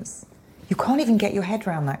sequence. You can't even get your head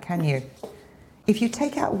around that, can you? If you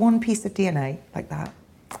take out one piece of DNA like that,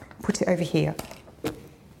 put it over here,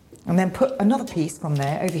 and then put another piece from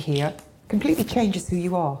there over here, completely changes who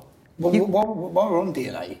you are. Well, while we're on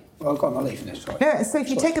DNA, I've got my leaf in this, sorry. No, so if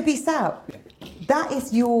you take a piece out, That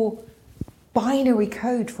is your binary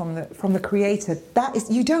code from the creator. That is,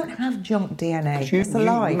 you don't have junk DNA. It's a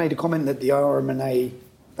lie. You made a comment that the RNA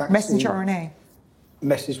vaccine Messenger RNA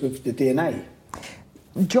messes with the DNA.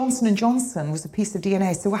 Johnson & Johnson was a piece of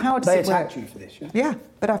DNA. So how does it work? They attacked you for this, yeah? Yeah,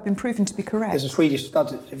 but I've been proven to be correct. There's a Swedish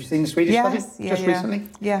study. Have you seen the Swedish study just recently?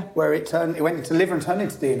 Yeah. Where it went into liver and turned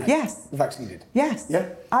into DNA. Yes. The vaccine did. Yes. Yeah.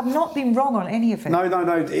 I've not been wrong on any of it. No.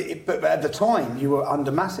 But at the time, you were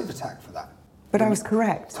under massive attack for that. But I was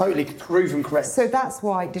correct. Totally proven correct. So that's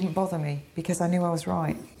why it didn't bother me, because I knew I was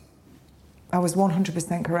right. I was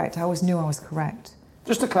 100% correct. I always knew I was correct.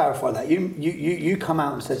 Just to clarify that, you come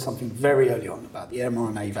out and said something very early on about the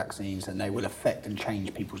mRNA vaccines and they will affect and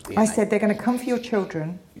change people's DNA. I said they're going to come for your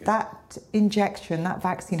children. Yeah. That injection, that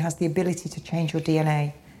vaccine has the ability to change your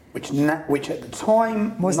DNA. Which at the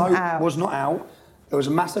time was not out. There was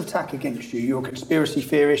a massive attack against you. You're a conspiracy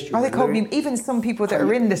theorist. They called me, even some people that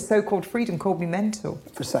are in this so-called freedom called me mental.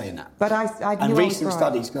 For saying that. But I knew and recent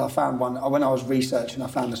studies, because I found one, when I was researching, I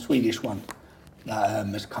found the Swedish one. That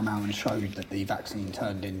has come out and showed that the vaccine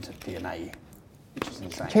turned into DNA, which is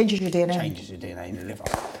insane. Changes your DNA. Changes your DNA in the liver.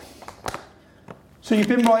 So you've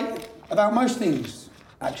been right about most things,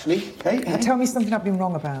 actually. Okay? Tell me something I've been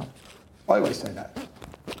wrong about. I always say that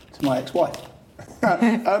to my ex-wife.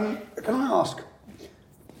 Can I ask,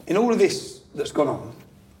 in all of this that's gone on,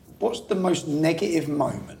 what's the most negative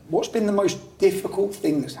moment? What's been the most difficult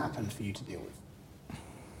thing that's happened for you to deal with?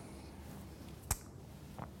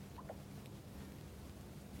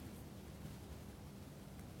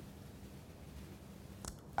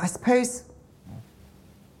 I suppose,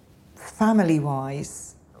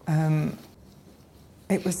 family-wise, I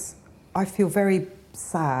feel very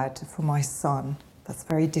sad for my son. That's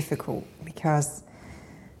very difficult because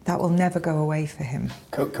that will never go away for him.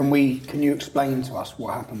 Can you explain to us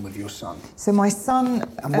what happened with your son? So my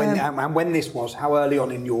son... And when this was, how early on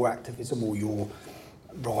in your activism or your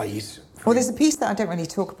rise? Well, there's a piece that I don't really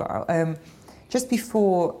talk about. Just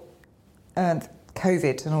before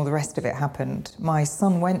COVID and all the rest of it happened, my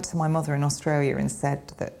son went to my mother in Australia and said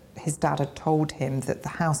that his dad had told him that the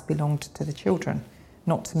house belonged to the children,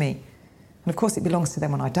 not to me. And of course it belongs to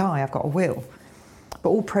them when I die, I've got a will. But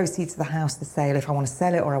all proceeds of the house, the sale, if I want to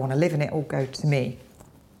sell it or I want to live in it, all go to me.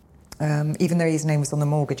 Even though his name was on the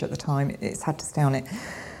mortgage at the time, it's had to stay on it,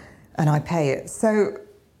 and I pay it. So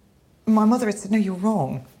my mother had said, no, you're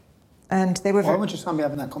wrong. And they were... Why would your son be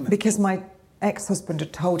having that comment? Because my ex-husband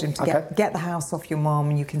had told him to get the house off your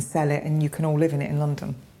mum and you can sell it and you can all live in it in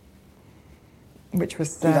London. Which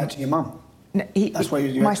was... Do that to your mum? No, that's why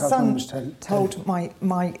your ex-husband was told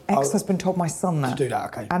my ex-husband told my son that. To do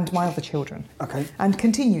that, okay. And my other children. Okay. And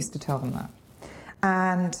continues to tell them that.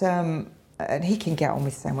 And he can get on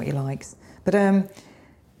with saying what he likes. But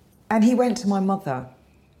and he went to my mother.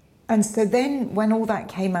 And so then when all that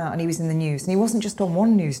came out and he was in the news, and he wasn't just on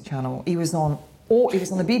one news channel, he was on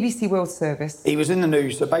the BBC World Service. He was in the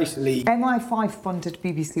news, so basically... MI5 funded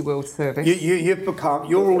BBC World Service.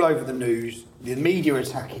 You're all over the news, the media are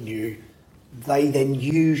attacking you, they then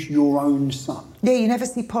use your own son. Yeah, you never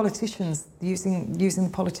see politicians using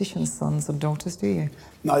politicians' sons and daughters, do you?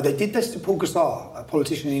 No, they did this to Paul Gosar, a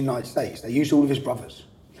politician in the United States. They used all of his brothers.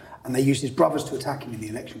 And they used his brothers to attack him in the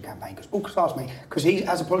election campaign. Because Paul Gosar's because he,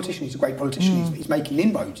 as a politician, he's a great politician. He's making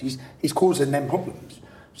inroads. He's causing them problems.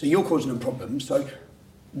 So you're causing them problems. So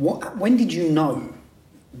when did you know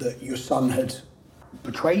that your son had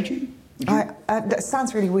betrayed you? That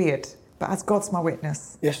sounds really weird, but as God's my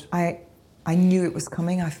witness, yes, I knew it was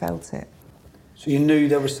coming. I felt it. So you knew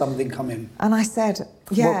there was something coming. And I said,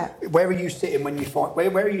 yeah. Where are you sitting when you fight?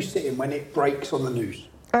 Where are you sitting when it breaks on the news?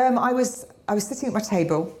 I was sitting at my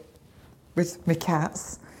table with my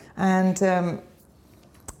cats, and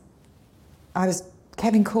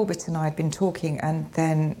Kevin Corbett and I had been talking, and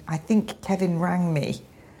then I think Kevin rang me,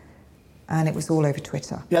 and it was all over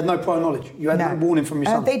Twitter. You had no prior knowledge? You had no warning from your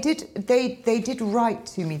son? They did write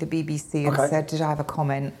to me, the BBC, and said, did I have a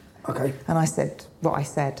comment? Okay. And I said what I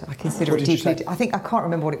said. I consider it deeply... I can't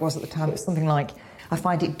remember what it was at the time. It was something like, I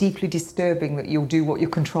find it deeply disturbing that you'll do what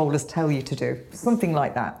your controllers tell you to do. Something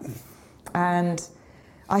like that. And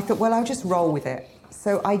I thought, well, I'll just roll with it.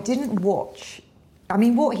 So I didn't watch... I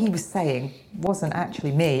mean, what he was saying wasn't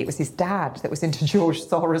actually me. It was his dad that was into George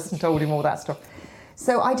Soros and told him all that stuff.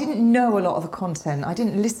 So I didn't know a lot of the content. I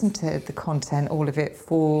didn't listen to the content, all of it,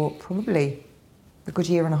 for probably a good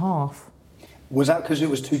year and a half. Was that because it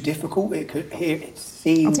was too difficult?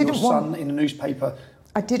 Seeing your son in the newspaper...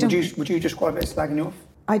 I didn't... Would you describe it as slagging you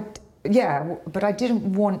off? Yeah, but I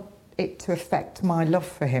didn't want it to affect my love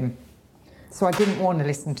for him. So I didn't want to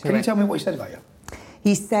listen to it. Can you tell me what he said about you?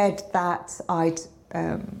 He said that I'd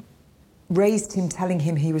raised him telling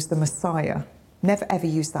him he was the Messiah. Never ever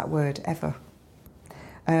used that word, ever.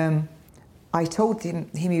 I told him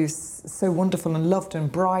he was so wonderful and loved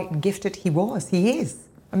and bright and gifted. He is.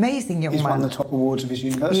 Amazing young man. He's won the top awards of his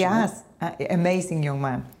university. He has. Amazing young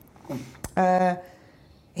man.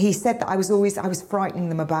 He said that I was frightening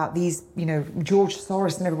them about these, George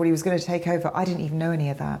Soros and everybody was going to take over. I didn't even know any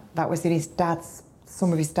of that. That was in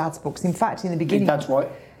some of his dad's books. In fact, in the beginning... His dad's white?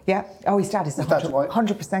 Yeah. Oh, his dad is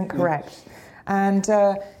 100% correct. Yeah. And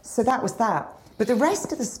so that was that. But the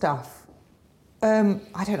rest of the stuff,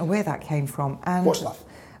 I don't know where that came from. And what stuff?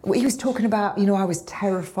 He was talking about, I was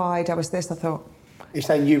terrified, I was this, I thought... He's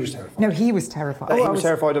saying you was terrified? No, he was terrified. He was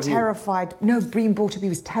terrified of you? Terrified. No, being brought up, he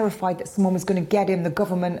was terrified that someone was going to get him, the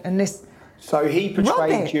government, and this... So he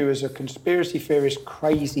portrayed you as a conspiracy theorist,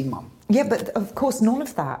 crazy mum. Yeah, but of course none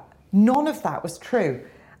of that was true.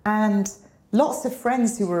 And lots of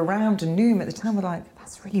friends who were around and knew him at the time were like,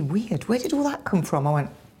 that's really weird. Where did all that come from? I went,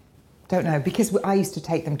 don't know, because I used to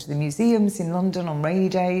take them to the museums in London on rainy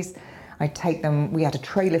days. I'd take them, we had a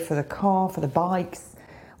trailer for the car, for the bikes.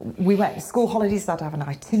 We went to school holidays, I'd have an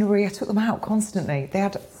itinerary, I took them out constantly. They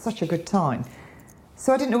had such a good time.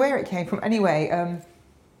 So I didn't know where it came from. Anyway,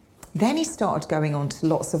 then he started going on to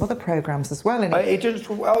lots of other programmes as well. And it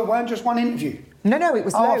weren't just one interview? No, it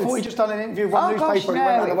was loads. I thought he just done an interview with one newspaper and he went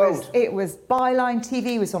around the world. It was Byline TV,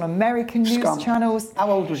 he was on American news channels. How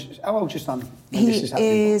old was your son when He this is happening?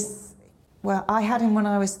 is, well, I had him when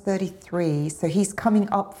I was 33, so he's coming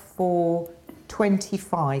up for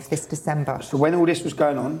 25 this December. So when all this was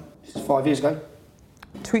going on, this is 5 years ago?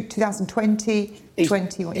 2020,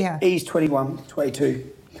 21, yeah. He's 21, 22,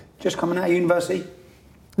 just coming out of university?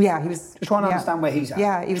 Yeah, he was... Just trying to understand where he's at.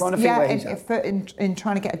 Yeah, he was trying to think where he's at. In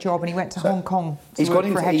trying to get a job, and he went to Hong Kong to work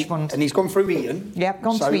for a hedge fund. And he's gone through Eton. Yeah,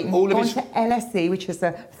 gone to Eton, gone to LSE, which is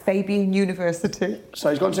a Fabian University. So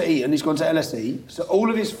he's gone to Eton, he's gone to LSE. So all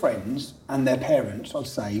of his friends and their parents, I'd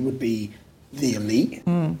say, would be the elite.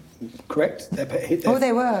 Correct?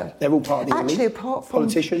 They were. They're all part of the elite. Actually, apart from...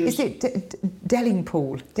 Politicians. Is it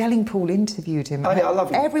Dellingpool? Dellingpool interviewed him. Oh, yeah, I love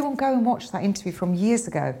him. Everyone go and watch that interview from years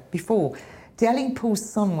ago, before. Dellingpool's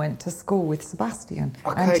son went to school with Sebastian.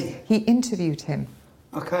 Okay. And he interviewed him.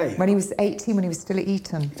 Okay. When he was 18, when he was still at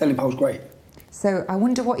Eton. Dellingpool's great. So I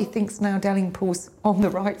wonder what he thinks now Dellingpool's on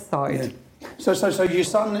the right side. Yeah. So your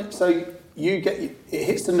son, it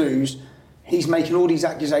hits the news, he's making all these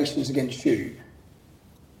accusations against you.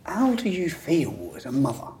 How do you feel as a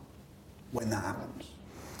mother when that happens?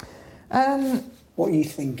 What are you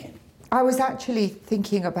thinking? I was actually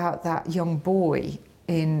thinking about that young boy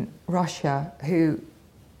in Russia who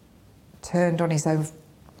turned on his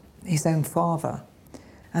own father,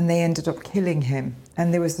 and they ended up killing him.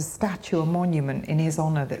 And there was a statue, a monument in his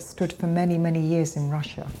honour that stood for many, many years in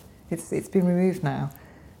Russia. It's been removed now.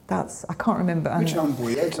 I can't remember. Which young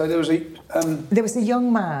boy? So there was a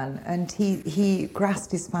young man, and he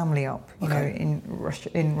grassed his family up, in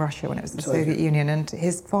Russia when it was the Soviet Union, and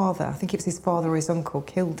his father, I think it was his father or his uncle,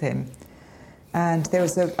 killed him. And there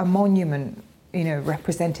was a monument,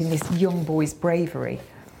 representing this young boy's bravery,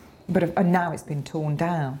 and now it's been torn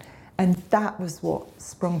down. And that was what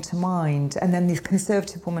sprung to mind. And then the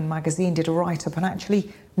Conservative Woman magazine did a write-up and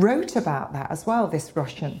actually wrote about that as well, this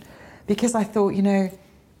Russian, because I thought,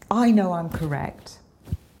 I know I'm correct,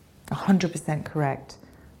 100% correct.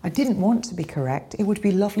 I didn't want to be correct. It would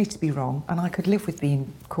be lovely to be wrong, and I could live with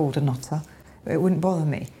being called a nutter. It wouldn't bother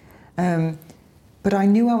me. But I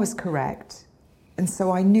knew I was correct, and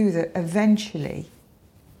so I knew that eventually,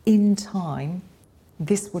 in time,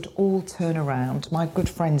 this would all turn around. My good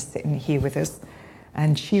friend's sitting here with us,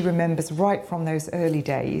 and she remembers right from those early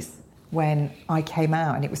days when I came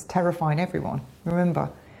out, and it was terrifying everyone, remember?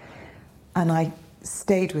 And I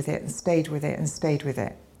stayed with it and stayed with it and stayed with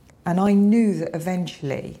it. And I knew that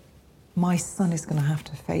eventually my son is going to have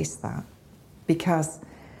to face that, because...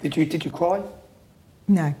 Did you cry?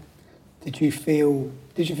 No. Did you feel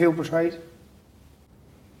betrayed?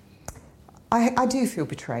 I do feel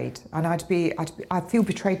betrayed, and I feel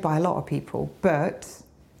betrayed by a lot of people, but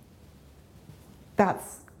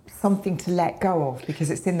that's something to let go of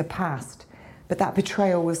because it's in the past. But that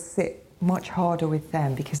betrayal will sit much harder with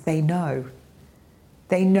them because they know.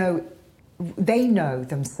 They know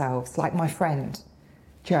themselves, like my friend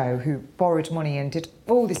Jo, who borrowed money and did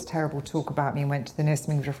all this terrible talk about me and went to the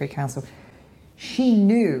Nursing Midwifery Council. She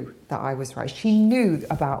knew that I was right. She knew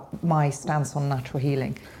about my stance on natural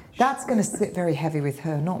healing. That's going to sit very heavy with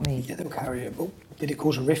her, not me. Yeah, they'll carry it. But did it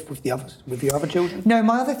cause a rift with the others, with your other children? No,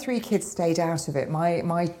 my other 3 kids stayed out of it.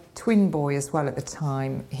 My twin boy as well at the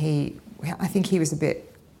time, I think he was a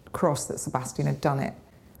bit cross that Sebastian had done it.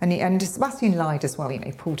 And Sebastian lied as well,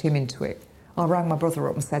 he pulled him into it. I rang my brother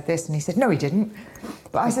up and said this, and he said, no, he didn't.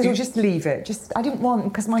 But I said, well, just leave it. I didn't want,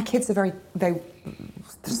 because my kids are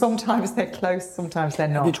sometimes they're close, sometimes they're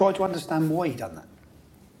not. Have you tried to understand why he done that?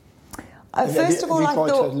 First of all, I thought...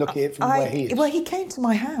 Have you tried to look at it from where he is? Well, he came to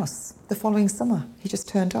my house the following summer. He just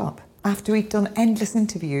turned up. After we'd done endless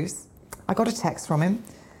interviews, I got a text from him.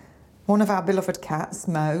 One of our beloved cats,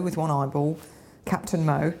 Mo, with one eyeball, Captain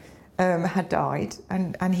Mo, had died,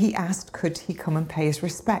 and he asked could he come and pay his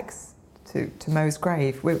respects to Mo's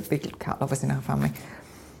grave. We're big cat lovers in our family.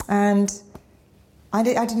 And I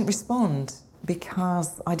didn't respond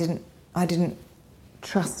because I didn't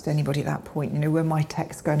trust anybody at that point, were my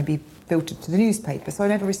texts going to be filtered to the newspaper, so I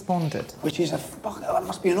never responded. Which is that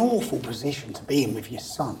must be an awful position to be in with your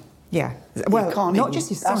son. Yeah, well, not just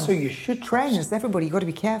your son. That's who you should trust. Friends, everybody, you've got to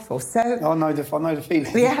be careful. So I know the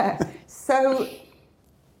feeling. Yeah. So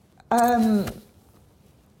the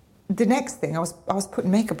next thing, I was putting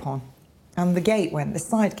makeup on, and the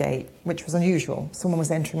side gate, which was unusual. Someone was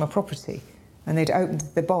entering my property, and they'd opened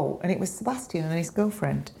the bolt, and it was Sebastian and his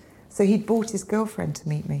girlfriend. So he'd brought his girlfriend to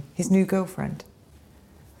meet me, his new girlfriend,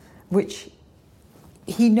 which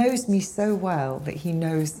he knows me so well that he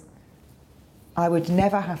knows I would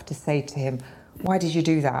never have to say to him, why did you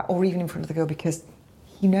do that? Or even in front of the girl, because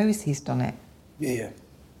he knows he's done it. Yeah.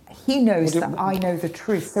 He knows that I know the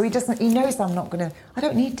truth. So he knows I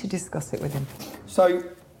don't need to discuss it with him. So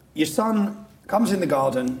your son comes in the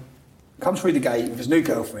garden, comes through the gate with his new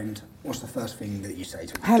girlfriend. What's the first thing that you say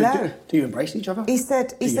to him? Hello. Do you embrace each other? He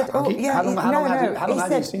said, oh, yeah. How long have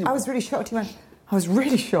you seen him? I was really shocked. He went, I was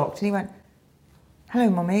really shocked. And he went, hello,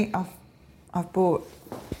 Mummy, I've brought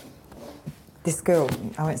this girl,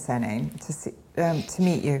 I won't say her name, to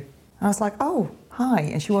meet you. And I was like, oh, hi.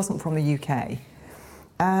 And she wasn't from the UK.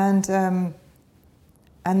 And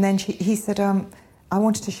then he said, I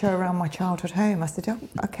wanted to show her around my childhood home. I said, oh,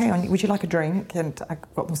 OK, would you like a drink? And I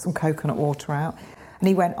got some coconut water out. And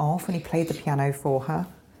he went off and he played the piano for her.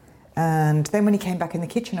 And then when he came back in the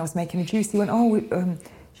kitchen, I was making a juice. He went, oh,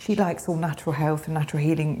 she likes all natural health and natural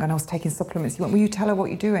healing, and I was taking supplements. He went, will you tell her what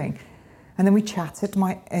you're doing? And then we chatted,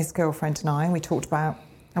 his girlfriend and I, and we talked about,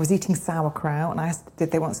 I was eating sauerkraut, and I asked, did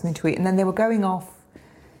they want something to eat? And then they were going off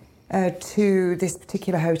to this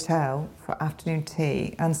particular hotel for afternoon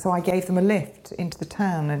tea, and so I gave them a lift into the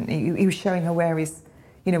town, and he was showing her where he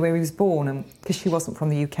was born, and because she wasn't from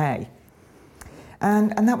the UK.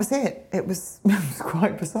 And that was it. It was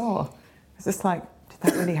quite bizarre. It's just like, did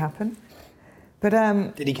that really happen? But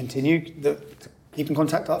did he continue to keep in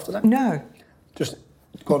contact after that? No. Just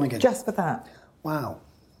gone again? Just for that. Wow.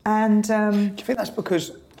 And do you think that's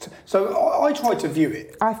because... So I tried to view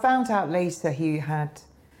it. I found out later he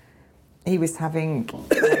was having...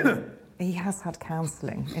 he has had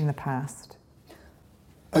counselling in the past.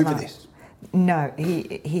 Over this? No,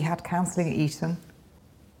 he had counselling at Eton.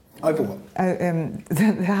 Over what?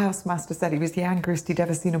 The housemaster said he was the angriest he'd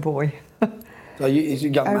ever seen a boy. So he's a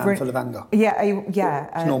young man full of anger? Yeah, yeah.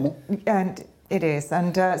 It's normal? And it is.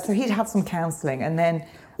 And so he'd had some counselling, and then...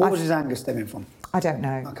 What was his anger stemming from? I don't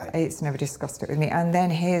know. Okay. It's never discussed it with me. And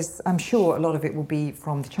then I'm sure a lot of it will be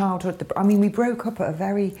from the childhood. We broke up at a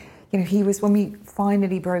very... when we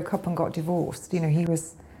finally broke up and got divorced, he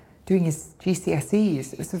was doing his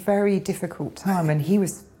GCSEs. It was a very difficult time, and he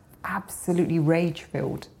was absolutely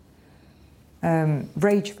rage-filled.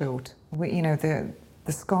 Rage-filled.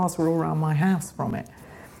 The scars were all around my house from it.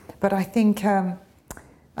 But I think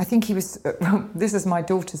he was... this is my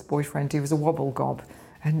daughter's boyfriend, who was a wobble gob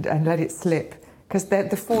and let it slip. Because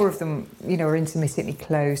the four of them, are intermittently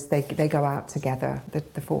close. They go out together.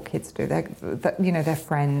 The four kids do. They're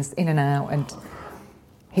friends, in and out. And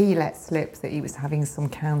he let slip that he was having some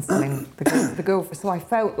counselling. the girl. So I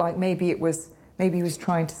felt like maybe he was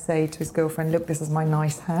trying to say to his girlfriend, look, this is my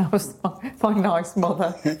nice house, my nice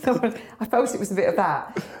mother. So I felt it was a bit of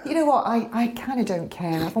that. You know what? I kind of don't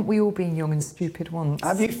care. Haven't we all been young and stupid once?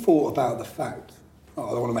 Have you thought about the fact... I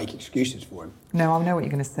don't want to make excuses for him. No, I know what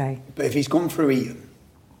you're going to say. But if he's gone through Eton,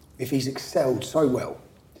 if he's excelled so well...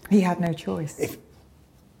 He had no choice.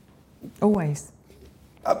 Always.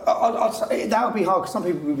 I'd say that would be hard, because some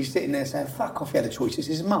people would be sitting there saying, fuck off, he had a choice, it's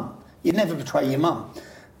his mum. You'd never betray your mum.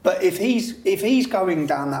 But if he's going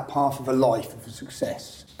down that path of a life of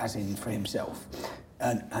success, as in for himself,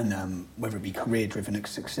 and whether it be career-driven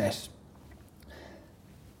success,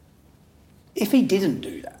 if he didn't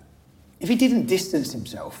do that, if he didn't distance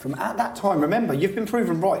himself from at that time, remember, you've been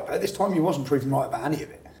proven right, but at this time you wasn't proven right about any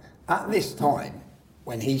of it. At this time,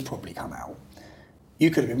 when he's probably come out,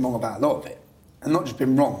 you could have been wrong about a lot of it. And not just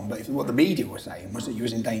been wrong, but what the media were saying was that you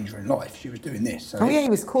was in danger in life. She was doing this. So he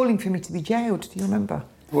was calling for me to be jailed, do you remember?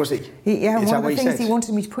 Was he? Yeah, Is one that of what the he things said? he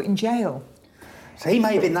wanted me to put in jail. So he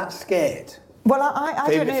may have been that scared Well, I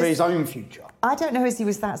don't know. for his own future. I don't know if he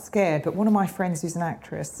was that scared, but one of my friends who's an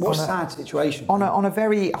actress... What a sad situation. On a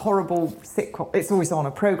very horrible sitcom. It's always on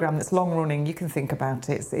a programme that's long-running. You can think about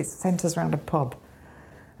it. It centres around a pub.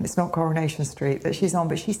 And it's not Coronation Street that she's on,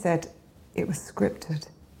 but she said it was scripted.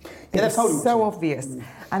 Yeah, they've told him so to. obvious.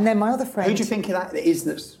 And then my other friend... Who do you think that is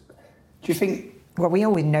that's... Do you think... Well, we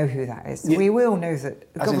always know who that is. Yeah. We will know that...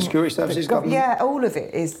 As in security services, government? Yeah, all of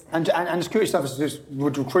it is... And security services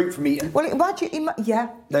would recruit from Eton? Well, yeah.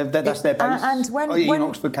 That's their base? And Eton,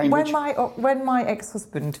 Oxford, Cambridge? when my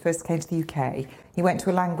ex-husband first came to the UK, he went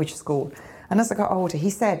to a language school. And as I got older, he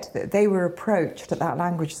said that they were approached at that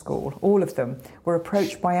language school, all of them, were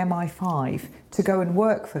approached by MI5 to go and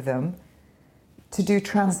work for them to do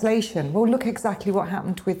translation. Well, look exactly what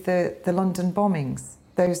happened with the London bombings,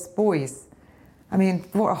 those boys. I mean,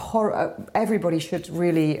 what a horror. Everybody should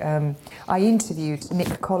really... I interviewed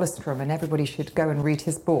Nick Colostrum, and everybody should go and read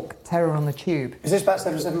his book, Terror on the Tube. Is this about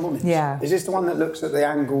 7/7 bombings? Yeah. Is this the one that looks at the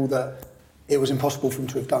angle that it was impossible for him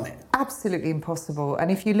to have done it? Absolutely impossible.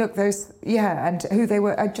 And if you look, those... Yeah, and who they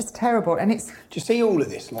were, are just terrible. And it's... Do you see all of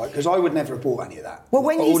this? Like, because I would never have bought any of that. Well,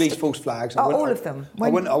 when all you these false flags. all of them. I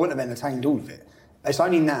wouldn't have entertained all of it. It's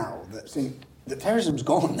only now that terrorism's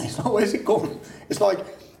gone. It's like, where's it gone? It's like...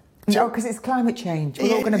 No, because it's climate change.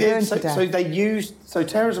 We're all going to burn to death. So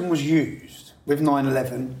terrorism was used with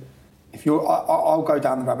 9/11. I'll go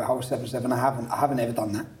down the rabbit hole of 7/7. I haven't ever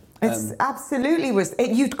done that. It's absolutely was.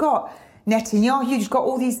 You'd got Netanyahu, you'd got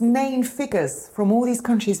all these main figures from all these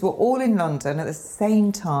countries were all in London at the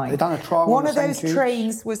same time. They've done a trial. One of those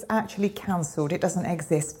trains was actually cancelled. It doesn't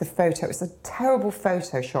exist. The photo. It's a terrible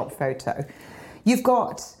Photoshop photo. You've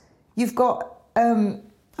got.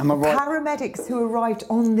 Am I right? Paramedics who arrived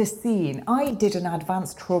on the scene. I did an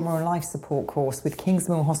advanced trauma and life support course with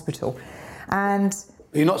Kingsmill Hospital, and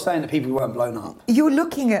you're not saying that people weren't blown up. You're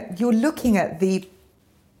looking at the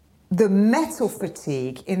metal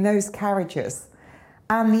fatigue in those carriages,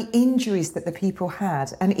 and the injuries that the people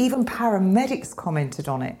had, and even paramedics commented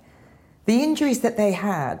on it. The injuries that they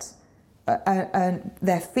had, and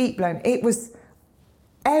their feet blown. It was.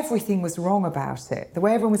 Everything was wrong about it. The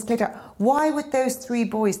way everyone was cleared out. Why would those three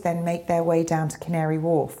boys then make their way down to Canary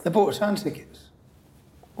Wharf? They bought return tickets.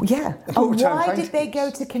 Yeah. And why did they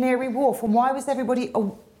go to Canary Wharf? And why was everybody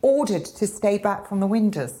ordered to stay back from the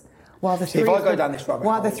windows while the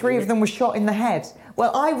three of them were shot in the head?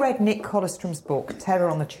 Well, I read Nick Colostrum's book, Terror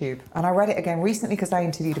on the Tube, and I read it again recently because I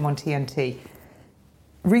interviewed him on TNT.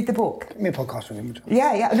 Read the book. Give me a podcast with him.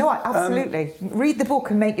 Yeah. No, absolutely. Read the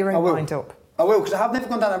book and make your own mind up. I will, because I've never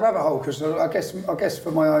gone down that rabbit hole, because I guess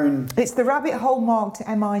for my own... It's the rabbit hole marked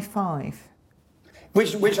MI5.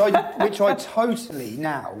 Which I totally,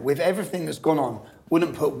 now, with everything that's gone on,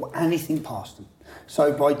 wouldn't put anything past them.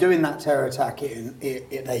 So by doing that terror attack,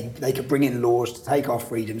 they could bring in laws to take our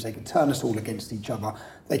freedoms, they could turn us all against each other,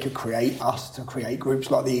 they could create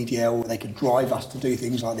groups like the EDL, they could drive us to do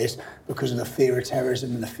things like this because of the fear of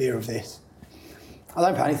terrorism and the fear of this. I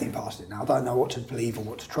don't put anything past it now. I don't know what to believe or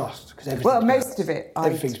what to trust. Most of it...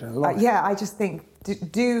 Everything's been a lie. I just think,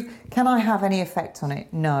 can I have any effect on it?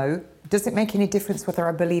 No. Does it make any difference whether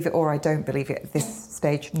I believe it or I don't believe it at this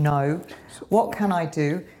stage? No. What can I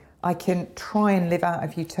do? I can try and live out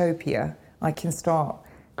of utopia. I can start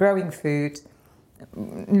growing food,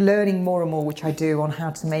 learning more and more, which I do, on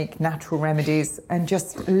how to make natural remedies and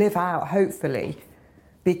just live out, hopefully,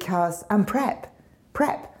 and prep.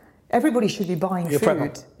 Everybody should be buying food.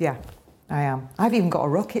 Prepper. Yeah, I am. I've even got a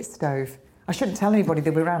rocket stove. I shouldn't tell anybody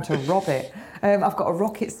that we're around to rob it. I've got a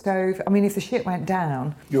rocket stove. I mean, if the shit went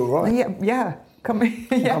down... You're right. Yeah. Come in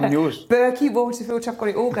yours. Berkey, water filter, I've got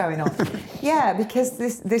it all going on. Yeah, because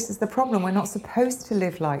this is the problem. We're not supposed to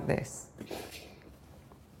live like this.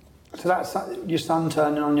 So that's your son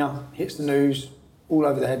turning on you, hits the news, all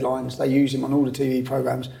over the headlines. They use him on all the TV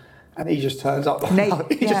programmes. And he just turns up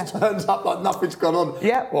just turns up like nothing's gone on.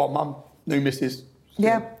 Yeah. What, mum? New missus?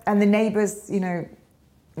 Yeah, and the neighbours,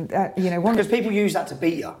 Because people use that to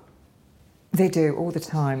beat you. They do all the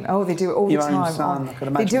time. Oh, they do it all the time. Your own son, I can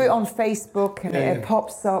imagine. They do it on Facebook, and it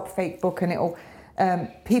pops up, Facebook, and it'll...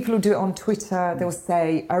 people will do it on Twitter. They'll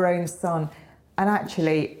say, our own son. And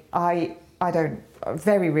actually, I don't...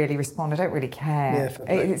 very rarely respond. I don't really care.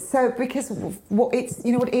 It's so because what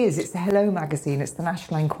it is. It's the Hello magazine. It's the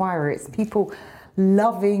National Enquirer. It's people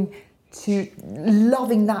loving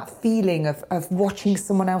that feeling of watching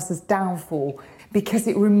someone else's downfall because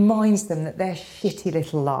it reminds them that their shitty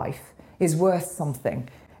little life is worth something.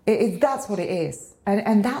 That's what it is,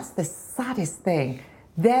 and that's the saddest thing.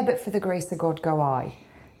 There, but for the grace of God, go I,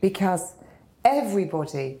 because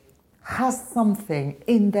Everybody has something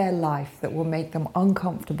in their life that will make them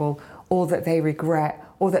uncomfortable or that they regret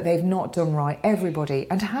or that they've not done right. Everybody.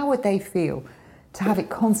 And how would they feel to have it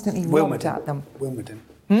constantly rubbed at them? Wilma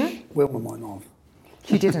didn't. Wilma might not have.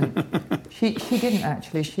 She didn't. she didn't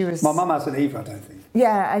actually. She was... My mum hasn't either, I don't think.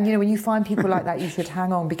 Yeah, and you know, when you find people like that, you should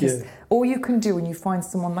hang on, because all you can do when you find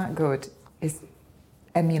someone that good is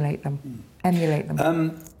emulate them. Emulate them.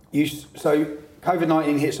 So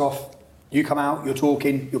COVID-19 hits off, you come out, you're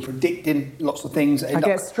talking, you're predicting lots of things. I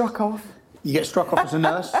get struck off. You get struck off as a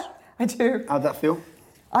nurse? I do. How'd that feel?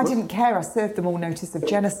 I didn't care. I served them all notice of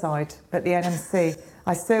genocide at the NMC.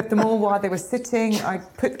 I served them all while they were sitting. I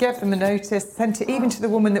gave them a notice, sent it even to the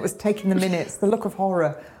woman that was taking the minutes, the look of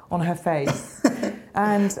horror on her face.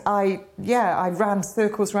 And I ran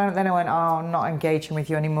circles around it. Then I went, I'm not engaging with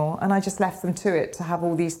you anymore. And I just left them to it, to have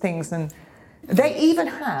all these things. And they even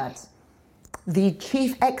had the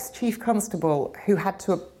ex-chief constable who had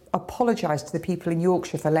to apologise to the people in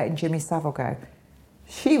Yorkshire for letting Jimmy Savile go.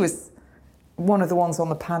 She was one of the ones on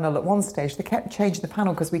the panel at one stage. They kept changing the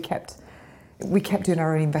panel because we kept doing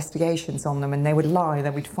our own investigations on them, and they would lie, and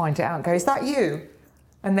then we'd find it out and go, is that you?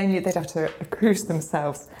 And then they'd have to accuse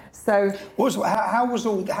themselves. So how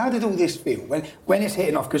did all this feel when it's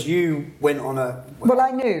hitting off? Because you went on a... Well,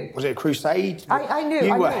 I knew. Was it a crusade? I knew.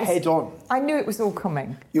 You were head on. I knew it was all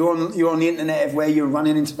coming. You were on the internet everywhere. You were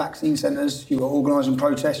running into vaccine centres. You were organising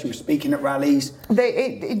protests. You were speaking at rallies. But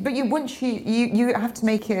you have to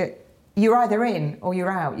make it... You're either in or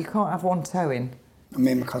you're out. You can't have one toe in.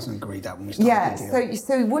 Me and my cousin agreed that when we started. Yeah.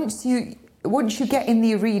 So once you get in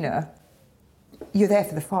the arena, you're there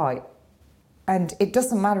for the fight. And it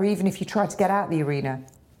doesn't matter even if you try to get out the arena.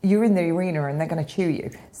 You're in the arena and they're going to chew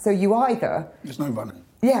you. So you either... There's no running.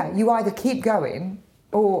 Yeah, you either keep going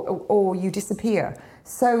or you disappear.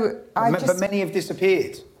 So But many have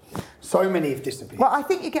disappeared. So many have disappeared. Well, I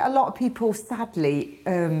think you get a lot of people, sadly,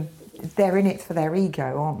 they're in it for their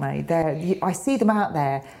ego, aren't they? I see them out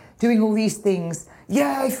there doing all these things.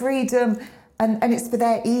 Yay, freedom. And it's for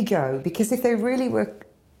their ego, because if they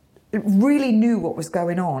really knew what was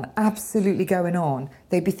going on, absolutely going on,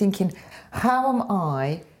 they'd be thinking, how am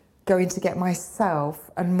I going to get myself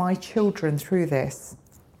and my children through this?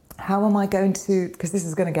 How am I going to, because this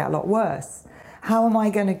is going to get a lot worse, how am I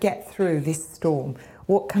going to get through this storm?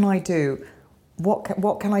 What can I do?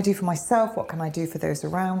 What can I do for myself? What can I do for those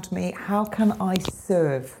around me? How can I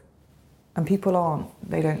serve? And people aren't,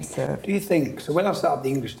 they don't serve. Do you think, so when I set up the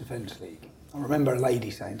English Defence League, I remember a lady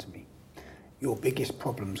saying to me, your biggest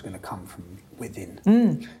problem's going to come from within.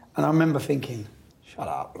 And I remember thinking, shut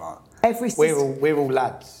up, like, we're all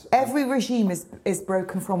lads. Every regime is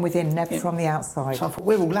broken from within, never from the outside. So I thought,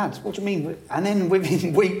 we're all lads, what do you mean? And then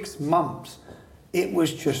within weeks, months, it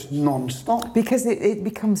was just non-stop. Because it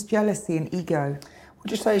becomes jealousy and ego.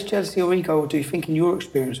 Would you say it's jealousy or ego, or do you think in your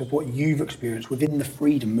experience of what you've experienced within the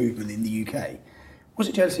freedom movement in the UK, was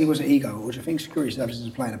it jealousy, was it ego, or do you think security services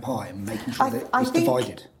are playing a part in making sure that it's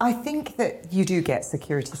divided? I think that you do get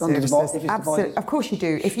security services. Absolutely, of course you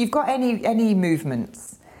do. If you've got any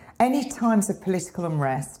movements, any times of political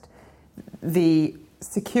unrest, the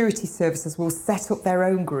security services will set up their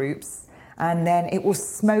own groups, and then it will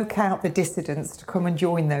smoke out the dissidents to come and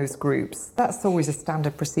join those groups. That's always a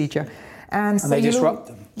standard procedure. And so they disrupt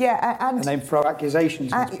them. Yeah, and they throw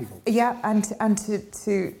accusations against people. Yeah, and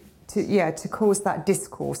to cause that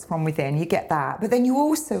discourse from within, you get that. But then you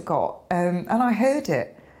also got, and I heard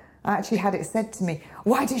it, I actually had it said to me,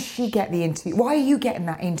 why does she get the interview? Why are you getting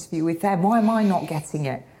that interview with them? Why am I not getting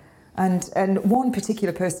it? And one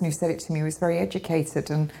particular person who said it to me was very educated,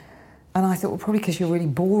 and I thought, well, probably because you're really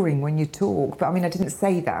boring when you talk. But I mean, I didn't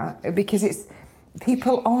say that, because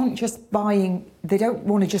people aren't just buying, they don't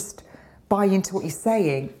want to just buy into what you're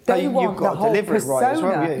saying. They want the whole persona. Right as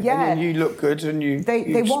well, yeah. And you look good, and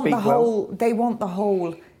they want speak the whole. well. They want the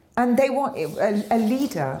whole, and they want a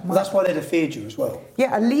leader. Well, that's why they'd have feared you as well.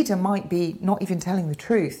 Yeah, a leader might be not even telling the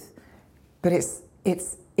truth, but is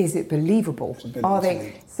it believable? Are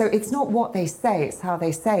they? So it's not what they say; it's how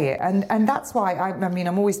they say it, and that's why I mean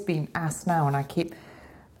I'm always being asked now, and I keep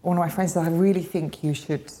one of my friends said, I really think you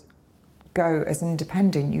should go as an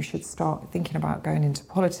independent, you should start thinking about going into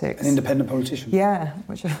politics. An independent politician? Yeah,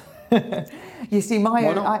 which you see, my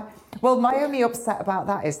only upset about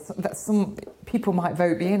that is that some people might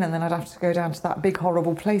vote me in, and then I'd have to go down to that big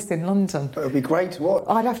horrible place in London. But it would be great to watch.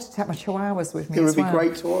 I'd have to take my chihuahuas with me. It would be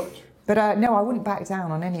great to watch. But no, I wouldn't back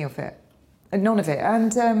down on any of it, none of it.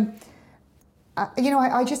 And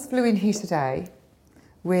I just flew in here today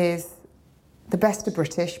with the best of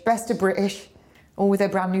British. All with their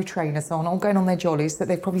brand new trainers on, all going on their jollies that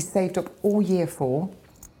they've probably saved up all year for.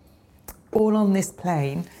 all on this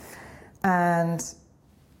plane, and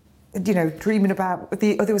you know, dreaming about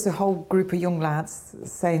there was a whole group of young lads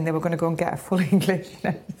saying they were going to go and get a full English,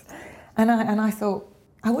 you know? and I thought,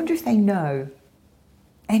 I wonder if they know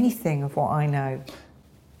anything of what I know.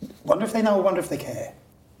 Wonder if they know, or wonder if they care.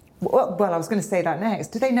 Well, I was going to say that next.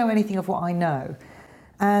 Do they know anything of what I know?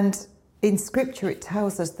 And in Scripture, it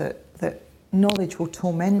tells us that knowledge will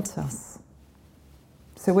torment us.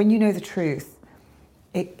 So when you know the truth,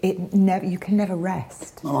 you can never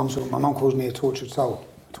rest. My mum calls me a tortured soul,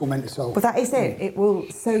 a tormented soul. But that is it. It will.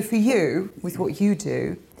 So for you, with what you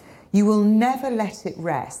do, you will never let it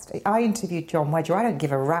rest. I interviewed John Wedger. I don't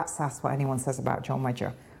give a rat's ass what anyone says about John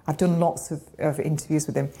Wedger. I've done lots of interviews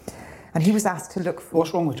with him. And he was asked to look for...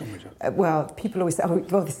 What's wrong with John Wedger? Well, people always say... Oh,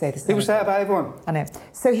 well, they say the same. People say it about everyone. I know.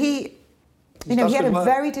 So he had a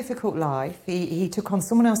very difficult life. He took on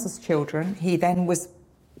someone else's children. He then was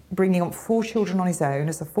bringing up 4 children on his own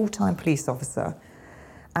as a full-time police officer.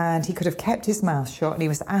 And he could have kept his mouth shut. And he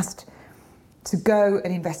was asked to go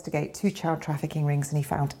and investigate 2 child trafficking rings, and he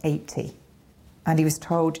found 80. And he was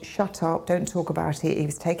told, shut up, don't talk about it. He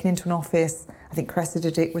was taken into an office. I think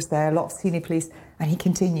Cressida Dick was there, a lot of senior police, and he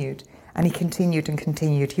continued. And he continued and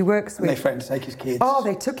continued. He works with... And they threatened to take his kids. Oh,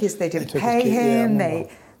 they didn't pay him.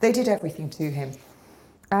 They did everything to him.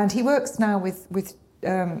 And he works now with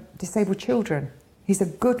disabled children. He's a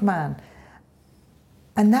good man.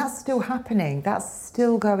 And that's still happening. That's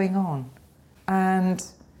still going on. And,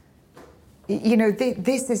 you know,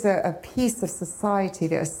 this is a piece of society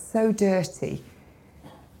that is so dirty.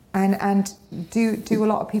 And do a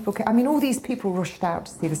lot of people... I mean, all these people rushed out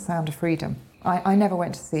to see The Sound of Freedom. I never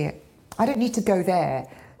went to see it. I don't need to go there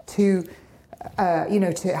to,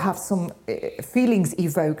 to have some feelings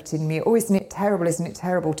evoked in me. Oh, isn't it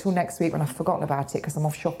terrible, till next week when I've forgotten about it because I'm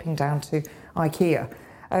off shopping down to IKEA.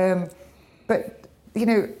 But, you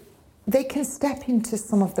know, they can step into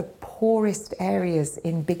some of the poorest areas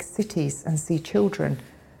in big cities and see children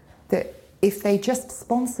that if they just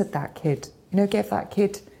sponsored that kid, you know, gave that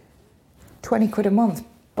kid 20 quid a month,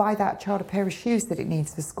 buy that child a pair of shoes that it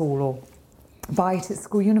needs for school, or buy it at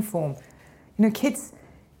school uniform. You know,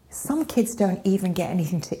 some kids don't even get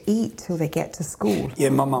anything to eat till they get to school. Yeah,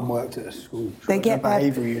 my mum worked at a school. They get a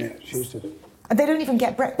behavioural unit. She used to... And they don't even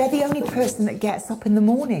get breakfast. They're the only person that gets up in the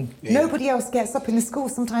morning. Yeah. Nobody else gets up in the school.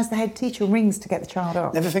 Sometimes the head teacher rings to get the child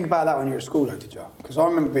up. Never think about that when you're at school, though, did you? Because I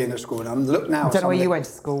remember being at school, and I look now... I don't know where you went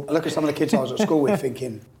to school. I look at some of the kids I was at school with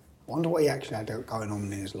thinking, I wonder what he actually had going on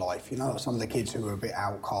in his life. You know, some of the kids who were a bit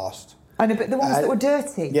outcast. I know, but the ones that were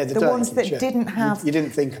dirty, yeah, the ones that didn't have... You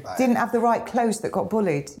didn't think about didn't have the right clothes that got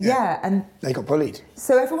bullied. Yeah, and... They got bullied.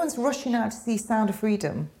 So everyone's rushing out to see Sound of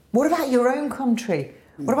Freedom. What about your own country?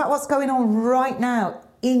 What about what's going on right now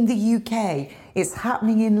in the UK? It's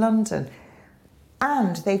happening in London.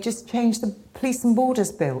 And they've just changed the Police and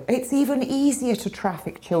Borders Bill. It's even easier to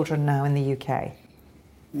traffic children now in the UK.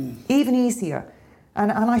 Even easier.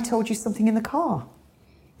 And I told you something in the car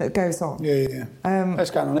that goes on. Yeah.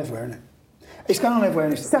 That's going on everywhere, isn't it? It's going on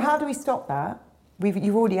everywhere. So how do we stop that?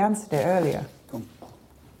 You've already answered it earlier.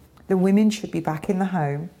 The women should be back in the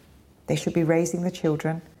home. They should be raising the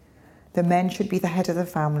children. The men should be the head of the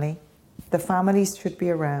family. The families should be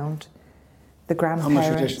around. The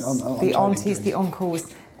grandparents, the aunties, the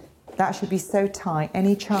uncles. That should be so tight.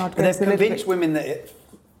 Any child goes they've convinced women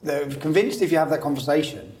they're convinced if you have that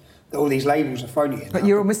conversation that all these labels are thrown at you. But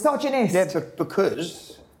you're a misogynist. Yeah,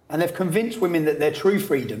 because... And they've convinced women that their true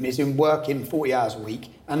freedom is in working 40 hours a week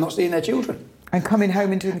and not seeing their children. And coming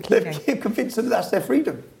home and doing the cleaning. They've convinced them that that's their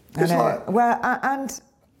freedom. I know. Well, and,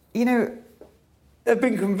 you know... They've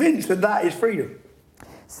been convinced that that is freedom.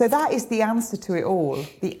 So that is the answer to it all.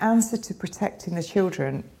 The answer to protecting the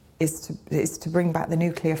children is to bring back the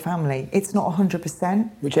nuclear family. It's not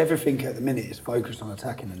 100%. Which everything at the minute is focused on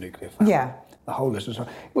attacking the nuclear family. Yeah. The whole of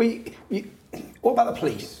society. Well, what about the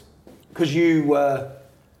police? Because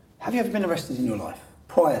have you ever been arrested in your life?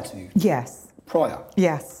 Prior to? Yes. Prior?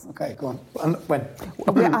 Yes. Okay, go on. And when?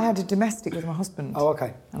 Well, I had a domestic with my husband. Oh,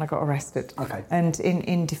 okay. And I got arrested. Okay. And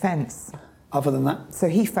in defence. Other than that? So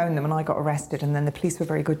he phoned them and I got arrested, and then the police were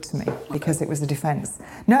very good to me because it was a defence.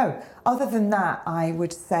 No, other than that, I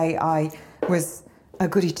would say I was a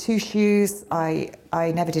goody two-shoes. I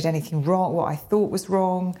never did anything wrong, what I thought was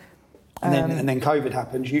wrong. And then COVID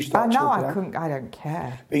happened. You started talking out. couldn't. I don't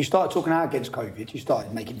care. But you started talking out against COVID. You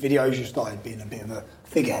started making videos. You started being a bit of a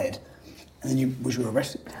figurehead. And then was you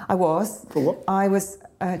arrested? I was. For what? I was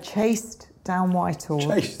chased down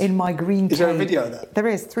Whitehall in my green cape. Is there a video of that? There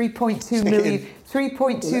is. 3.2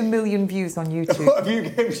 million views on YouTube. What, have you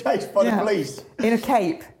getting chased by the police? In a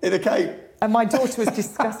cape. In a cape? And my daughter was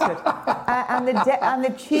disgusted. And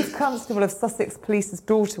the chief constable of Sussex Police's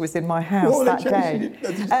daughter was in my house that day.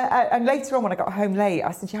 And later on, when I got home late,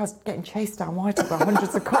 I said, yeah, I was getting chased down Whitehall by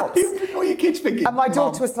hundreds of cops. What are your kids thinking? And my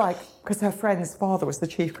daughter was like, because her friend's father was the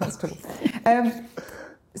chief constable.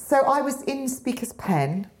 So I was in Speaker's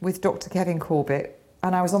Pen with Dr. Kevin Corbett,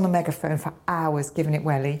 and I was on the megaphone for hours giving it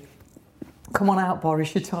welly. Come on out,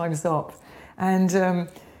 Boris, your time's up. And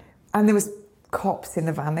there was cops in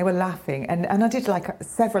the van, they were laughing. And I did like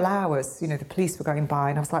several hours, you know, the police were going by,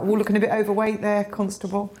 and I was like, well, looking a bit overweight there,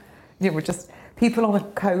 constable. You know, we're just people on a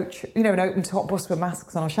coach, you know, an open top bus with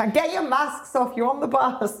masks on. I was shouting, get your masks off, you're on the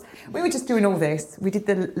bus. We were just doing all this. We did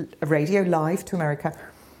the radio live to America.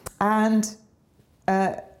 And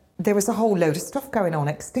there was a whole load of stuff going on.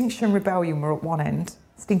 Extinction Rebellion were at one end,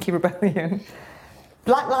 Stinky Rebellion.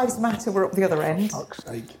 Black Lives Matter were up the other end. For fuck's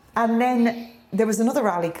sake. And then there was another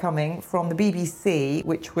rally coming from the BBC,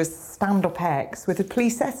 which was Stand Up X, with a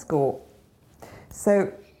police escort.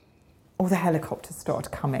 So all the helicopters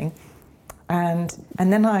started coming. And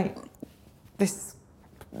then this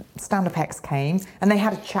Stand Up X came, and they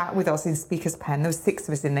had a chat with us in Speaker's Pen. There was 6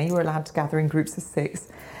 of us in there. You were allowed to gather in groups of 6.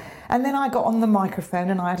 And then I got on the microphone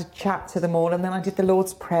and I had a chat to them all, and then I did the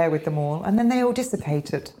Lord's Prayer with them all, and then they all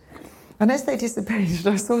dissipated. And as they dissipated,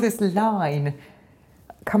 I saw this line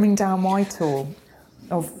coming down Whitehall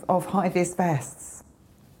of high-vis vests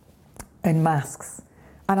and masks.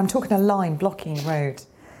 And I'm talking a line blocking the road.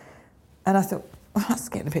 And I thought, oh, that's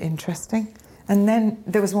getting a bit interesting. And then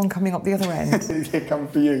there was one coming up the other end. They're coming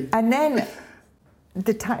for you. And then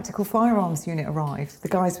the tactical firearms unit arrived, the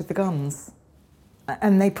guys with the guns.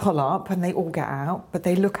 And they pull up and they all get out, but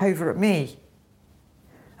they look over at me.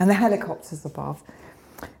 And the helicopter's above.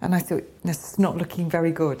 And I thought, this is not looking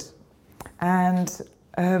very good. And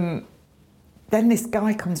then this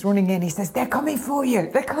guy comes running in, he says, they're coming for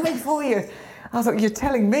you, they're coming for you. I thought, you're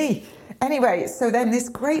telling me. Anyway, so then this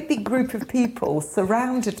great big group of people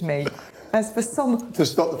surrounded me as for some... To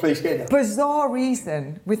stop the police getting there. Bizarre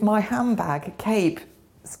reason, with my handbag, cape,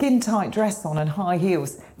 skin-tight dress on and high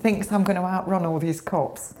heels, thinks I'm going to outrun all these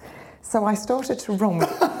cops. So I started to run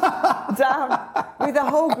down with a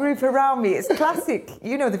whole group around me. It's classic.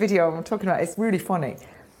 You know the video I'm talking about. It's really funny.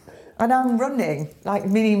 And I'm running like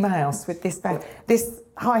Minnie Mouse with this bag, this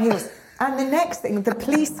high heels. And the next thing, the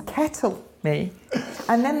police kettle me.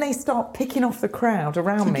 And then they start picking off the crowd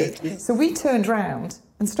around me. So we turned round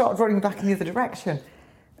and started running back in the other direction.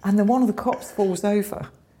 And then one of the cops falls over.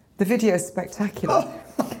 The video's spectacular.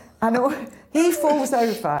 And he falls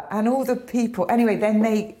over, and all the people... Anyway, then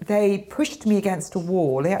they pushed me against a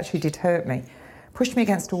wall. They actually did hurt me. Pushed me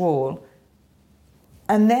against a wall.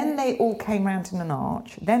 And then they all came round in an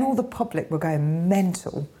arch. Then all the public were going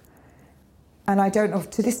mental. And I don't know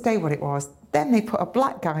to this day what it was. Then they put a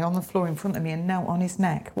black guy on the floor in front of me and knelt on his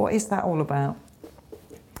neck. What is that all about?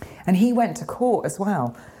 And he went to court as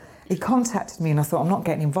well. He contacted me, and I thought, I'm not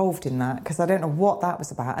getting involved in that because I don't know what that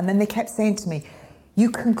was about. And then they kept saying to me, you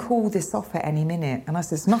can call this off at any minute. And I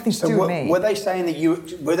said, it's nothing to do with me. Were they saying that you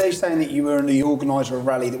were the organiser of a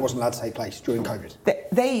rally that wasn't allowed to take place during COVID?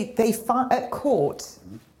 They found, at court,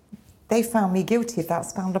 they found me guilty of that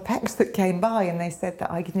Stand Up X that came by, and they said that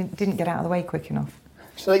I didn't get out of the way quick enough.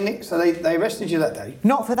 So they arrested you that day?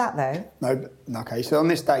 Not for that though. No, okay. So on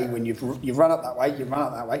this day when you've run up that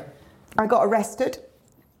way, I got arrested.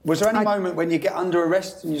 Was there any moment when you get under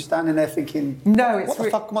arrest and you're standing there thinking, what the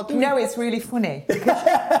fuck am I doing? No, it's really funny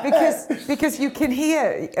because you can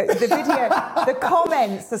hear the video. The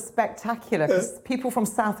comments are spectacular because people from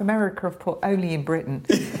South America have put only in Britain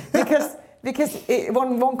because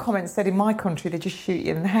one comment said in my country they just shoot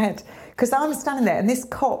you in the head because I'm standing there and this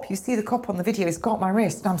cop, you see the cop on the video, has got my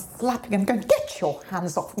wrist and I'm slapping him going, get your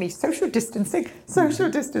hands off me, social distancing.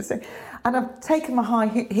 And I've taken my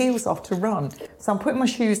high heels off to run. So I'm putting my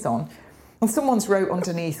shoes on. And someone's wrote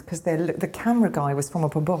underneath, because the camera guy was from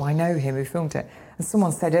up above, I know him who filmed it. And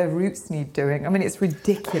someone said, her roots need doing. I mean, it's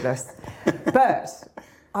ridiculous. But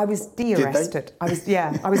I was de-arrested. I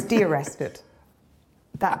was de-arrested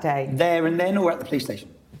that day. There and then, or at the police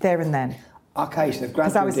station? There and then. Okay, so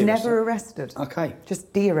because I was never arrested. Okay.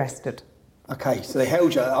 Just de-arrested. Okay, so they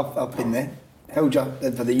held you, I've been there, held you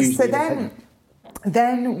for the usual. So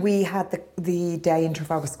then we had the day in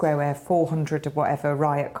Trafalgar Square where 400 or whatever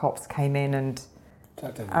riot cops came in and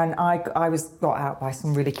I was got out by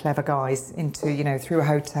some really clever guys through a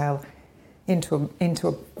hotel, into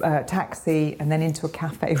a taxi and then into a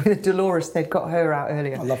cafe with Dolores. They'd got her out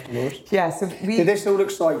earlier. I love Dolores. Yeah, so did this all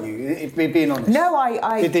excite you? If we're being honest. No,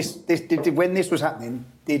 I did when this was happening,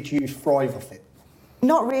 did you thrive off it?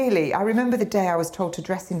 Not really. I remember the day I was told to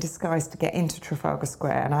dress in disguise to get into Trafalgar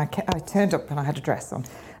Square, and I turned up and I had a dress on.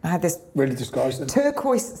 I had this Really disguised?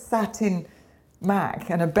 turquoise satin mac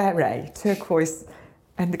and a beret, turquoise,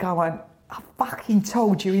 and the guy went, "I fucking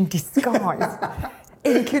told you in disguise."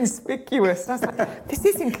 Inconspicuous. And I was like, this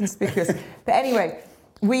is inconspicuous. But anyway,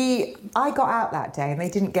 I got out that day and they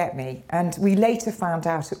didn't get me. And we later found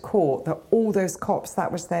out at court that all those cops,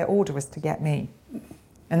 that was their order, was to get me.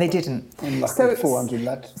 And they didn't. And so 400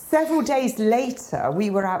 lads. Several days later, we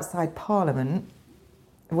were outside Parliament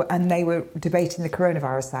and they were debating the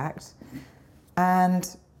Coronavirus Act. And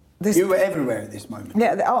you were everywhere at this moment.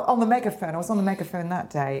 Yeah, on the megaphone. I was on the megaphone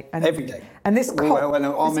that day. And, every day. And this cop... I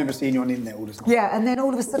remember seeing you on in there all the time. Yeah, and then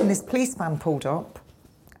all of a sudden this police van pulled up,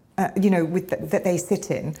 that they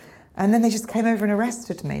sit in, and then they just came over and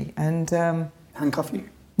arrested me. And handcuff you?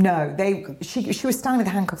 No, she was standing with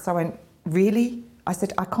the handcuffs. I went, really? I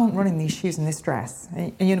said, I can't run in these shoes and this dress.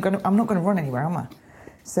 And I'm not going to run anywhere, am I?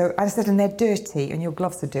 So I said, and they're dirty, and your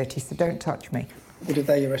gloves are dirty, so don't touch me. What did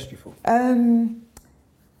they arrest you for?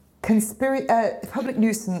 Public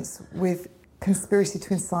nuisance with conspiracy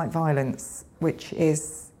to incite violence, which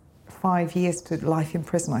is 5 years to life in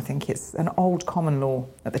prison, I think. It's an old common law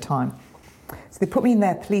at the time. So they put me in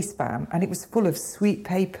their police van, and it was full of sweet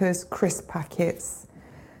papers, crisp packets.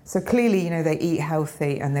 So clearly, they eat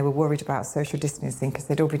healthy, and they were worried about social distancing because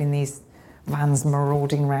they'd all been in these vans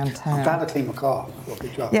marauding around town. I'm glad I cleaned my car.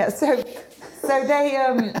 Good job. Yeah,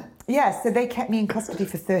 so they kept me in custody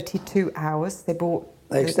for 32 hours. They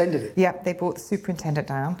extended it? Yeah, they brought the superintendent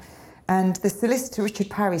down. And the solicitor, Richard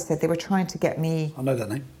Parry, said they were trying to get me... I know that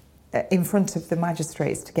name. In front of the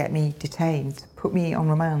magistrates to get me detained, put me on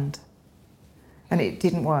remand. And it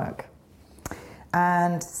didn't work.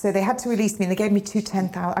 And so they had to release me, and they gave me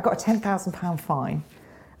I got a £10,000 fine.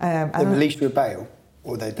 They released you with bail?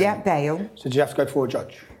 Or they Yeah, bail. So did you have to go before a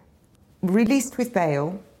judge? Released with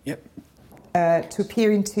bail. Yep. To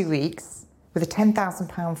appear in 2 weeks with a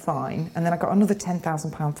 £10,000 fine, and then I got another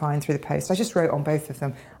 £10,000 fine through the post. I just wrote on both of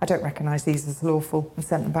them, I don't recognise these as lawful, and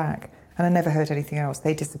sent them back. And I never heard anything else.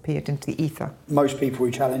 They disappeared into the ether. Most people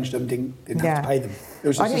who challenged them didn't have to pay them.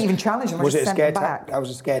 I didn't even challenge them. I just sent them back. That was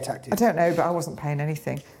a scare tactic. I don't know, but I wasn't paying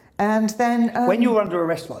anything. And then... when you're under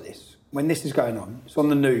arrest like this, when this is going on, it's on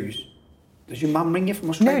the news, does your mum ring you from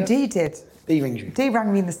Australia? No, Dee did. Dee rings you? Dee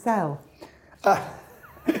rang me in the cell.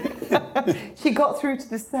 She got through to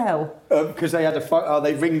the cell. Because they had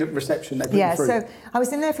they ring the reception, they put you through. So I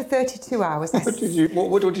was in there for 32 hours. What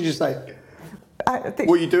did you say? What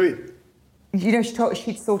are you doing?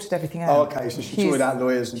 She'd sorted everything out. Oh, okay, so she sorted out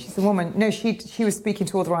lawyers. She's a woman. No, she was speaking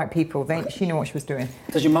to all the right people. She knew what she was doing.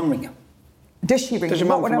 Does your mum ring you? Does she ring? Does your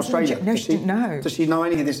mum from Australia? No, she didn't know. Does she know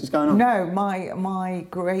any of this is going on? No, my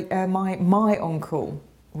uncle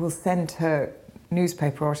will send her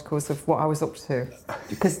newspaper articles of what I was up to,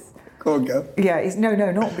 because. Go on, girl. Yeah,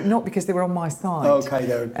 not because they were on my side.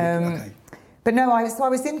 Okay, okay. But no, I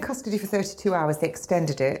was in custody for 32 hours. They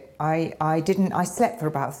extended it. I slept for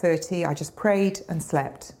about 30. I just prayed and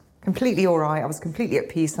slept. Completely all right. I was completely at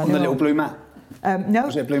peace. On the little blue mat? No.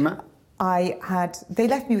 Was it a blue mat? They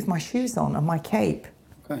left me with my shoes on and my cape.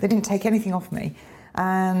 Okay. They didn't take anything off me.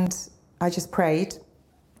 And I just prayed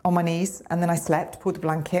on my knees, and then I slept, pulled the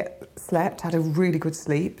blanket, slept, had a really good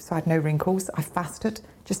sleep, so I had no wrinkles. I fasted,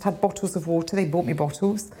 just had bottles of water. They bought me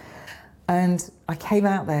bottles. And I came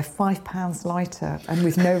out there £5 lighter and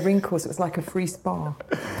with no wrinkles. It was like a free spa.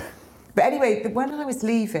 But anyway, when I was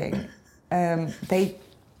leaving,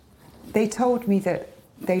 they told me that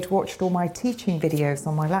they'd watched all my teaching videos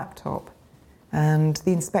on my laptop, and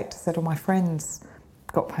the inspector said, my friend's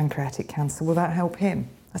got pancreatic cancer, will that help him?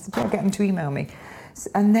 I said, yeah, get them to email me.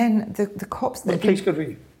 And then the cops... Were the police good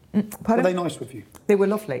with you? Pardon? Were they nice with you? They were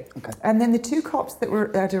lovely. Okay. And then the two cops that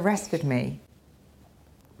had arrested me,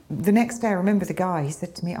 the next day I remember the guy, he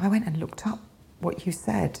said to me, I went and looked up what you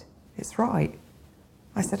said. It's right.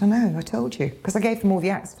 I said, I know, I told you. Because I gave them all the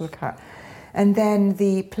acts to look at. And then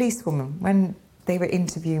the policewoman, when they were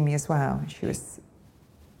interviewing me as well, she was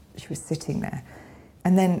sitting there.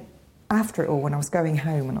 And then after it all, when I was going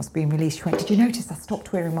home and I was being released, she went, did you notice I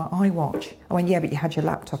stopped wearing my iWatch? I went, yeah, but you had your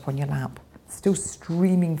laptop on your lap. Still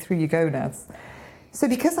streaming through your gonads. So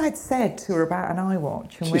because I'd said to her about an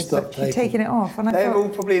iWatch, and she'd taken it off. And they're all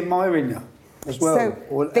probably admiring you as well.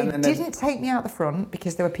 So they didn't take me out the front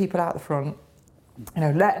because there were people out the front.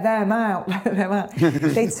 Let them out, let them out.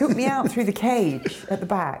 They took me out through the cage at the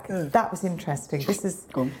back. Yeah. That was interesting. This is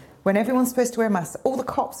when everyone's supposed to wear masks. All the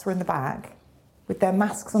cops were in the back with their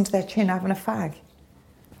masks under their chin having a fag.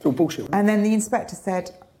 It's all bullshit. And then the inspector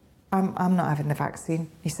said, I'm not having the vaccine.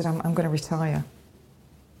 He said, I'm going to retire.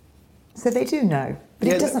 So they do know. But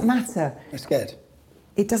it doesn't matter. They're scared.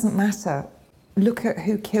 It doesn't matter. Look at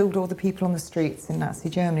who killed all the people on the streets in Nazi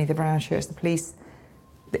Germany, the brown shirts, the police.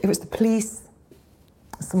 It was the police,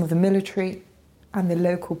 some of the military, and the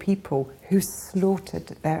local people who slaughtered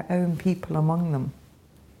their own people among them.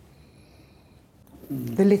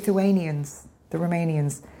 The Lithuanians, the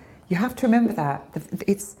Romanians. You have to remember that.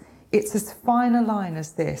 It's as fine a line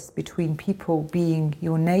as this between people being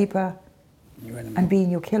your neighbour and being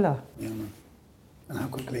your killer. Yeah, and how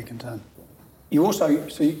quickly it can turn. You also,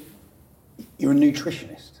 so you're a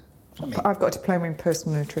nutritionist. I've got a diploma in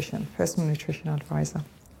personal nutrition advisor.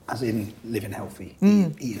 As in living healthy,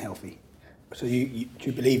 eating healthy. So do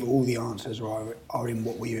you believe all the answers are in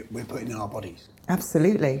what we're putting in our bodies?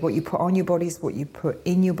 Absolutely. What you put on your bodies, what you put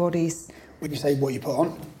in your bodies. When you say what you put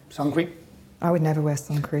on, sun cream? I would never wear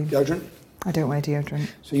sun cream. Deodorant? I don't wear deodorant.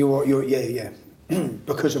 So you're yeah.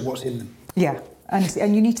 Because of what's in them? Yeah.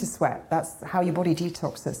 And you need to sweat. That's how your body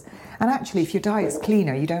detoxes. And actually, if your diet's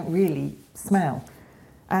cleaner, you don't really smell.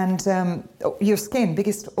 And your skin,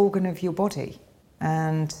 biggest organ of your body.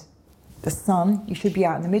 And the sun, you should be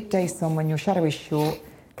out in the midday sun when your shadow is short,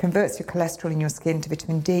 converts your cholesterol in your skin to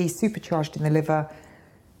vitamin D, supercharged in the liver.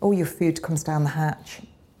 All your food comes down the hatch.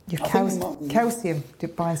 Your calcium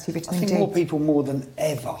binds to your vitamin D. I think more people more than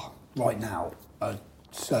ever right now are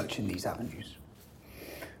searching these avenues.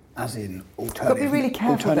 As in alternative, really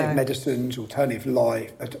careful, alternative medicines, alternative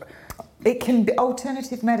life. It can be,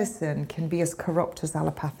 alternative medicine can be as corrupt as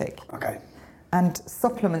allopathic. Okay. And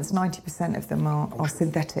supplements, 90% of them are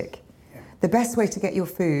synthetic. Yeah. The best way to get your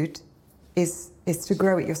food is to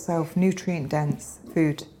grow it yourself, nutrient-dense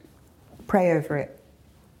food. Pray over it.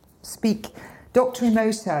 Speak. Dr.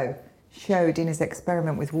 Emoto showed in his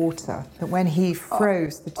experiment with water that when he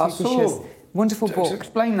froze the two dishes... Wonderful book.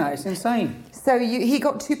 Explain that, it's insane. So he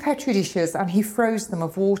got two Petri dishes and he froze them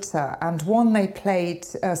of water, and one they played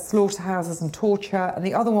slaughterhouses and torture, and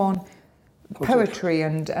the other one poetry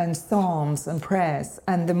and psalms and prayers,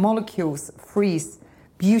 and the molecules freeze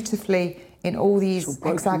beautifully in all these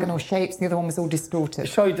hexagonal shapes. The other one was all distorted. It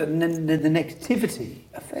showed that the negativity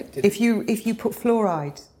affected. If you put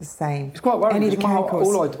fluoride, the same. It's quite worrying. Any of the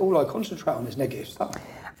chemicals. All I concentrate on is negative stuff.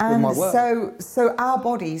 And so our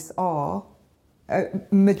bodies are.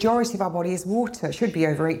 Majority of our body is water. It should be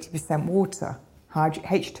over 80% water,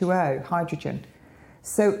 H2O, hydrogen.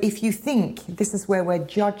 So if you think this is where we're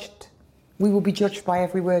judged, we will be judged by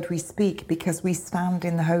every word we speak because we stand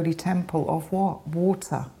in the holy temple of what?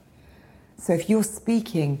 Water. So if you're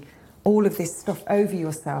speaking all of this stuff over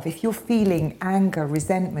yourself, if you're feeling anger,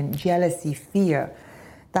 resentment, jealousy, fear,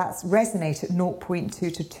 that's resonate at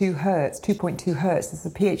 0.2 to 2 hertz, 2.2 hertz. This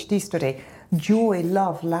is a PhD study. Joy,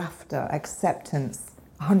 love, laughter, acceptance,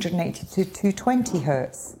 180 to 220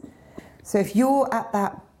 hertz. So if you're at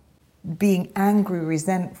that being angry,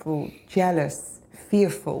 resentful, jealous,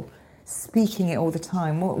 fearful, speaking it all the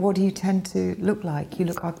time, what do you tend to look like? You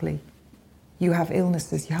look ugly. You have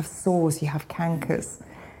illnesses, you have sores, you have cankers,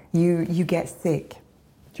 you get sick.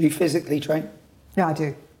 Do you physically train? Yeah, I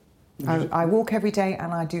do. I walk every day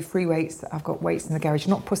and I do free weights. I've got weights in the garage,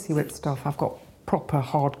 not pussy whip stuff. I've got proper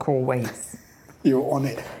hardcore weights. You're on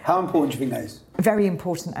it. How important do you think that is? Very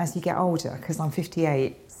important as you get older, because I'm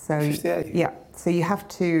 58. So 58? Yeah. So you've got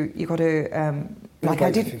to, like I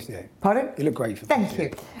did. 58. Pardon? You look great for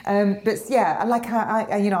 58. Thank you. But yeah, like I,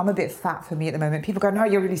 I'm a bit fat for me at the moment. People go, no,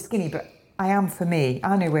 you're really skinny, but I am for me.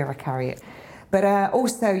 I know where I carry it. But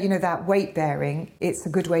also, that weight bearing, it's a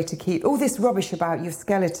good way to keep... All this rubbish about your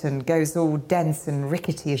skeleton goes all dense and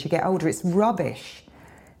rickety as you get older. It's rubbish.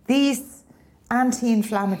 These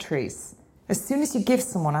anti-inflammatories, as soon as you give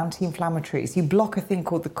someone anti-inflammatories, you block a thing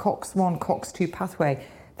called the COX-1, COX-2 pathway.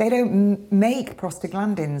 They don't make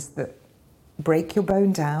prostaglandins that break your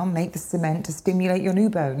bone down, make the cement to stimulate your new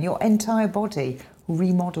bone. Your entire body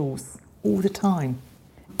remodels all the time.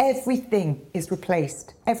 Everything is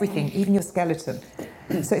replaced, everything, even your skeleton.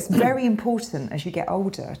 So it's very important as you get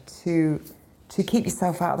older to keep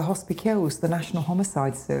yourself out of the hospitals, the National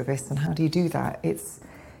Homicide Service. And how do you do that? It's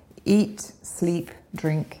eat, sleep,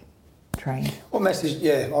 drink, train. What message,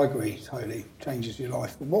 yeah, I agree, totally, changes your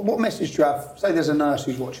life. What message do you have? Say there's a nurse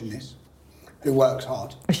who's watching this, who works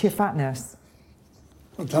hard. Is she a fat nurse?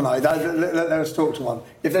 I don't know, let's talk to one.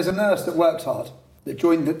 If there's a nurse that works hard, that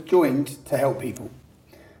joined to help people,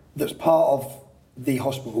 that's part of the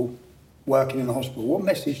hospital, working in the hospital, what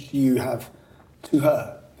message do you have to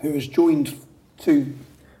her, who has joined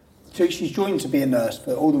she's joined to be a nurse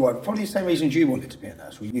for all the while, probably the same reasons you wanted to be a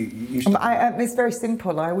nurse, or you used to. It's very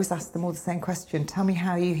simple. I always ask them all the same question. Tell me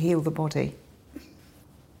how you heal the body.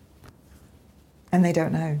 And they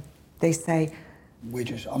don't know. They say,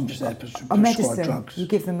 I'm just there to A prescribe medicine. drugs. You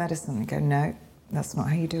give them medicine and go, no, that's not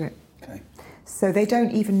how you do it. Okay. So they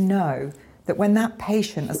don't even know that when that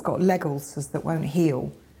patient has got leg ulcers that won't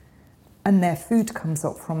heal, and their food comes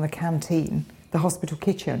up from the canteen, the hospital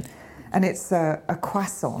kitchen, and it's a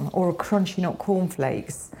croissant or a crunchy nut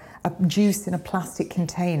cornflakes, a juice in a plastic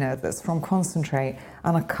container that's from concentrate,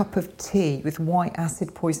 and a cup of tea with white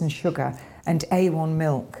acid poison sugar and A1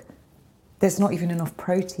 milk. There's not even enough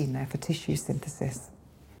protein there for tissue synthesis.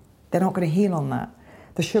 They're not going to heal on that.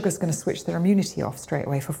 The sugar's going to switch their immunity off straight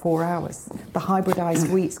away for 4 hours. The hybridised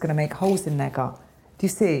wheat's going to make holes in their gut. Do you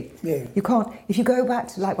see? Yeah. You can't, if you go back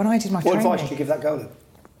to like when I did my What training. advice do you give that girl then?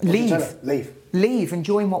 What do you tell her? Leave. Leave and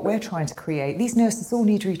join what we're trying to create. These nurses all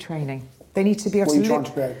need retraining. They need to be able What to are you trying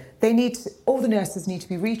to create? All the nurses need to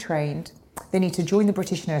be retrained. They need to join the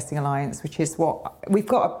British Nursing Alliance, which is what, we've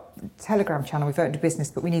got a Telegram channel, we've opened a business,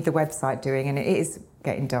 but we need the website doing, and it is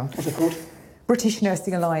getting done. What's it called? British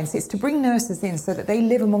Nursing Alliance. It's to bring nurses in so that they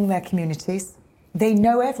live among their communities. They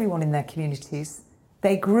know everyone in their communities.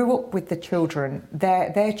 They grew up with the children.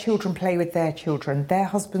 Their children play with their children. Their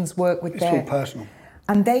husbands work with their... It's all personal.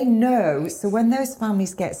 And they know, so when those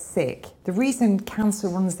families get sick, the reason cancer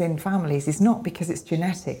runs in families is not because it's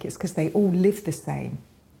genetic, it's because they all live the same.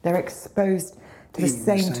 They're exposed to the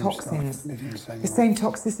same toxins, the same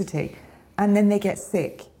toxicity, and then they get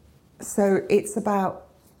sick. So it's about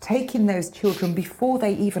taking those children before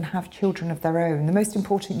they even have children of their own. The most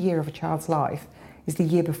important year of a child's life is the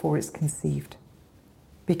year before it's conceived,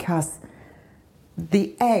 because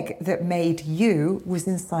the egg that made you was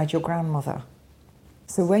inside your grandmother.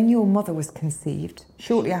 So when your mother was conceived,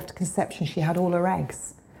 shortly after conception, she had all her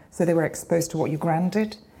eggs. So they were exposed to what your gran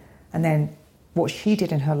did, and then what she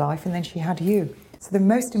did in her life, and then she had you. So the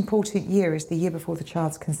most important year is the year before the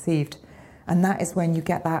child's conceived. And that is when you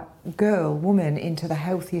get that woman, into the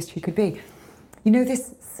healthiest she could be. You know,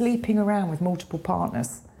 this sleeping around with multiple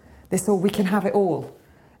partners, this all, we can have it all.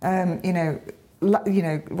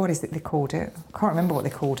 What is it they called it? I can't remember what they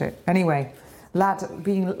called it. Anyway,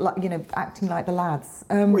 acting like the lads.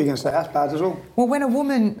 What are you going to say? That's bad as well. Well, when a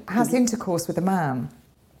woman has intercourse with a man,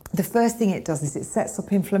 the first thing it does is it sets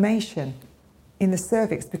up inflammation in the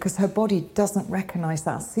cervix because her body doesn't recognise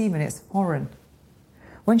that semen, it's foreign.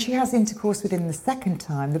 When she has intercourse with him the second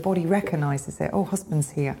time, the body recognises it. Oh,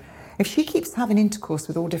 husband's here. If she keeps having intercourse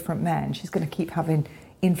with all different men, she's going to keep having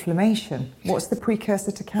inflammation. What's the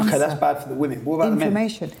precursor to cancer? Okay, that's bad for the women. What about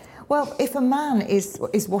inflammation. The men? Well, if a man is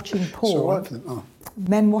watching porn, it's all right for them. Oh.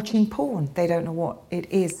 Men watching porn, they don't know what it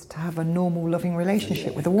is to have a normal, loving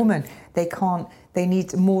relationship with a woman. They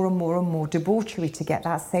need more and more and more debauchery to get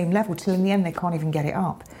that same level, till in the end they can't even get it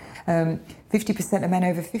up. 50% of men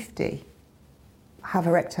over 50 have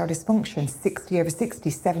erectile dysfunction, 60 over 60,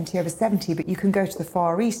 70 over 70, but you can go to the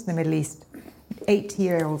Far East, the Middle East,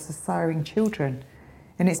 80-year-olds are siring children.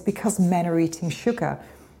 And it's because men are eating sugar,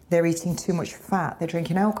 they're eating too much fat, they're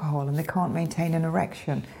drinking alcohol, and they can't maintain an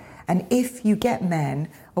erection. And if you get men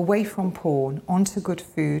away from porn, onto good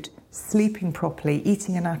food, sleeping properly,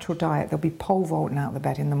 eating a natural diet, they'll be pole vaulting out of the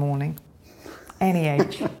bed in the morning. Any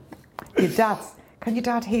age. Can your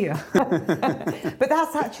dad hear? But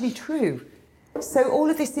that's actually true. So all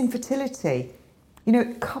of this infertility, you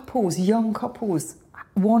know, couples, young couples,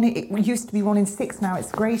 it used to be 1 in 6, now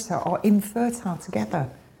it's greater, are infertile together.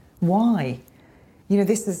 Why? You know,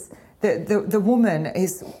 this is, the woman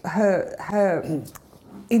is, her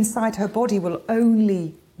inside her body will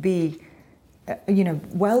only be,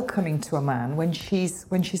 welcoming to a man when she's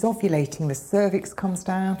ovulating. The cervix comes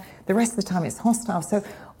down. The rest of the time it's hostile. So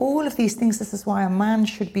all of these things, this is why a man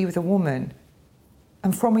should be with a woman.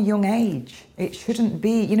 And from a young age, it shouldn't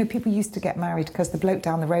be, people used to get married because the bloke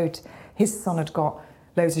down the road, his son had got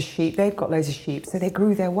loads of sheep, they'd got loads of sheep, so they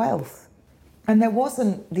grew their wealth. And there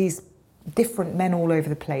wasn't these different men all over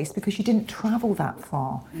the place because you didn't travel that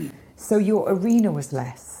far. So your arena was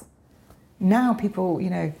less. Now people,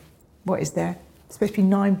 what is there? There's supposed to be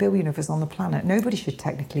 9 billion of us on the planet. Nobody should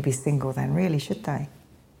technically be single then, really, should they?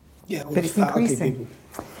 Yeah, but it's increasing.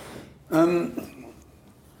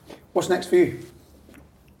 What's next for you?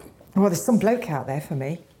 Well, there's some bloke out there for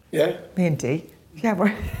me. Yeah? Me and Dee. Yeah,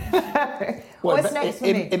 what's next for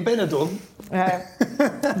me? In Benidorm?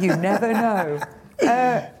 You never know.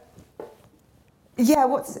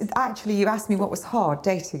 You asked me what was hard.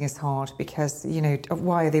 Dating is hard because,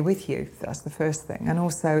 why are they with you? That's the first thing. And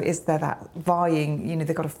also, is there that vying,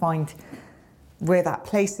 they've got to find where that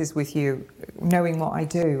place is with you, knowing what I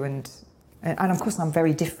do. And of course, I'm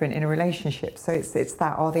very different in a relationship. So it's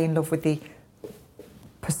that, are they in love with the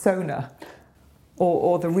persona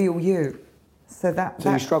or the real you? So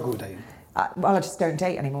Do you struggle with dating? I just don't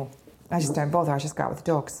date anymore. I just don't bother. I just go out with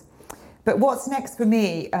the dogs. But what's next for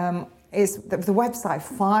me is the website.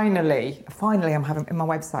 Finally, I'm having in my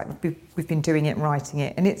website. We've been doing it and writing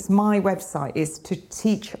it, and it's my website is to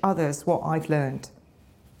teach others what I've learned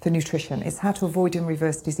for nutrition. It's how to avoid and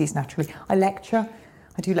reverse disease naturally. I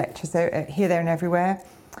do lectures here, there, and everywhere,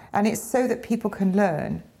 and it's so that people can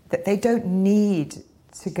learn that they don't need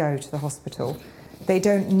to go to the hospital. They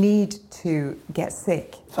don't need to get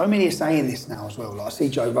sick. So many are saying this now as well. Like I see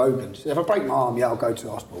Joe Rogan. If I break my arm, yeah, I'll go to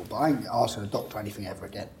the hospital, but I ain't asking a doctor anything ever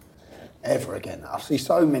again. Ever again. I see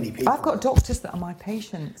so many people. I've got doctors that are my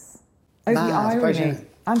patients. Oh, the irony.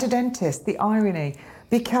 And a dentist, the irony.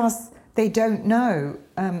 Because they don't know.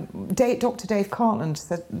 Dr. Dave Cartland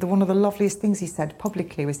said one of the loveliest things he said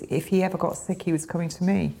publicly was if he ever got sick, he was coming to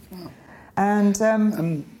me. Oh. And,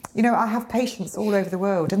 you know, I have patients all over the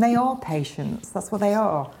world, and they are patients. That's what they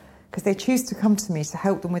are, because they choose to come to me to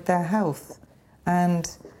help them with their health. And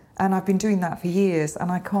I've been doing that for years,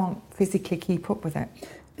 and I can't physically keep up with it.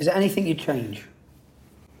 Is there anything you'd change?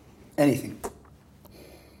 Anything?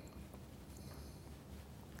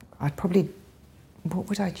 I'd probably... What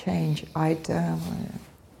would I change? I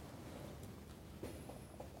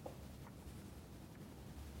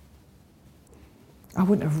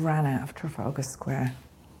wouldn't have ran out of Trafalgar Square.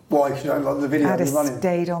 Why? Because you don't like the video I'd have running?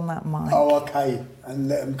 Stayed on that mic. Oh, okay. And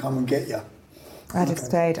let them come and get you. I'd have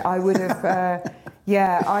stayed. I would have...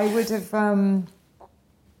 yeah, I would have...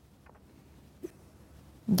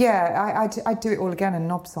 yeah, I'd do it all again and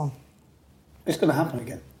knobs on. It's going to happen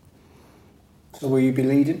again. So will you be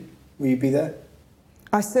leading? Will you be there?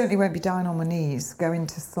 I certainly won't be dying on my knees, going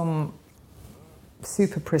to some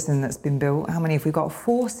super prison that's been built. How many have we got?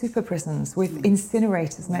 4 super prisons with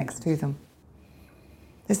incinerators next to them.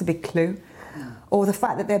 There's a big clue. Or the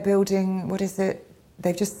fact that they're building, what is it?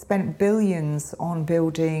 They've just spent billions on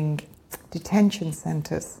building detention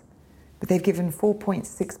centres. But they've given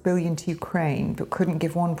 4.6 billion to Ukraine, but couldn't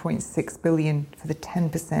give 1.6 billion for the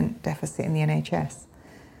 10% deficit in the NHS.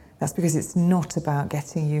 That's because it's not about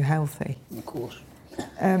getting you healthy. Of course.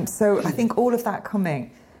 So I think all of that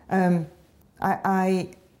coming, I'd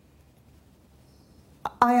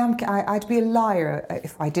be a liar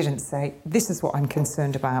if I didn't say, this is what I'm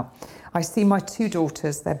concerned about. I see my 2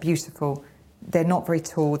 daughters, they're beautiful, they're not very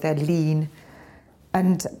tall, they're lean,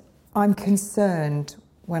 and I'm concerned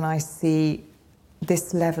when I see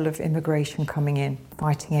this level of immigration coming in,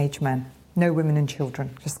 fighting age men, no women and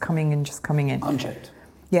children, just coming in. Unchecked.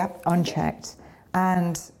 Yeah, unchecked.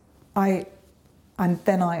 And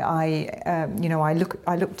then I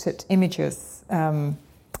looked at images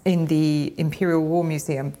in the Imperial War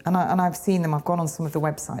Museum, and I've seen them. I've gone on some of the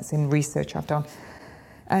websites in research I've done,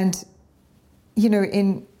 and you know,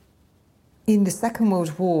 in the Second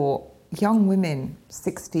World War, young women,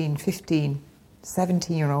 16, 15,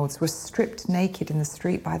 17-year-olds, were stripped naked in the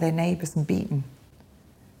street by their neighbours and beaten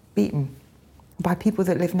by people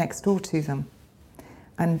that live next door to them.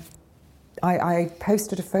 And I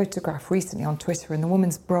posted a photograph recently on Twitter, and the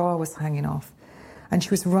woman's bra was hanging off, and she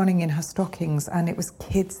was running in her stockings, and it was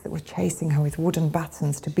kids that were chasing her with wooden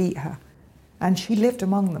batons to beat her, and she lived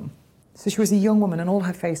among them. So she was a young woman, and all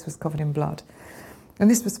her face was covered in blood. And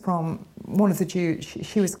this was from one of the Jews.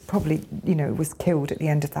 She was probably, you know, was killed at the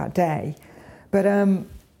end of that day. But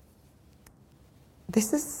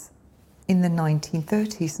this is in the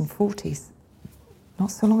 1930s and 40s, not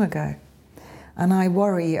so long ago. And I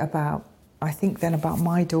worry about, I think then about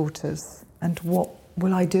my daughters and what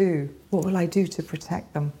will I do? What will I do to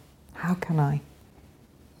protect them? How can I?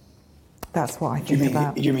 That's what I think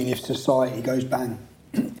about. Do you mean if society goes bang?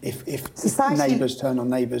 If neighbours turn on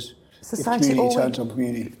neighbours? If community turns on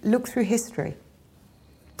community? Look through history.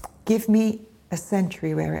 Give me a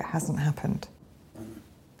century where it hasn't happened.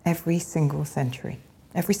 Every single century.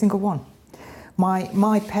 Every single one.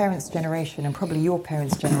 My parents' generation, and probably your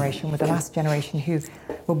parents' generation, were the last generation who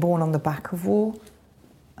were born on the back of war,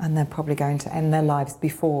 and they're probably going to end their lives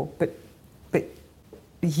before. But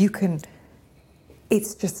you can...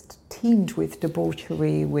 It's just teemed with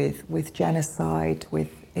debauchery, with genocide,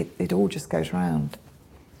 it all just goes round.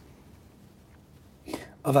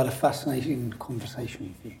 I've had a fascinating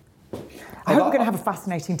conversation with you. I hope we're going to have a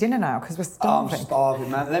fascinating dinner now, because we're starving. I'm starving,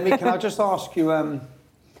 man. Can I just ask you,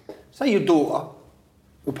 say your daughter,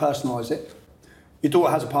 we'll personalise it. Your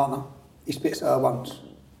daughter has a partner, he spits at her once.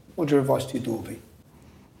 What would your advice to your daughter be?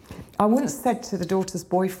 I once said to the daughter's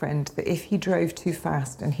boyfriend that if he drove too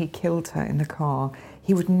fast and he killed her in the car,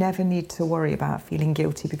 he would never need to worry about feeling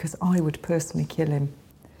guilty, because I would personally kill him.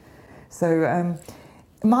 So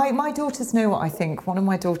my daughters know what I think. One of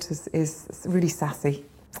my daughters is really sassy,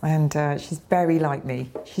 And she's very like me.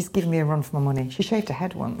 She's given me a run for my money. She shaved her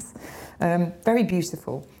head once. Very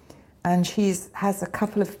beautiful. And has a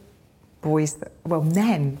couple of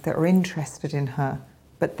men that are interested in her,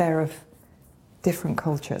 but they're of different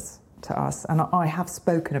cultures to us. And I have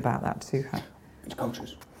spoken about that to her. Which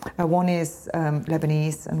cultures? One is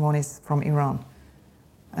Lebanese and one is from Iran.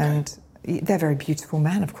 Okay. And they're very beautiful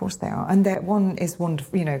men, of course they are. And one is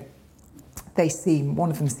wonderful, you know, one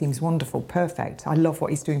of them seems wonderful, perfect. I love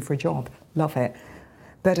what he's doing for a job, love it.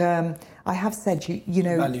 But I have said, you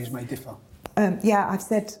know... Values may differ. Yeah, I've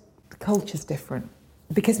said the culture's different.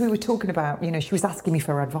 Because we were talking about, you know, she was asking me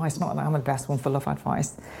for advice, not that I'm the best one for love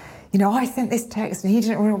advice. You know, I sent this text and he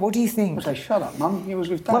didn't remember, what do you think? I say, shut up, Mum, you was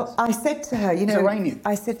with Dad. Well, I said to her, you know...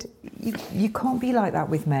 I said, you can't be like that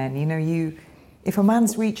with men, you know, if a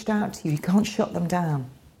man's reached out to you, you can't shut them down.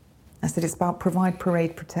 I said, it's about provide,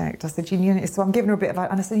 parade, protect. I said, you know, so I'm giving her a bit of...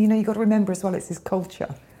 And I said, you know, you've got to remember as well, it's his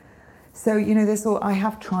culture. So, you know, I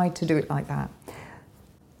have tried to do it like that.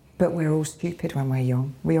 But we're all stupid when we're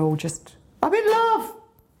young. We all just, I'm in love!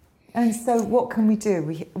 And so what can we do?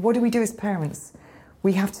 What do we do as parents?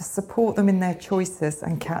 We have to support them in their choices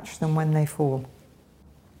and catch them when they fall.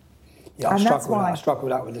 Yeah, I struggle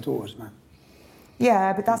with that with the daughters, man.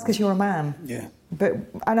 Yeah, but that's because you're a man. Yeah. But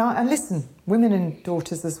and listen, women and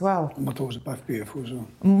daughters as well. My daughters are both beautiful as well.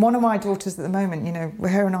 And one of my daughters at the moment, you know,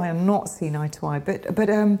 her and I are not seeing eye to eye. But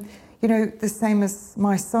you know, the same as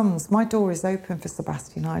my sons. My door is open for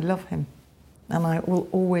Sebastian. I love him, and I will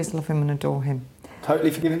always love him and adore him.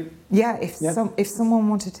 Totally forgive him? Yeah. If someone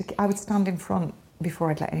wanted to, I would stand in front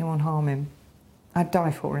before I'd let anyone harm him. I'd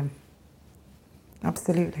die for him.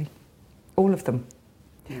 Absolutely, all of them.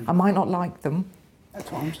 Mm. I might not like them. At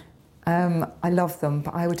times. I love them,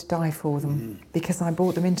 but I would die for them because I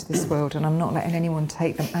brought them into this world and I'm not letting anyone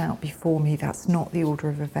take them out before me. That's not the order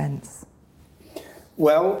of events.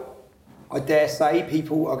 Well, I dare say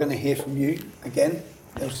people are going to hear from you again.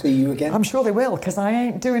 They'll see you again. I'm sure they will, because I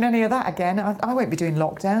ain't doing any of that again. I won't be doing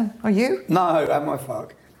lockdown. Are you? No, am I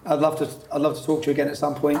fuck? I'd love to talk to you again at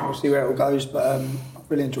some point. We'll see where it all goes, but I've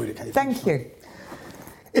really enjoyed it, Kate. Thank you.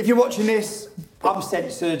 If you're watching this, I'm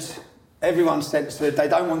censored. Everyone's censored. They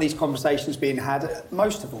don't want these conversations being had.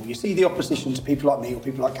 Most of all, you see the opposition to people like me or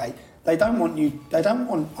people like Kate. They don't want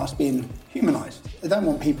us being humanised. They don't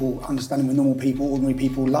want people understanding we're normal people, ordinary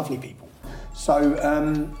people, lovely people. So,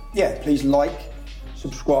 yeah, please like,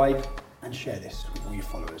 subscribe and share this with all your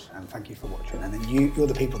followers. And thank you for watching. And then you're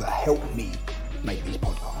the people that help me make these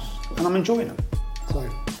podcasts. And I'm enjoying them. So,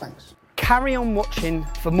 thanks. Carry on watching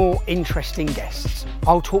for more interesting guests.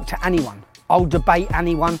 I'll talk to anyone. I'll debate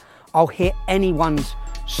anyone. I'll hear anyone's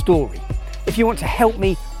story. If you want to help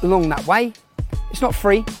me along that way, it's not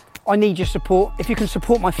free. I need your support. If you can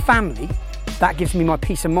support my family, that gives me my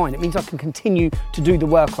peace of mind. It means I can continue to do the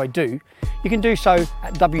work I do. You can do so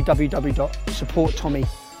at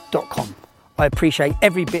www.supporttommy.com. I appreciate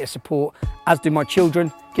every bit of support, as do my children.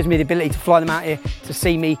 It gives me the ability to fly them out here to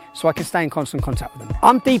see me so I can stay in constant contact with them.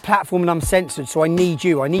 I'm deplatformed and I'm censored, so I need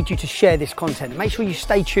you. I need you to share this content. Make sure you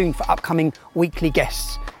stay tuned for upcoming weekly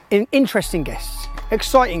guests. Interesting guests,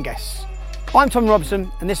 exciting guests. I'm Tom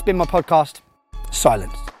Robson, and this has been my podcast,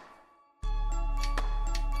 Silence.